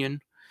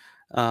 reunion.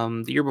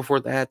 The year before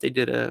that, they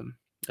did a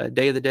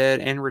Day of the Dead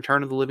and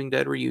Return of the Living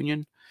Dead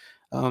reunion.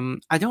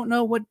 I don't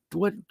know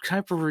what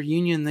type of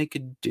reunion they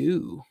could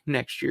do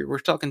next year. We're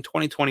talking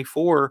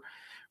 2024.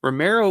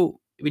 Romero,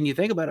 when you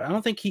think about it, I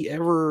don't think he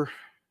ever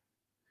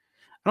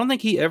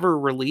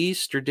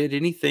released or did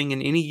anything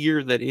in any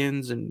year that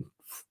ends in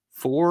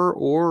 4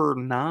 or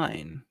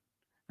 9.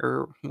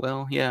 Or,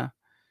 well, yeah.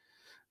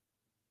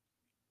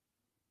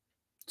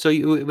 So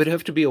it would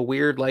have to be a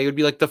weird, like, it would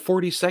be like the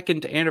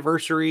 42nd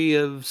anniversary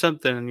of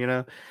something, you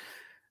know?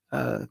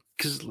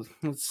 Because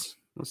let's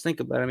think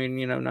about it. I mean,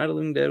 you know, Night of the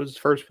Living Dead was the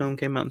first film,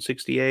 came out in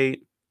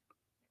 '68,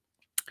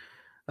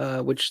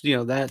 which, you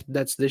know,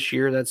 that's this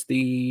year. That's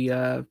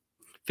the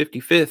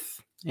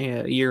 55th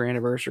year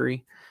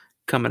anniversary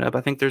coming up.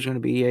 I think there's going to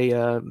be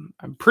I'm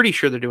pretty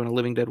sure they're doing a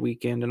Living Dead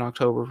weekend in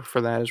October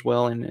for that as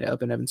well, and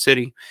up in Evans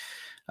City.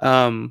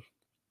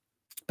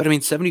 But I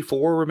mean,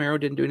 74, Romero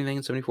didn't do anything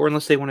in 74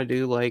 unless they want to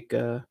do like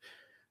uh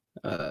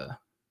uh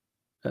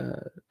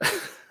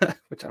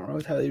which I don't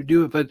know how they would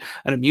do it, but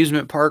an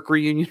amusement park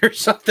reunion or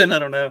something. I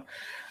don't know.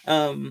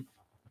 Um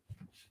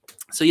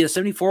so yeah,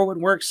 74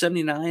 wouldn't work.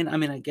 79, I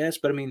mean, I guess,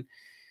 but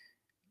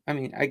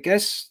I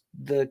guess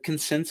the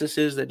consensus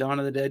is that Dawn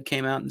of the Dead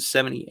came out in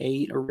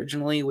 78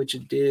 originally, which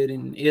it did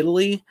in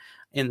Italy.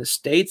 In the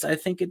States, I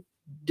think it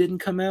didn't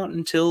come out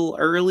until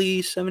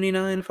early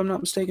 79, if I'm not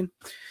mistaken.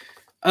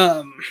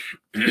 Um,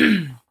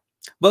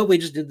 but we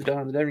just did the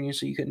Dawn of the Dead reunion,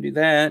 so you couldn't do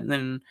that. And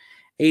then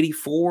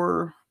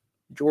 84,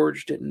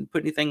 George didn't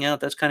put anything out.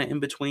 That's kind of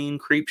in between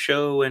Creep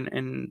Show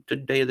and the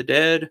Day of the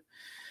Dead.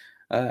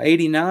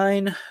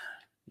 89,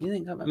 you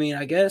think? I mean,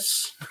 I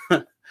guess.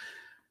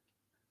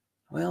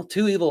 Well,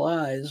 Two Evil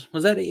Eyes.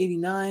 Was that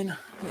 89?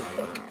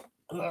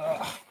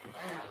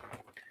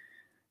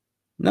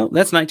 No,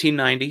 that's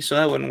 1990, so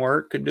that wouldn't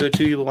work. Could do a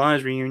Two Evil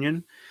Eyes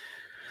reunion.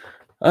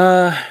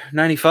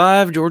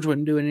 95, George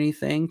wasn't doing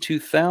anything.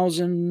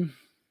 2000,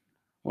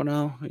 well,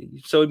 no,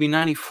 so it'd be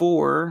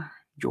 94.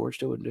 George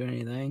still wouldn't do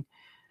anything.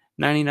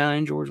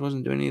 99, George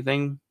wasn't doing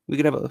anything. We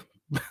could have a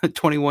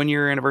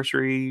 21-year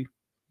anniversary.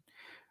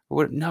 Or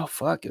what? No,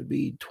 fuck, it'd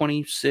be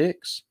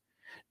 26.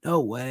 No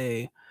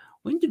way.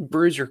 When did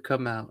Bruiser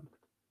come out?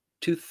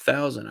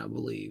 2000, I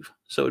believe.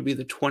 So it'd be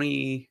the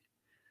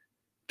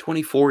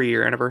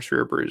 24-year anniversary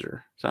of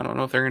Bruiser. So I don't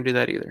know if they're gonna do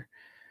that either.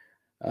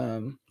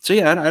 So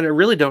yeah, I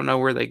really don't know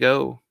where they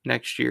go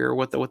next year, or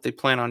what they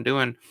plan on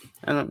doing.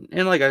 And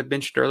like I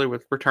mentioned earlier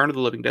with Return of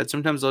the Living Dead,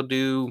 sometimes they'll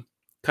do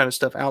kind of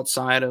stuff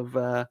outside of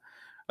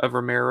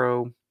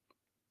Romero.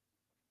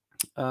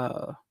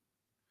 So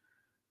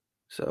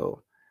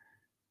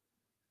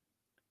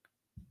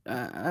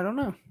I don't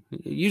know.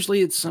 Usually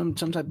it's some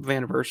type of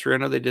anniversary. I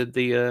know they did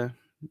the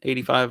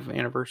 85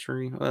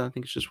 anniversary. I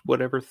think it's just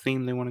whatever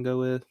theme they want to go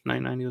with.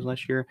 990 was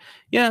last year.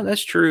 Yeah,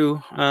 that's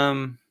true.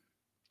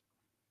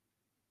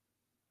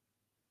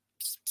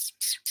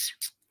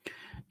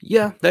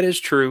 Yeah, that is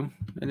true.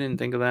 I didn't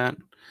think of that.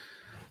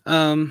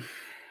 I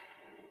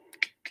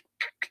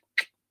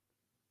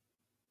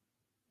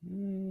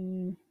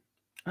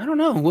don't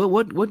know.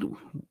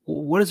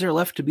 What is there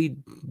left to be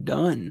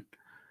done?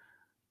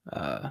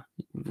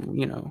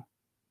 You know,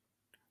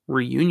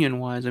 reunion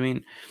wise. I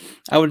mean,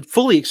 I would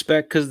fully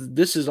expect, because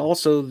this is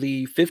also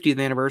the 50th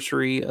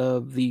anniversary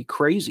of the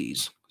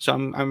Crazies. So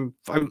I'm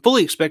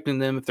fully expecting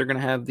them, if they're going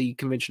to have the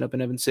convention up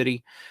in Evans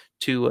City,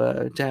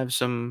 to have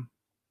some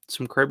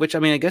credit. Which, I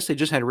mean, I guess they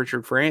just had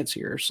Richard France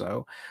here,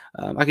 so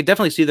I could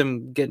definitely see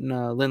them getting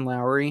Lynn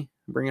Lowry,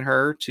 bringing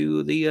her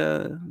to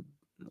the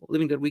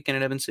Living Dead weekend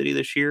in Evans City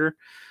this year.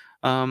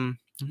 I'm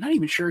not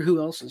even sure who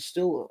else is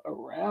still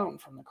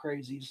around from the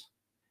Crazies.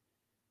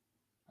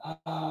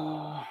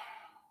 I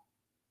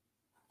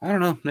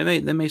don't know.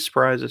 They may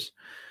surprise us.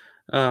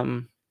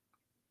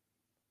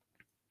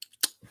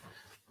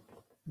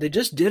 They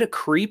just did a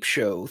Creep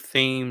Show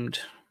themed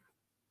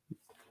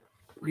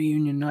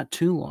reunion not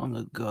too long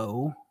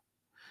ago.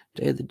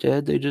 Day of the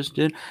Dead they just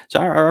did.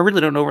 So I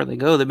really don't know where they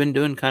go. They've been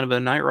doing kind of a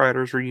Night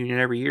Riders reunion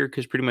every year,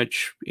 because pretty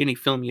much any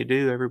film you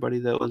do, everybody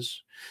that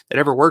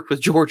ever worked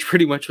with George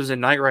pretty much was in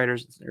Night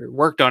Riders or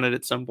worked on it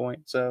at some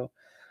point. So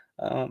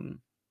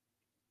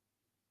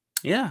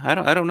yeah, I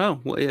don't know.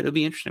 Well, it'll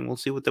be interesting. We'll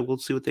see what they do. We'll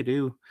see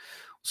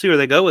where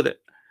they go with it.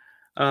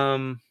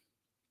 But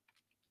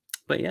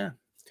yeah.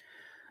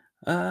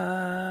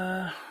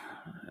 I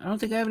don't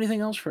think I have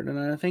anything else for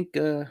tonight. I think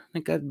that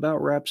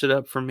about wraps it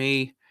up for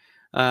me.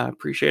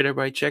 Appreciate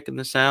everybody checking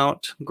this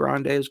out.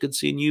 Grande, it was good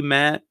seeing you,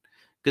 Matt.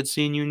 Good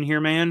seeing you in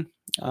here, man.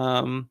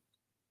 I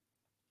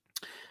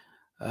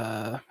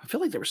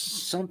feel like there was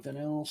something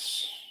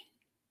else.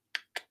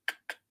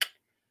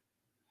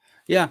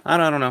 Yeah, I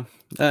don't know.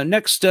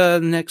 Next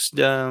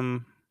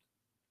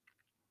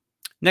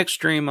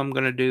stream I'm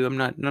gonna do.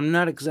 I'm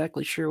not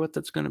exactly sure what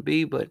that's gonna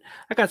be, but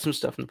I got some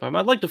stuff in the pipeline.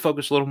 I'd like to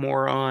focus a little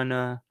more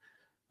on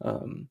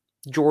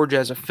George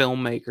as a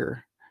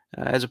filmmaker,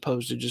 as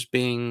opposed to just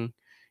being,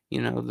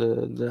 you know,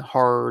 the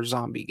horror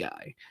zombie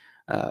guy.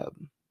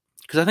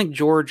 Because I think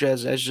George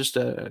as just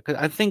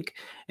I think,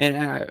 and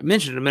I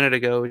mentioned it a minute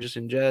ago just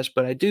in jest,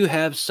 but I do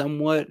have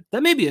somewhat,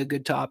 that may be a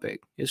good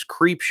topic, is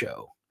Creep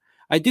Show.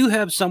 I do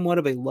have somewhat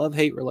of a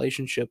love-hate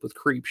relationship with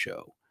Creep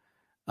Show.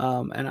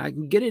 And I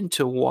can get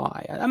into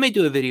why. I may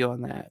do a video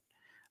on that.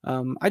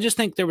 I just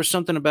think there was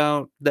something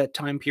about that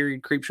time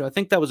period, Creep Show. I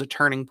think that was a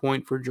turning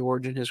point for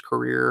George in his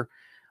career.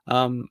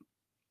 There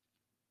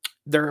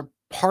are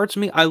parts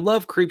of me, I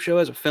love Creep Show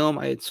as a film.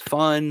 It's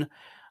fun.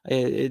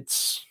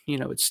 It's, you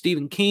know, it's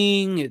Stephen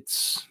King.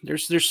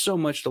 There's so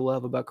much to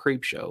love about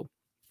Creep Show.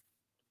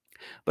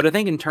 But I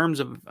think in terms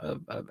of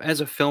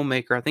as a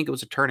filmmaker, I think it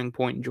was a turning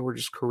point in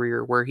George's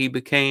career where he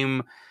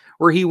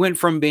went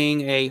from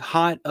being a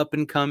hot up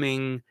and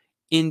coming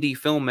indie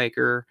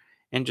filmmaker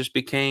and just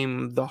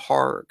became the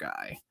horror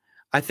guy.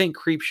 I think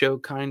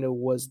Creepshow kind of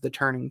was the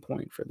turning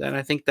point for that.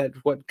 I think that's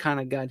what kind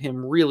of got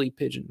him really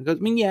pigeoned. Because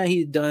I mean, yeah,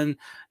 he had done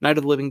Night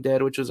of the Living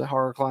Dead, which was a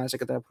horror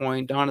classic at that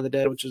point, Dawn of the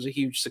Dead, which was a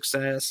huge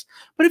success.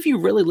 But if you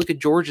really look at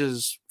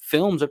George's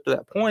films up to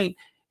that point,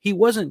 he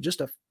wasn't just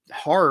a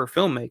horror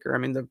filmmaker. I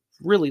mean, the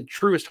really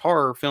truest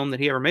horror film that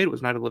he ever made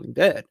was Night of the Living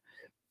Dead.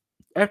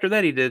 After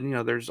that, he did,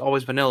 There's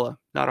Always Vanilla,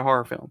 not a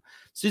horror film.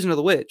 Season of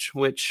the Witch,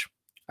 which,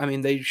 I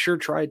mean, they sure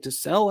tried to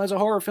sell as a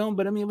horror film,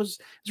 but I mean, it was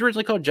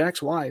originally called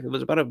Jack's Wife.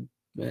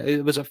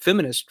 It was a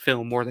feminist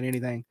film more than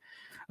anything.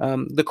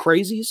 The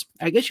Crazies,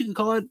 I guess you could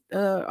call it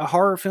a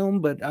horror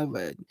film, but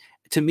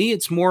to me,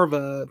 it's more of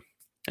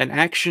an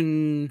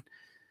action,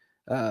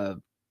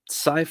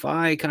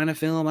 sci-fi kind of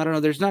film. I don't know.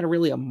 There's not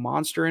really a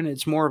monster in it.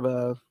 It's more of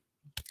a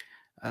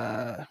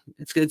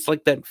it's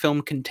like that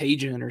film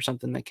Contagion or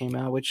something that came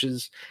out, which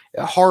is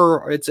a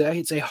horror. It's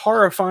a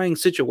horrifying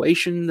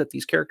situation that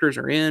these characters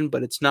are in,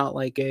 but it's not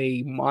like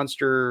a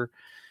monster,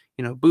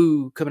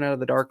 boo coming out of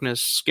the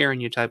darkness scaring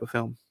you type of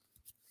film.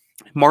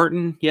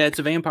 Martin, yeah, it's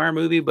a vampire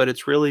movie, but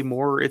it's really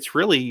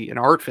an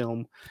art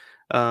film,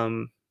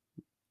 about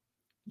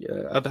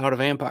a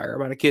vampire,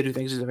 about a kid who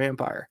thinks he's a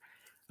vampire,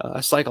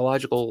 a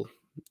psychological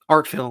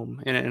art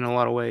film in a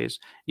lot of ways.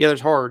 Yeah,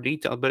 there's horror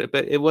detail, but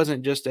it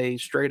wasn't just a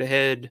straight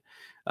ahead,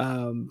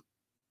 horror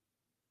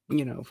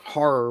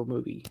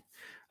movie.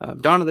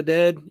 Dawn of the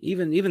Dead,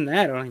 even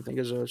that I don't think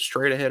is a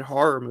straight ahead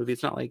horror movie.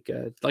 It's not like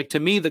to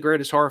me the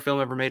greatest horror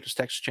film ever made was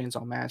Texas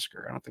Chainsaw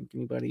Massacre. I don't think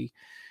anybody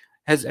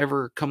has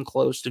ever come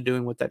close to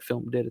doing what that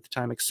film did at the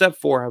time, except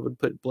for I would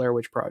put Blair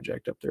Witch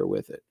Project up there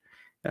with it,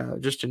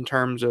 just in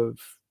terms of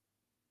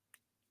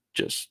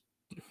just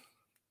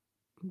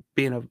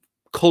being a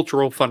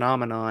cultural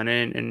phenomenon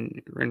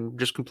and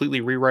just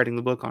completely rewriting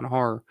the book on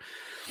horror.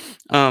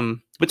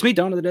 But to me,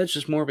 Dawn of the Dead is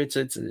just more of it's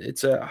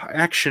a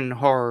action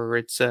horror.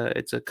 It's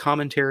a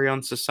commentary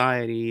on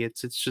society.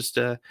 It's just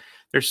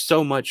there's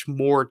so much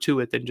more to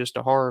it than just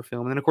a horror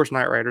film. And then of course,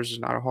 Night Riders is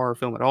not a horror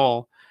film at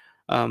all.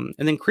 And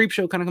then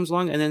Creepshow kind of comes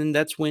along, and then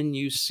that's when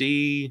you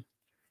see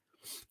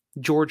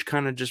George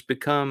kind of just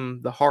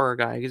become the horror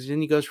guy, because then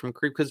he goes from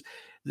because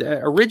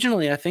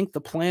originally I think the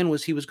plan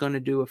was he was going to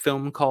do a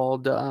film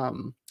called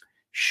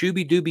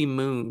Shooby Dooby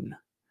Moon,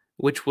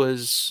 which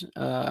was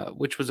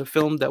a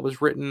film that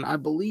was written, I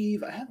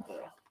believe, I have the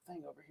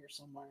thing over here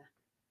somewhere.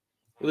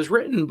 It was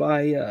written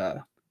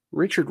by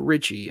Richard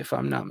Ritchie, if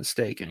I'm not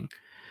mistaken,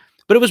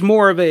 but it was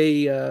more of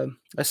a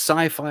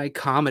sci-fi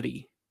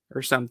comedy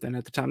or something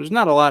at the time. There's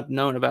not a lot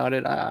known about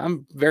it.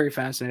 I'm very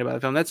fascinated by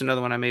the film. That's another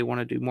one I may want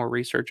to do more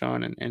research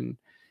on and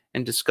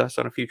discuss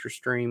on a future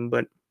stream.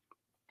 But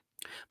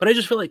I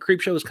just feel like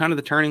Creepshow was kind of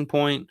the turning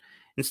point.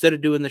 Instead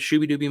of doing the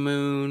Shooby Dooby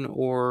Moon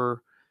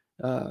or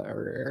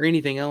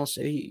anything else,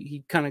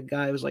 he kind of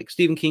guy was like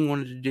Stephen King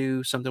wanted to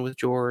do something with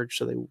George,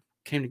 so they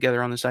came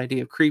together on this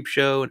idea of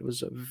Creepshow.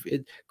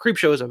 And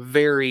Creepshow is a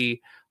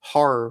very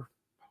horror,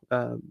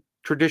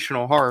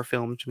 traditional horror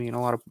film to me in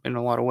a lot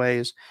of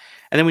ways.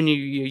 And then when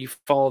you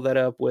follow that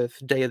up with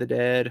Day of the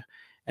Dead,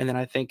 and then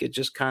I think it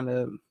just kind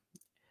of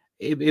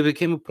it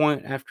became a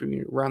point after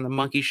around The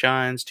Monkey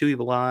Shines, Two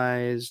Evil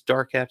Eyes,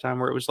 Dark Halftime,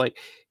 where it was like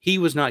he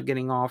was not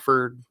getting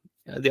offered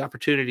the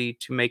opportunity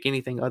to make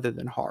anything other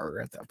than horror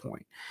at that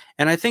point.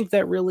 And I think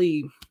that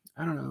really,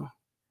 I don't know,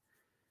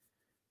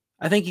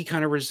 I think he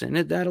kind of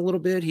resented that a little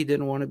bit. He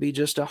didn't want to be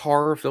just a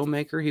horror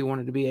filmmaker. He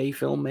wanted to be a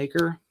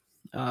filmmaker.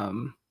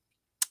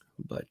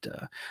 But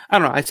I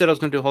don't know. I said I was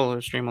going to do a whole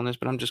other stream on this,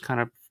 but I'm just kind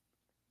of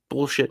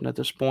bullshitting at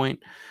this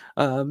point.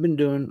 I've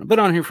been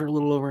on here for a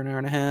little over an hour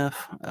and a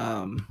half.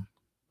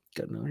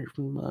 Got a note here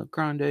from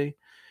Grande.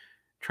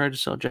 Tried to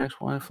sell Jack's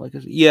Wife.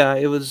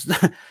 It was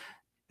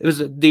it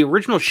was the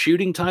original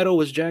shooting title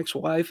was Jack's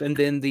Wife, and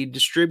then the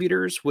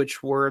distributors,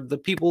 which were the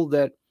people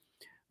that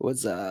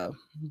was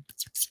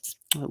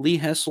Lee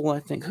Hessel, I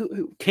think,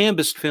 who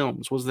Canvas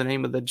Films was the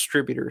name of the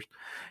distributors,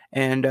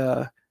 and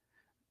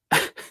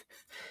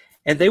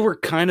and they were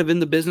kind of in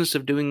the business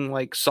of doing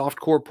like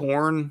softcore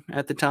porn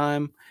at the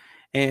time,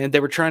 and they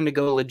were trying to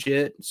go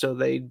legit, so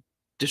they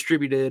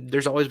distributed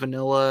There's Always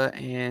Vanilla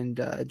and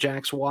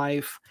Jack's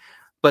Wife,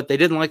 but they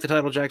didn't like the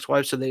title Jack's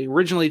Wife, so they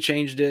originally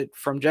changed it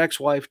from Jack's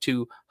Wife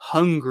to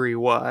Hungry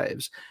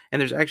Wives. And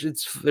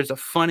there's a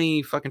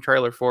funny fucking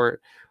trailer for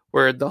it,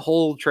 where the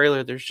whole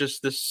trailer there's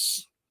just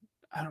this,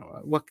 I don't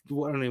know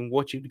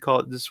what you'd call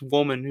it, this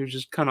woman who's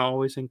just kind of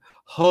always saying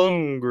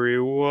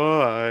Hungry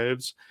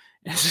Wives.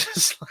 It's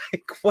just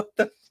like, what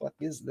the fuck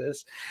is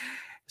this?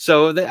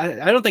 So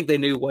I don't think they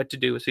knew what to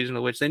do with Season of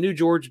the Witch. They knew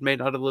George had made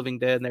Night of the Living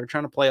Dead, and they were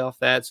trying to play off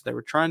that. So they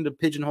were trying to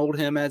pigeonhole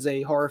him as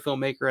a horror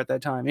filmmaker at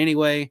that time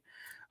anyway.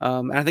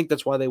 And I think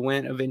that's why they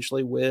went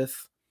eventually with,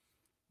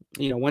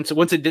 once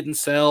it didn't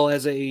sell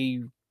as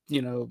a,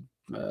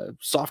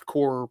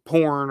 softcore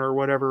porn or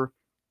whatever,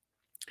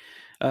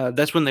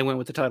 that's when they went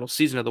with the title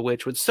Season of the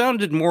Witch, which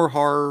sounded more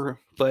horror,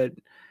 but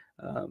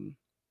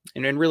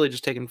And then really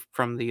just taken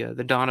from the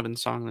Donovan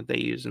song that they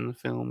use in the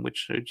film,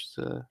 which is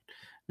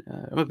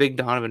I'm a big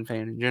Donovan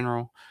fan in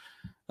general.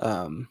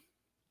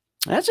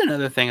 That's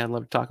another thing I'd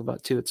love to talk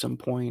about too at some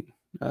point.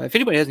 If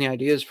anybody has any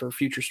ideas for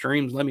future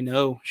streams, let me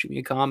know. Shoot me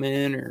a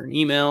comment or an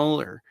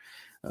email or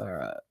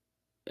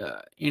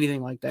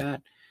anything like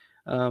that.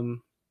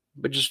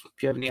 But just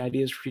if you have any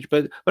ideas for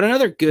future, but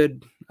another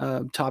good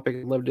topic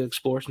I'd love to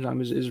explore sometime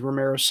is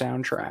Romero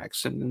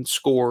soundtracks and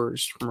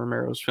scores from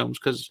Romero's films,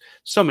 because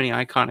so many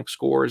iconic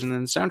scores and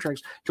then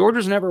soundtracks. George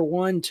was never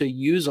one to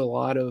use a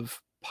lot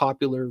of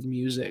popular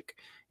music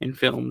in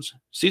films.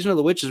 Season of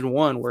the Witch is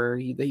one where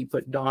he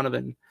put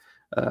Donovan's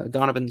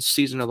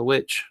Season of the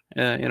Witch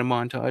in a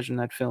montage in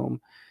that film.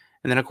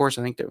 And then of course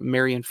I think that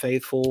Marian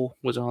Faithful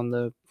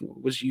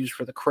was used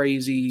for the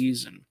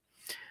Crazies,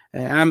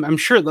 and I'm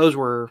sure those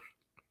were.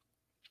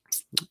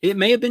 It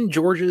may have been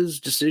George's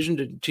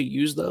decision to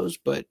use those,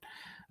 but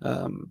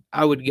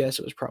I would guess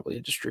it was probably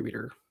a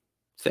distributor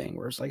thing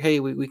where it's like, hey,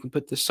 we can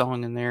put this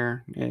song in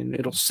there and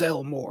it'll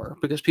sell more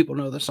because people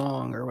know the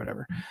song or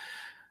whatever.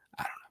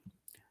 I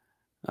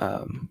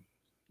don't know.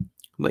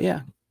 But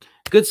yeah,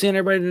 good seeing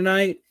everybody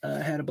tonight.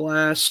 Had a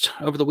blast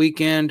over the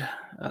weekend.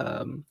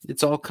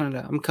 It's all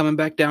I'm coming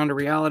back down to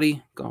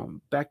reality, going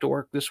back to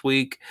work this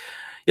week.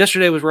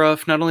 Yesterday was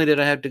rough. Not only did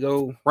I have to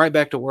go right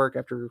back to work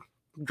after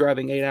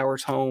driving 8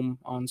 hours home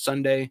on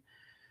Sunday,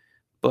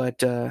 but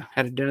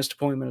had a dentist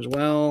appointment as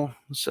well.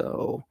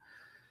 So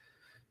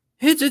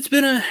it's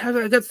been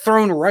I got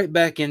thrown right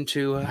back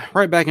into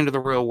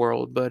the real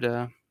world, but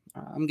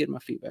I'm getting my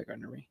feet back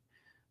under me.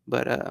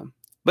 But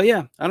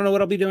yeah, I don't know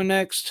what I'll be doing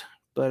next,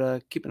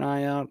 but keep an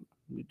eye out.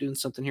 I'll be doing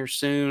something here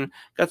soon.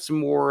 Got some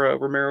more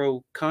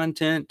Romero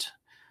content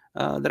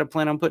that I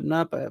plan on putting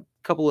up. A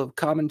couple of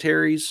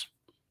commentaries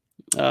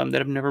that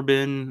have never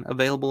been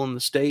available in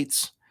the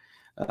States.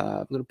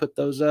 I'm going to put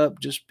those up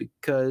just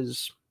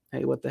because,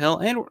 hey, what the hell?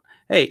 And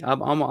hey,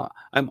 I'm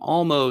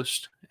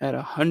almost at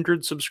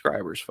 100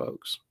 subscribers,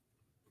 folks.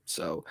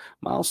 So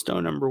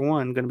milestone number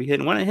 1 going to be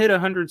hitting. When I hit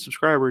 100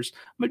 subscribers,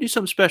 I'm going to do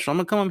something special. I'm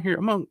going to come on here.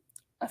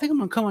 I think I'm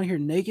going to come on here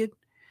naked,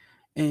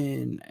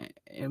 and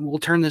we'll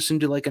turn this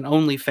into like an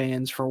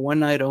OnlyFans for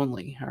one night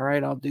only. All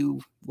right, I'll do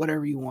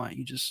whatever you want.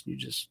 You just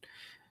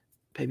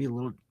pay me a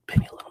little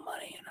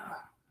money, and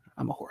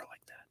I'm a whore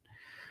like that.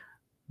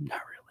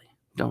 Not really.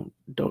 Don't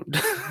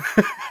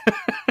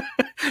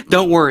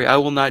don't worry, I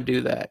will not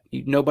do that.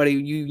 You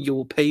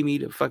will pay me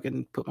to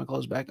fucking put my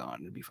clothes back on.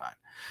 It'll be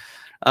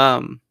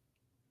fine.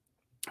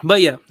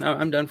 But yeah,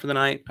 I'm done for the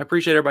night. I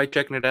appreciate everybody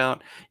checking it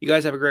out. You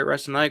guys have a great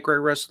rest of the night, great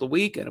rest of the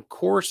week, and of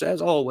course,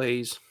 as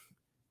always,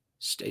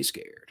 stay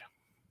scared.